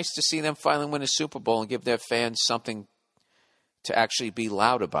would be nice to see them finally win a Super Bowl and give their fans something to actually be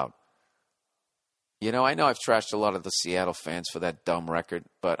loud about. You know I've trashed a lot of the Seattle fans for that dumb record,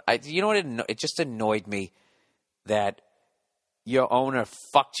 but you know what? It just annoyed me that your owner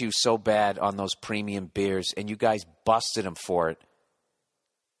fucked you so bad on those premium beers, and you guys busted him for it.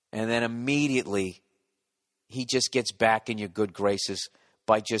 And then immediately, he just gets back in your good graces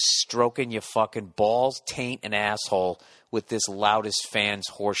by just stroking your fucking balls, taint, and asshole with this loudest fans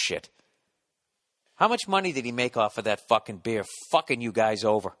horseshit. How much money did he make off of that fucking beer fucking you guys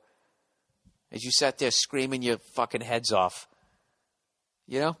over? As you sat there screaming your fucking heads off.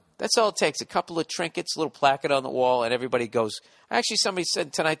 You know? That's all it takes. A couple of trinkets, a little placard on the wall, and everybody goes. Actually, somebody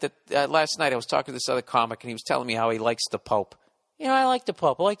said tonight that last night I was talking to this other comic, and he was telling me how he likes the Pope. I like the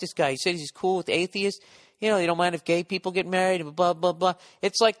Pope. I like this guy. He says he's cool with atheists. They don't mind if gay people get married, blah, blah, blah.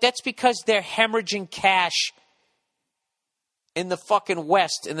 It's like that's because they're hemorrhaging cash in the fucking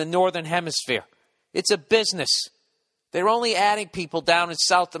West, in the Northern Hemisphere. It's a business. They're only adding people down in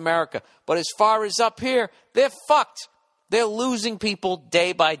South America. But as far as up here, they're fucked. They're losing people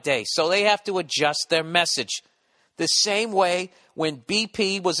day by day. So they have to adjust their message. The same way when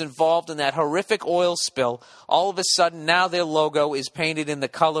BP was involved in that horrific oil spill, all of a sudden now their logo is painted in the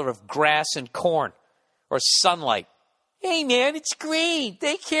color of grass and corn or sunlight. Hey, man, it's green.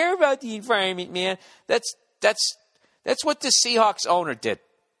 They care about the environment, man. That's what the Seahawks owner did.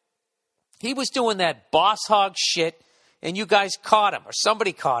 He was doing that boss hog shit, and you guys caught him, or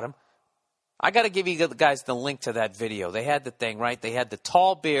somebody caught him. I got to give you guys the link to that video. They had the thing, right? They had the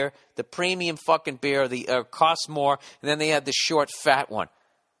tall beer, the premium fucking beer, the cost more, and then they had the short, fat one.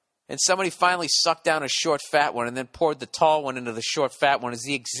 And somebody finally sucked down a short, fat one and then poured the tall one into the short, fat one. It's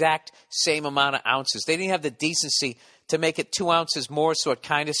the exact same amount of ounces. They didn't have the decency to make it 2 ounces more, so it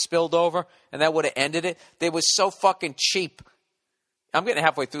kind of spilled over, and that would have ended it. They were so fucking cheap. I'm getting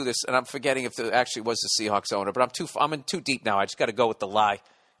halfway through this, and I'm forgetting if it actually was the Seahawks owner, but I'm in too deep now. I just got to go with the lie.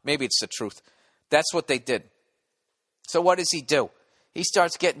 Maybe it's the truth. That's what they did. So what does he do? He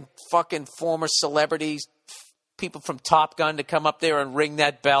starts getting fucking former celebrities, people from Top Gun to come up there and ring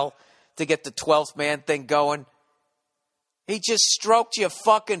that bell to get the 12th man thing going. He just stroked your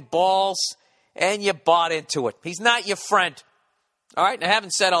fucking balls and you bought into it. He's not your friend. All right, and having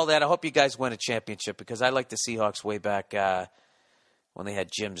said all that, I hope you guys win a championship because I like the Seahawks way back when they had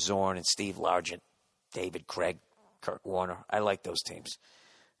Jim Zorn and Steve Largent, David Craig, Kurt Warner. I like those teams.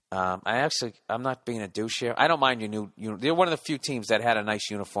 I'm not being a douche here. I don't mind your new. They're one of the few teams that had a nice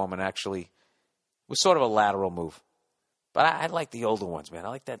uniform and actually was sort of a lateral move. But I like the older ones, man. I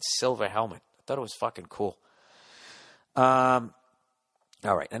like that silver helmet. I thought it was fucking cool. All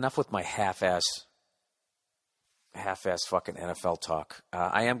right, enough with my half-ass fucking NFL talk.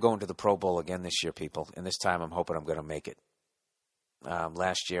 I am going to the Pro Bowl again this year, people, and this time I'm hoping I'm going to make it.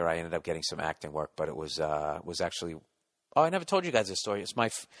 Last year I ended up getting some acting work, but it was actually. Oh, I never told you guys this story. It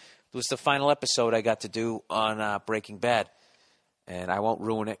was the final episode I got to do on Breaking Bad, and I won't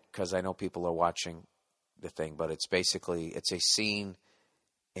ruin it because I know people are watching the thing. But it's a scene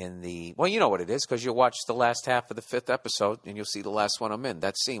in the you know what it is because you'll watch the last half of the 5th episode and you'll see the last one I'm in.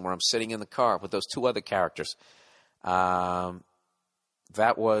 That scene where I'm sitting in the car with those 2 other characters. I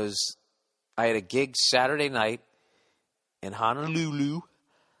had a gig Saturday night in Honolulu.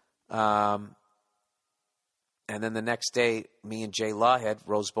 And then the next day, me and Jay Lawhead,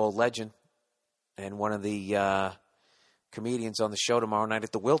 Rose Bowl legend, and one of the comedians on the show tomorrow night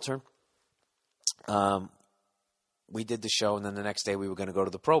at the Wiltern, we did the show, and then the next day we were going to go to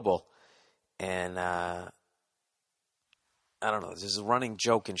the Pro Bowl. And I don't know, there's a running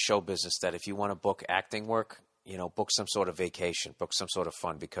joke in show business that if you want to book acting work, book some sort of vacation, book some sort of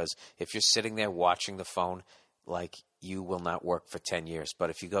fun, because if you're sitting there watching the phone, like, you will not work for 10 years. But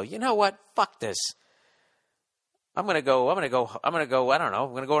if you go, you know what, fuck this. I'm going to go, I don't know, I'm going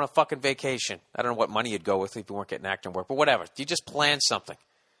to go on a fucking vacation. I don't know what money you'd go with if you weren't getting acting work, but whatever. You just plan something.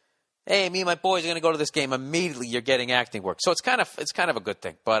 Hey, me and my boys are going to go to this game. Immediately you're getting acting work. So it's kind of a good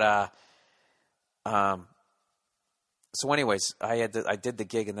thing. But, so anyways, I did the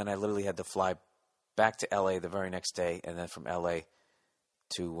gig and then I literally had to fly back to LA the very next day. And then from LA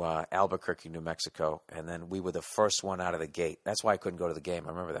to Albuquerque, New Mexico. And then we were the first one out of the gate. That's why I couldn't go to the game.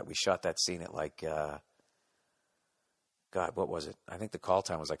 I remember that. We shot that scene at like, God, what was it? I think the call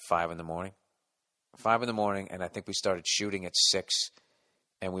time was like 5 in the morning. 5 in the morning, and I think we started shooting at 6,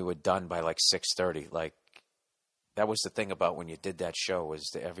 and we were done by like 6:30. Like, that was the thing about when you did that show, was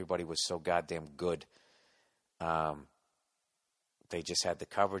that everybody was so goddamn good. They just had the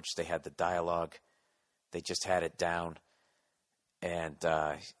coverage. They had the dialogue. They just had it down. And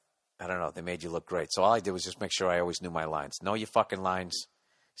I don't know. They made you look great. So all I did was just make sure I always knew my lines. Know your fucking lines.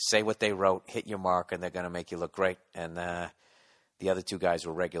 Say what they wrote, hit your mark, and they're going to make you look great. And the other 2 guys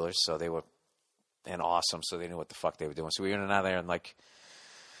were regulars, so they were awesome, so they knew what the fuck they were doing. So we were in and out of there in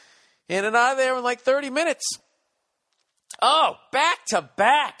like 30 minutes. Oh, back to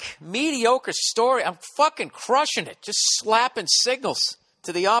back. Mediocre story. I'm fucking crushing it. Just slapping signals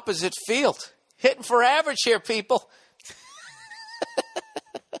to the opposite field. Hitting for average here, people.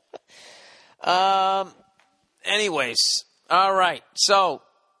 Anyways, all right. So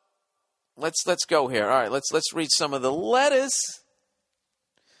let's go here. All right, let's read some of the letters.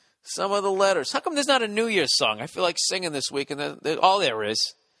 Some of the letters. How come there's not a New Year's song? I feel like singing this week, and all there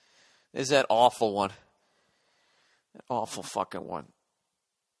is that awful one. That awful fucking one.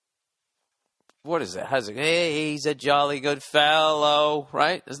 what is that? How's it? Hey, he's a jolly good fellow,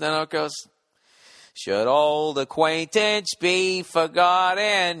 right? Isn't that how it goes? Should old acquaintance be forgot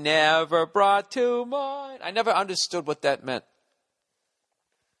and never brought to mind? I never understood what that meant.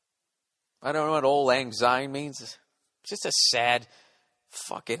 I don't know what old lang syne means. It's just a sad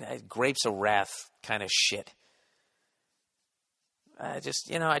fucking grapes of wrath kind of shit. I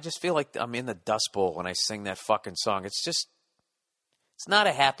just feel like I'm in the Dust Bowl when I sing that fucking song. It's not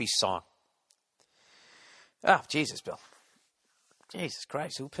a happy song. Oh, Jesus, Bill. Jesus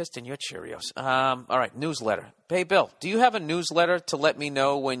Christ, who pissed in your Cheerios? All right, newsletter. Hey, Bill, do you have a newsletter to let me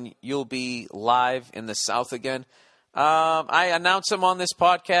know when you'll be live in the South again? I announce them on this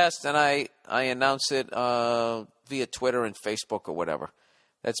podcast, and I announce it via Twitter and Facebook or whatever.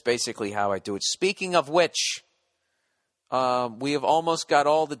 That's basically how I do it. Speaking of which, we have almost got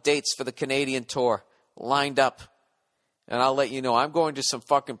all the dates for the Canadian tour lined up. And I'll let you know. I'm going to some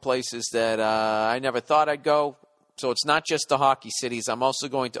fucking places that I never thought I'd go. So it's not just the hockey cities. I'm also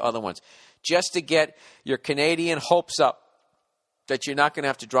going to other ones. Just to get your Canadian hopes up that you're not going to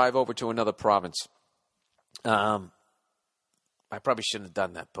have to drive over to another province. I probably shouldn't have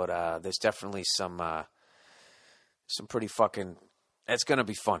done that. But there's definitely some pretty fucking... It's going to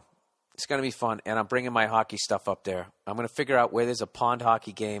be fun. It's going to be fun, and I'm bringing my hockey stuff up there. I'm going to figure out where there's a pond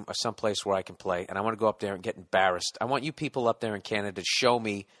hockey game or someplace where I can play, and I want to go up there and get embarrassed. I want you people up there in Canada to show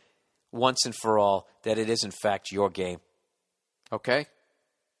me once and for all that it is, in fact, your game. Okay?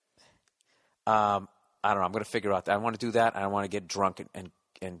 I don't know. I'm going to figure out that. I want to do that, and I want to get drunk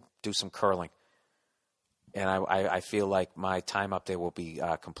and do some curling. And I feel like my time up there will be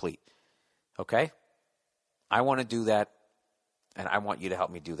complete. Okay? I want to do that. And I want you to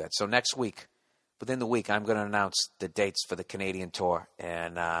help me do that. So next week, within the week, I'm going to announce the dates for the Canadian tour,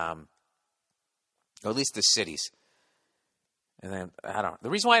 and or at least the cities. And then, I don't know. The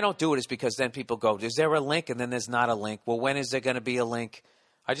reason why I don't do it is because then people go, is there a link? And then there's not a link. Well, when is there going to be a link?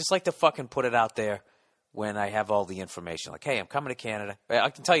 I just like to fucking put it out there when I have all the information. Like, hey, I'm coming to Canada. I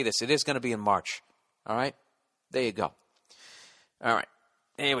can tell you this. It is going to be in March. All right? There you go. All right.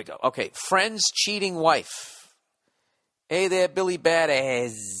 Here we go. Okay. Friend's cheating wife. Hey there, Billy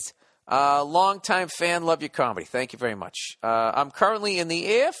Badass. Longtime fan, love your comedy. Thank you very much. I'm currently in the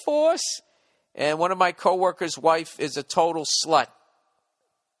Air Force, and one of my coworkers' wife is a total slut.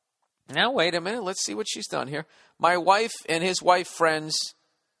 Now, wait a minute. Let's see what she's done here. My wife and his wife friends.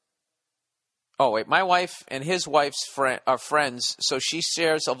 Oh, wait. My wife and his wife's are friends, so she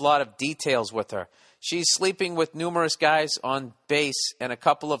shares a lot of details with her. She's sleeping with numerous guys on base and a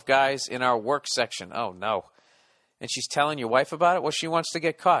couple of guys in our work section. Oh, no. And she's telling your wife about it? Well, she wants to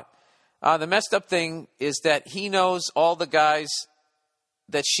get caught. The messed up thing is that he knows all the guys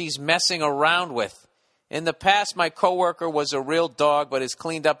that she's messing around with. In the past, my coworker was a real dog, but has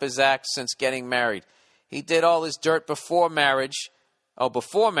cleaned up his act since getting married. He did all his dirt before marriage,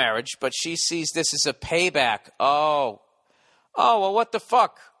 but she sees this as a payback. Oh, well, what the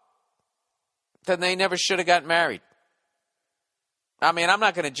fuck? Then they never should have got married. I mean, I'm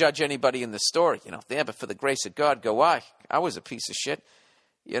not going to judge anybody in the story, there, but for the grace of God, go I. I was a piece of shit,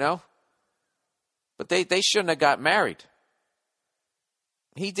 But they shouldn't have got married.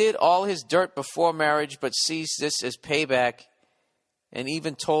 He did all his dirt before marriage, but sees this as payback, and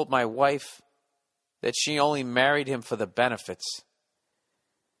even told my wife that she only married him for the benefits.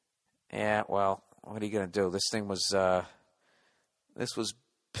 Yeah, well, what are you going to do? This thing was,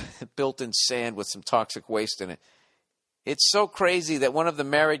 built in sand with some toxic waste in it. It's so crazy that one of the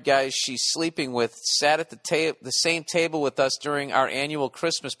married guys she's sleeping with sat at the same table with us during our annual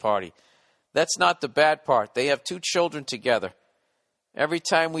Christmas party. That's not the bad part. They have 2 children together. Every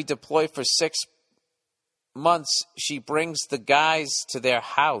time we deploy for 6 months, she brings the guys to their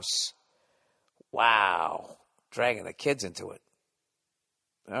house. Wow. Dragging the kids into it.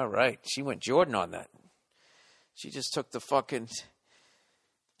 All right. She went Jordan on that. She just took the fucking...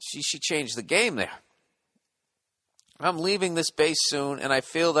 She changed the game there. I'm leaving this base soon, and I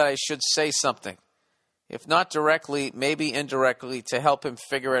feel that I should say something. If not directly, maybe indirectly, to help him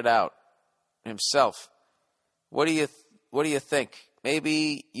figure it out himself. What do you think?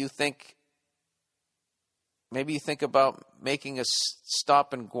 Maybe you think about making a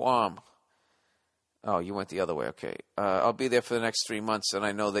stop in Guam. Oh, you went the other way. Okay. I'll be there for the next 3 months, and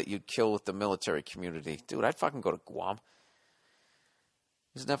I know that you'd kill with the military community. Dude, I'd fucking go to Guam.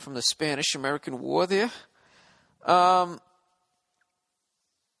 Isn't that from the Spanish-American War there?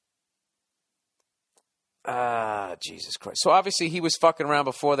 Jesus Christ. So obviously he was fucking around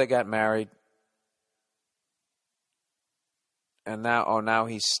before they got married. And now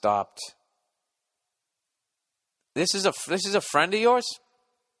he's stopped. This is a friend of yours?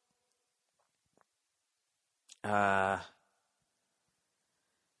 I'm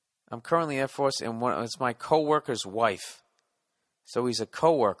currently Air Force, and it's my coworker's wife. So he's a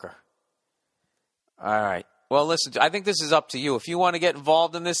coworker. All right. Well, listen, I think this is up to you. If you want to get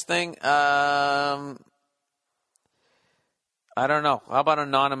involved in this thing, I don't know. How about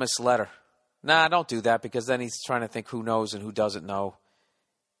anonymous letter? Nah, don't do that, because then he's trying to think who knows and who doesn't know.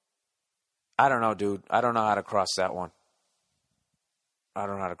 I don't know, dude. I don't know how to cross that one.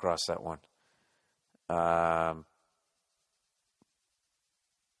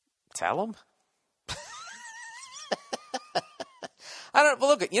 Tell him? I don't. Well,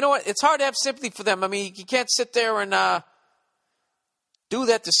 look, you know what? It's hard to have sympathy for them. I mean, you can't sit there and do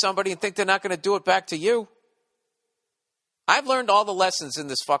that to somebody and think they're not going to do it back to you. I've learned all the lessons in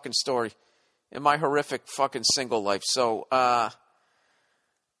this fucking story in my horrific fucking single life. So, all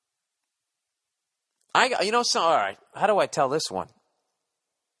right. How do I tell this one?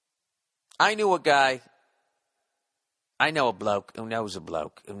 I know a bloke who knows a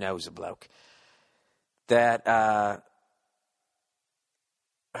bloke that,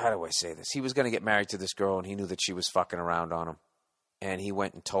 how do I say this? He was going to get married to this girl, and he knew that she was fucking around on him. And he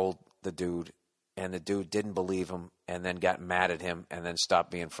went and told the dude, and the dude didn't believe him, and then got mad at him, and then stopped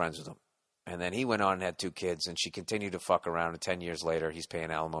being friends with him. And then he went on and had 2 kids, and she continued to fuck around, and 10 years later, he's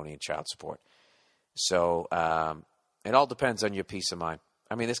paying alimony and child support. So it all depends on your peace of mind.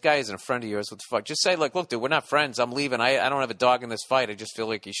 I mean, this guy isn't a friend of yours. What the fuck? Just say, like, look, dude, we're not friends. I'm leaving. I don't have a dog in this fight. I just feel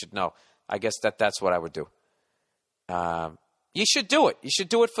like you should know. I guess that's what I would do. You should do it. You should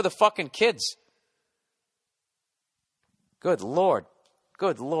do it for the fucking kids. Good Lord.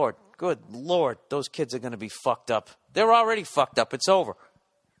 Good Lord. Good Lord. Those kids are going to be fucked up. They're already fucked up. It's over.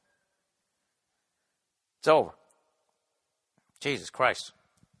 It's over. Jesus Christ.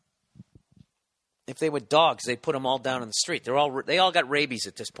 If they were dogs, they'd put them all down in the street. They all got rabies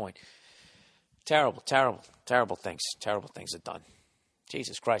at this point. Terrible, terrible, terrible things. Terrible things are done.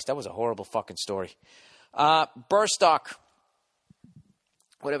 Jesus Christ, that was a horrible fucking story. Burstock.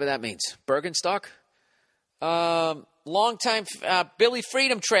 Whatever that means. Bergenstock? Longtime Billy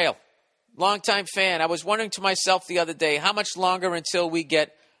Freedom Trail. Longtime fan. I was wondering to myself the other day, how much longer until we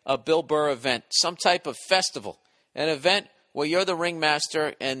get a Bill Burr event? Some type of festival. An event where you're the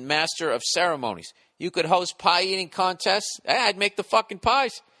ringmaster and master of ceremonies. You could host pie-eating contests. I'd make the fucking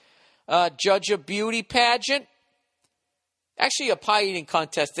pies. Judge a beauty pageant. Actually, a pie-eating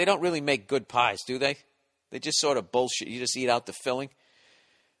contest, they don't really make good pies, do they? They just sort of bullshit. You just eat out the filling.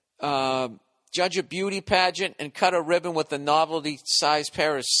 Judge a beauty pageant and cut a ribbon with a novelty-sized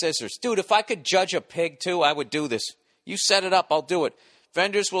pair of scissors. Dude, if I could judge a pig, too, I would do this. You set it up, I'll do it.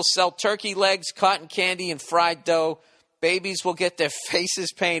 Vendors will sell turkey legs, cotton candy, and fried dough. Babies will get their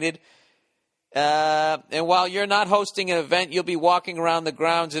faces painted. And while you're not hosting an event, you'll be walking around the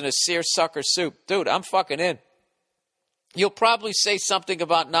grounds in a seersucker suit. Dude, I'm fucking in. You'll probably say something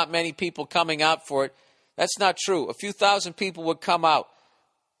about not many people coming out for it. That's not true. A few thousand people would come out.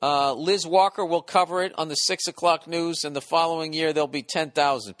 Liz Walker will cover it on the 6 o'clock news, and the following year there'll be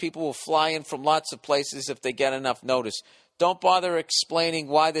 10,000. People will fly in from lots of places if they get enough notice. Don't bother explaining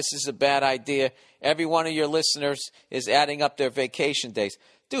why this is a bad idea. Every one of your listeners is adding up their vacation days.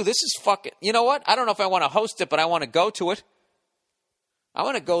 Dude, this is fucking... You know what? I don't know if I want to host it, but I want to go to it. I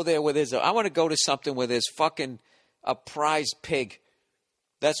want to go there with his... I want to go to something with his fucking a prize pig.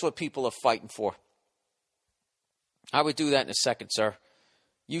 That's what people are fighting for. I would do that in a second, sir.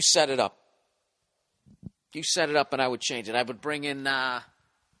 You set it up. You set it up and I would change it. I would bring in...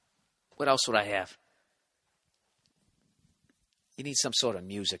 what else would I have? You need some sort of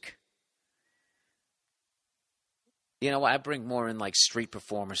music. You know what? I bring more in like street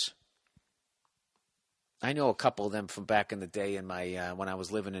performers. I know a couple of them from back in the day in my when I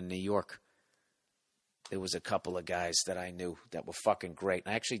was living in New York. There was a couple of guys that I knew that were fucking great.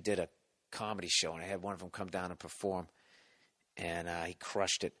 I actually did a comedy show, and I had one of them come down and perform, and he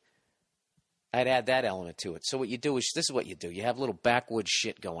crushed it. I'd add that element to it. So what you do is, this is what you do. You have a little backwoods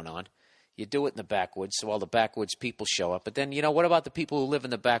shit going on. You do it in the backwoods, so all the backwoods people show up. But then, you know, what about the people who live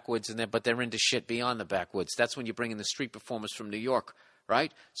in the backwoods, but they're into shit beyond the backwoods? That's when you bring in the street performers from New York,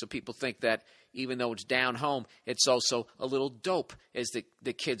 right? So people think that even though it's down home, it's also a little dope, as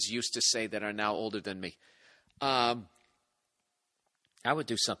the kids used to say that are now older than me. I would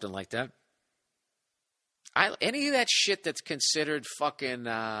do something like that. Any of that shit that's considered fucking...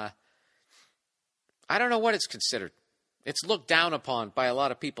 I don't know what it's considered. It's looked down upon by a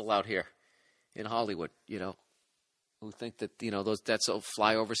lot of people out here in Hollywood, you know, who think that, you know, that's all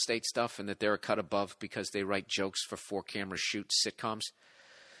flyover state stuff and that they're a cut above because they write jokes for 4-camera shoot sitcoms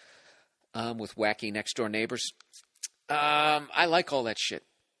with wacky next-door neighbors. I like all that shit.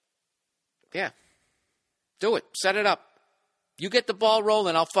 Yeah. Do it. Set it up. You get the ball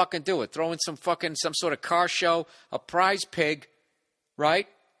rolling, I'll fucking do it. Throw in some sort of car show, a prize pig, right?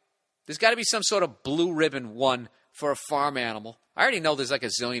 There's got to be some sort of blue ribbon one for a farm animal. I already know there's like a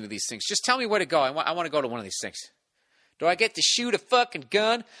zillion of these things. Just tell me where to go. I want to go to one of these things. Do I get to shoot a fucking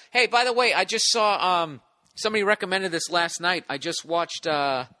gun? Hey, by the way, I just saw somebody recommended this last night. I just watched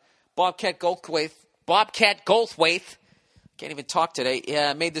Bobcat Goldthwait. Can't even talk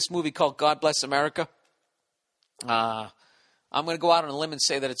today. Made this movie called God Bless America. I'm going to go out on a limb and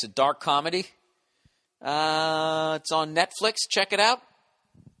say that it's a dark comedy. It's on Netflix. Check it out.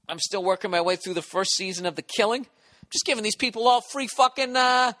 I'm still working my way through the first season of The Killing. Just giving these people all free fucking,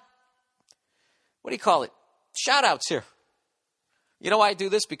 what do you call it? Shout-outs here. You know why I do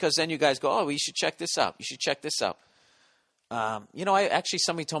this? Because then you guys go, oh, well, you should check this out. You should check this out.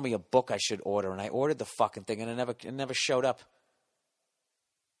 Somebody told me a book I should order, and I ordered the fucking thing, and it never showed up.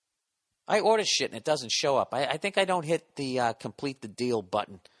 I order shit and it doesn't show up. I think I don't hit the complete the deal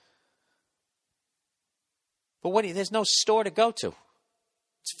button. But there's no store to go to.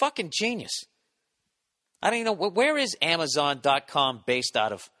 It's fucking genius. I don't even know. Where is Amazon.com based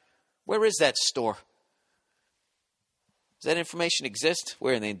out of? Where is that store? Does that information exist?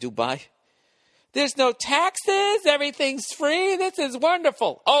 Where are they, in Dubai? There's no taxes. Everything's free. This is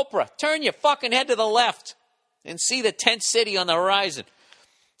wonderful. Oprah, turn your fucking head to the left and see the tent city on the horizon.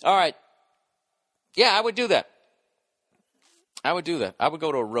 All right. Yeah, I would do that. I would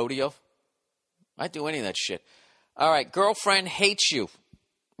go to a rodeo. I'd do any of that shit. All right. Girlfriend hates you.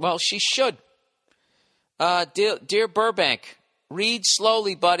 Well, she should. Dear Burbank, read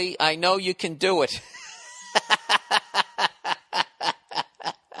slowly, buddy. I know you can do it.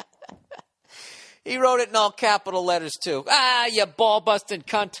 He wrote it in all capital letters, too. You ball-busting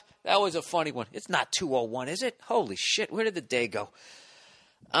cunt. That was a funny one. It's not 2:01, is it? Holy shit. Where did the day go?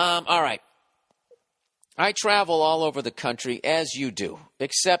 All right. I travel all over the country, as you do,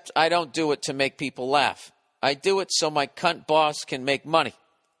 except I don't do it to make people laugh. I do it so my cunt boss can make money.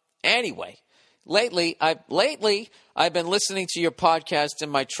 Anyway, lately I've been listening to your podcast in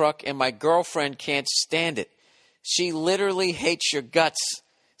my truck, and my girlfriend can't stand it. She literally hates your guts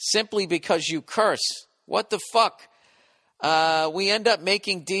simply because you curse. What the fuck? We end up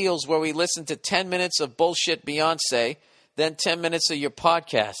making deals where we listen to 10 minutes of bullshit Beyonce, then 10 minutes of your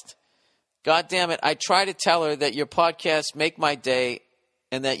podcast. God damn it, I try to tell her that your podcasts make my day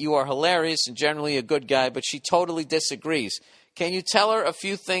and that you are hilarious and generally a good guy, but she totally disagrees. Can you tell her a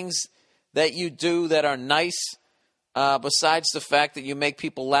few things that you do that are nice besides the fact that you make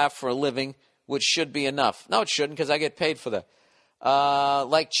people laugh for a living, which should be enough? No, it shouldn't, because I get paid for that.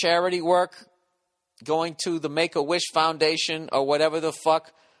 Like charity work, going to the Make-A-Wish Foundation or whatever the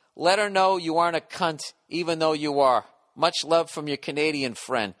fuck. Let her know you aren't a cunt, even though you are. Much love from your Canadian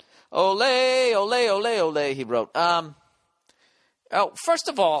friend. Ole, ole, ole, ole, he wrote. First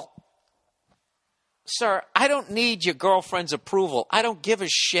of all, sir, I don't need your girlfriend's approval. I don't give a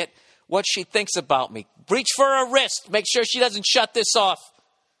shit what she thinks about me. Reach for her wrist. Make sure she doesn't shut this off.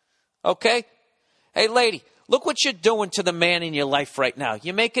 Okay? Hey, lady, look what you're doing to the man in your life right now.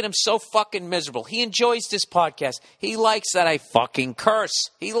 You're making him so fucking miserable. He enjoys this podcast. He likes that I fucking curse.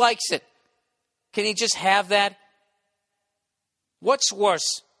 He likes it. Can he just have that? What's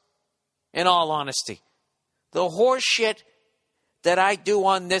worse? In all honesty, the horse shit that I do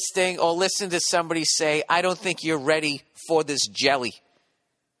on this thing, or listen to somebody say, I don't think you're ready for this jelly.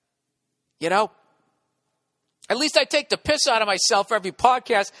 You know? At least I take the piss out of myself every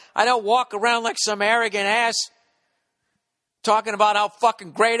podcast. I don't walk around like some arrogant ass talking about how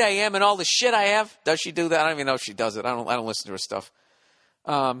fucking great I am and all the shit I have. Does she do that? I don't even know if she does it. I don't listen to her stuff.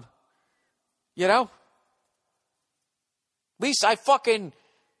 You know? At least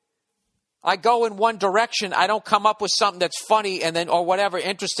I go in one direction. I don't come up with something that's funny and then, or whatever,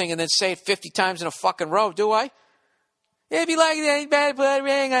 interesting, and then say it 50 times in a fucking row, do I? If you like it, you better put a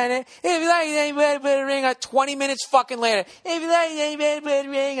ring on it. If you like it, you better put a ring on it. 20 minutes fucking later. If you like it, you better put a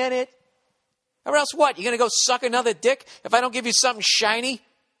ring on it. Or else what? You're going to go suck another dick if I don't give you something shiny?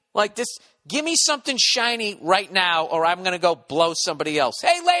 Like this? Give me something shiny right now, or I'm going to go blow somebody else.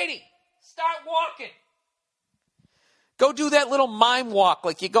 Hey, lady, start walking. Go do that little mime walk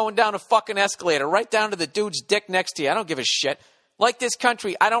like you're going down a fucking escalator, right down to the dude's dick next to you. I don't give a shit. Like this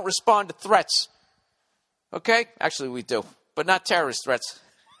country, I don't respond to threats. Okay? Actually, we do. But not terrorist threats.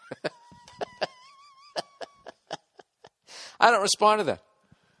 I don't respond to that.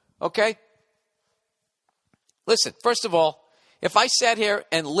 Okay? Listen, first of all, if I sat here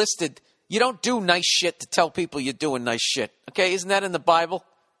and listed, you don't do nice shit to tell people you're doing nice shit. Okay? Isn't that in the Bible?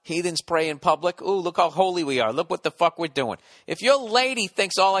 Heathens pray in public. Ooh, look how holy we are. Look what the fuck we're doing. If your lady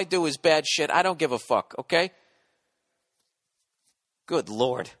thinks all I do is bad shit, I don't give a fuck, okay? Good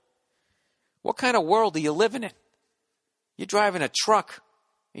Lord. What kind of world are you living in? You're driving a truck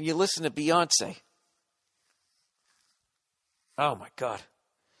and you listen to Beyonce. Oh, my God.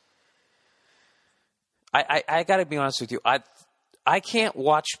 I got to be honest with you. I can't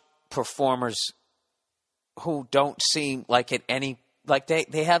watch performers who don't seem like at any... Like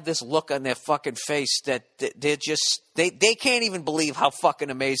they have this look on their fucking face that they're just they can't even believe how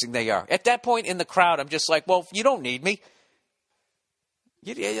fucking amazing they are. At that point in the crowd, I'm just like, well, you don't need me.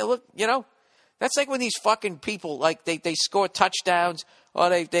 You look, that's like when these fucking people like they score touchdowns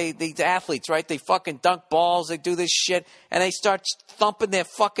or these athletes, right? They fucking dunk balls, they do this shit, and they start thumping their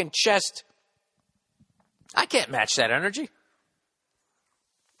fucking chest. I can't match that energy.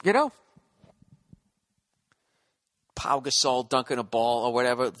 Pau Gasol dunking a ball or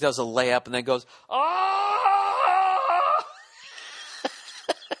whatever, does a layup and then goes, oh!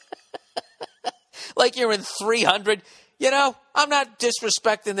 Like you're in 300. I'm not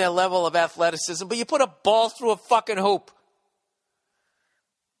disrespecting their level of athleticism, but you put a ball through a fucking hoop.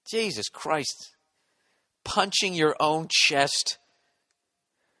 Jesus Christ. Punching your own chest.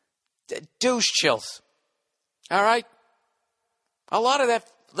 Douche chills. All right? A lot of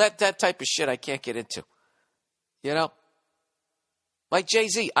that type of shit I can't get into. Like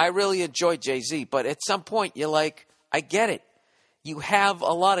Jay-Z. I really enjoy Jay-Z, but at some point you're like, I get it. You have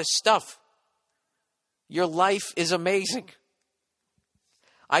a lot of stuff. Your life is amazing.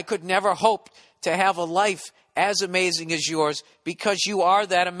 I could never hope to have a life as amazing as yours because you are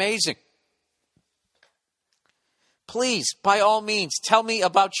that amazing. Please, by all means, tell me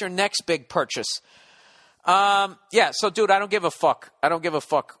about your next big purchase. So dude, I don't give a fuck. I don't give a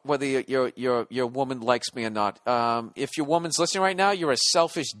fuck whether your woman likes me or not. If your woman's listening right now, you're a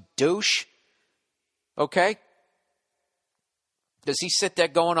selfish douche. Okay? Does he sit there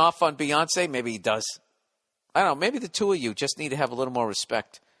going off on Beyonce? Maybe he does. I don't know. Maybe the two of you just need to have a little more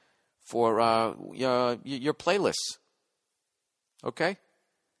respect for your playlists. Okay?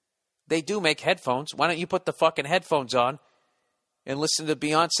 They do make headphones. Why don't you put the fucking headphones on and listen to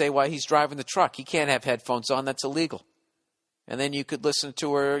Beyonce while he's driving the truck? He can't have headphones on. That's illegal. And then you could listen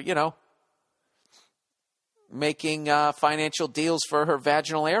to her, making financial deals for her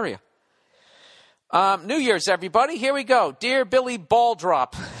vaginal area. New Year's, everybody. Here we go. Dear Billy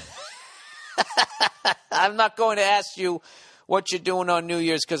Balldrop. I'm not going to ask you what you're doing on New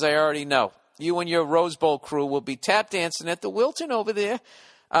Year's because I already know. You and your Rose Bowl crew will be tap dancing at the Wilton over there.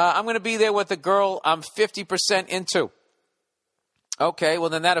 I'm going to be there with a girl I'm 50% into. Okay, well,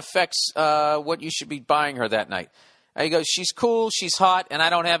 then that affects what you should be buying her that night. He goes, she's cool, she's hot, and I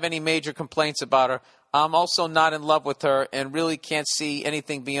don't have any major complaints about her. I'm also not in love with her and really can't see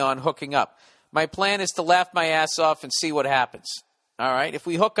anything beyond hooking up. My plan is to laugh my ass off and see what happens. All right, if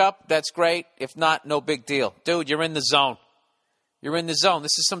we hook up, that's great. If not, no big deal. Dude, you're in the zone. You're in the zone.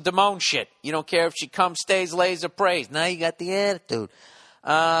 This is some Damone shit. You don't care if she comes, stays, lays, or prays. Now you got the attitude.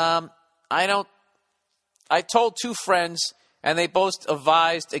 I told two friends, and they both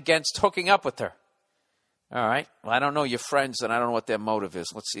advised against hooking up with her. All right. Well, I don't know your friends, and I don't know what their motive is.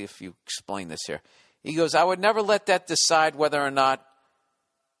 Let's see if you explain this here. He goes, I would never let that decide whether or not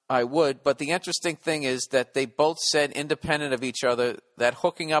I would, but the interesting thing is that they both said, independent of each other, that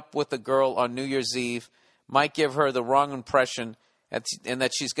hooking up with a girl on New Year's Eve might give her the wrong impression and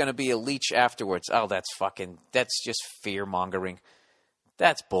that she's going to be a leech afterwards. Oh, that's just fear-mongering.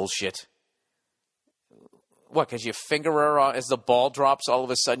 That's bullshit. What, because you finger her as the ball drops, all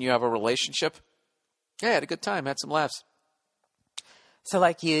of a sudden you have a relationship? Yeah, I had a good time, had some laughs. So,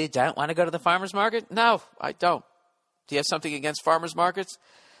 like, you don't want to go to the farmer's market? No, I don't. Do you have something against farmer's markets?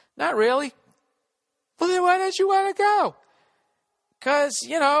 Not really. Well, then why don't you want to go? Because,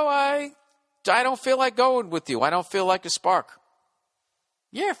 I don't feel like going with you. I don't feel like a spark.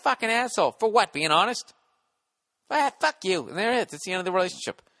 You're a fucking asshole. For what, being honest? Fuck you. And there it is. It's the end of the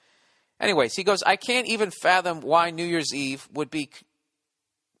relationship. Anyways, he goes, I can't even fathom why New Year's Eve would be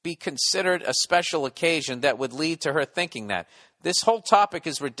considered a special occasion that would lead to her thinking that. This whole topic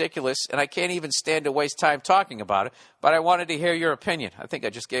is ridiculous, and I can't even stand to waste time talking about it, but I wanted to hear your opinion. I think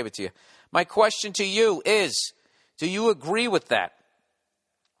I just gave it to you. My question to you is, do you agree with that?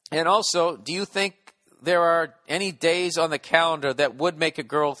 And also, do you think there are any days on the calendar that would make a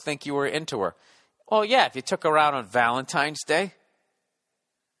girl think you were into her? Well, yeah, if you took her out on Valentine's Day.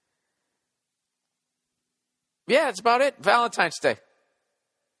 Yeah, that's about it. Valentine's Day.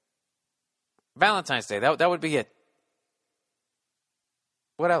 Valentine's Day. That would be it.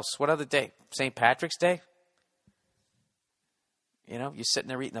 What else? What other day? St. Patrick's Day? You know, you're sitting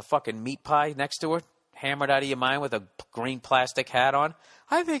there eating a fucking meat pie next to her, hammered out of your mind with a green plastic hat on.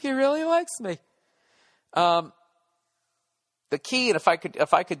 I think he really likes me. The key, and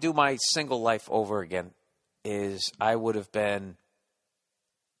if I could do my single life over again, is I would have been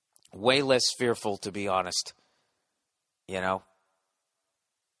way less fearful, to be honest, you know,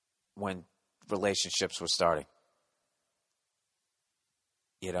 when relationships were starting.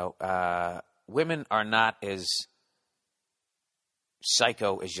 You know, women are not as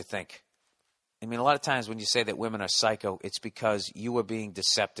psycho as you think. I mean, a lot of times when you say that women are psycho, it's because you are being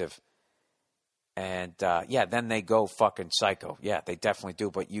deceptive. And, then they go fucking psycho. Yeah, they definitely do.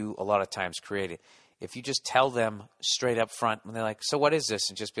 But you, a lot of times, create it. If you just tell them straight up front, when they're like, so what is this?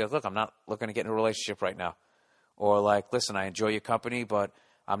 And just be like, look, I'm not looking to get in a relationship right now. Or like, listen, I enjoy your company, but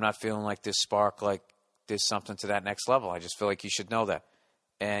I'm not feeling like this spark, like there's something to that next level. I just feel like you should know that.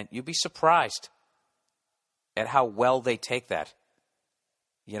 And you'd be surprised at how well they take that.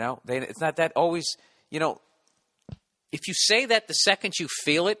 You know, it's not that always, you know, if you say that the second you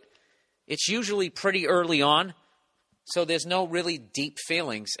feel it, it's usually pretty early on. So there's no really deep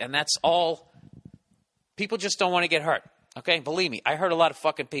feelings. And that's all. People just don't want to get hurt. Okay? Believe me, I hurt a lot of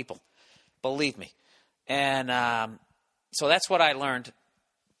fucking people. Believe me. And so that's what I learned.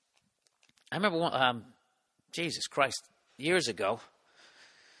 I remember, Jesus Christ, years ago,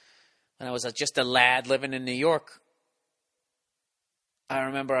 when I was just a lad living in New York, I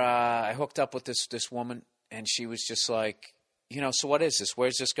remember I hooked up with this woman, and she was just like, you know, so what is this?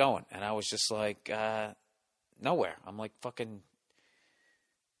 Where's this going? And I was just like, nowhere. I'm like fucking,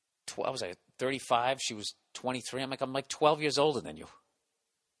 I was like 35. She was 23. I'm like 12 years older than you.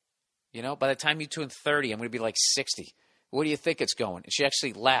 You know, by the time you turn 30, I'm going to be like 60. Where do you think it's going? And she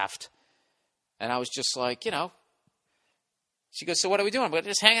actually laughed. And I was just like, you know, she goes, so what are we doing? We're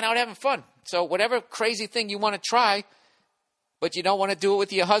just hanging out, having fun. So whatever crazy thing you want to try, but you don't want to do it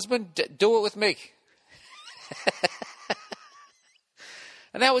with your husband, do it with me.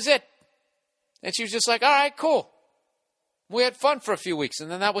 And that was it. And she was just like, all right, cool. We had fun for a few weeks. And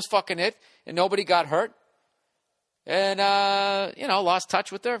then that was fucking it. And nobody got hurt. And, you know, lost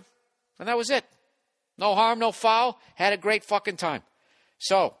touch with her. And that was it. No harm, no foul. Had a great fucking time.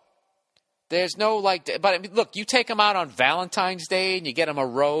 So, there's no like, but I mean, look, you take them out on Valentine's Day and you get them a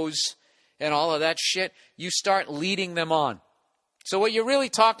rose and all of that shit. You start leading them on. So what you're really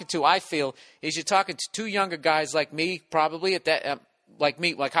talking to, I feel, is you're talking to two younger guys like me, probably at that, like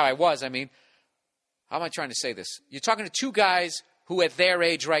me, like how I was. I mean, how am I trying to say this? You're talking to two guys who at their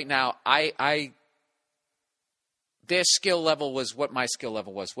age right now, their skill level was what my skill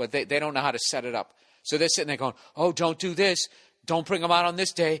level was. Where they don't know how to set it up. So they're sitting there going, oh, don't do this. Don't bring them out on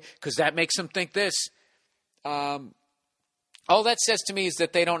this day because that makes them think this. All that says to me is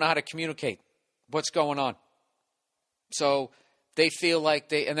that they don't know how to communicate what's going on. So they feel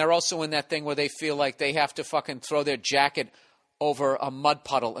like and they're also in that thing where they feel like they have to fucking throw their jacket over a mud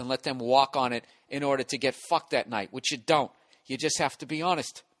puddle and let them walk on it in order to get fucked that night, which you don't. You just have to be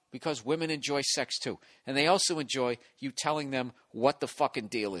honest because women enjoy sex too. And they also enjoy you telling them what the fucking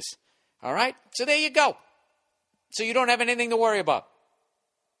deal is. All right? So there you go. So you don't have anything to worry about.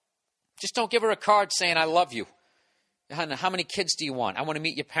 Just don't give her a card saying, I love you. How many kids do you want? I want to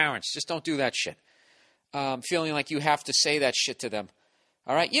meet your parents. Just don't do that shit. Feeling like you have to say that shit to them.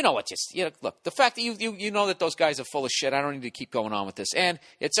 All right? You know what? Look, the fact that you know that those guys are full of shit, I don't need to keep going on with this. And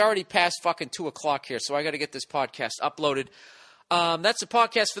it's already past fucking 2 o'clock here, so I got to get this podcast uploaded. That's the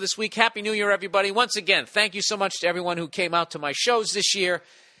podcast for this week. Happy New Year, everybody. Once again, thank you so much to everyone who came out to my shows this year.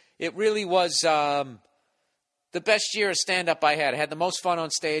 It really was the best year of stand-up I had. I had the most fun on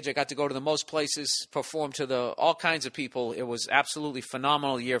stage. I got to go to the most places, perform to all kinds of people. It was absolutely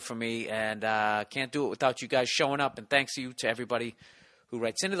phenomenal year for me, and can't do it without you guys showing up. And thanks to everybody who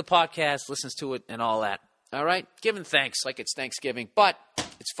writes into the podcast, listens to it, and all that. All right? Giving thanks like it's Thanksgiving, but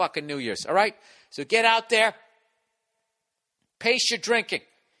it's fucking New Year's. All right? So get out there. Pace your drinking.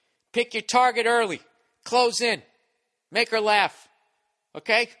 Pick your target early. Close in. Make her laugh.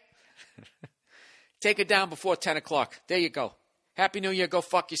 Okay? Take her down before 10 o'clock. There you go. Happy New Year. Go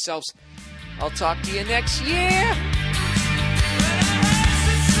fuck yourselves. I'll talk to you next year.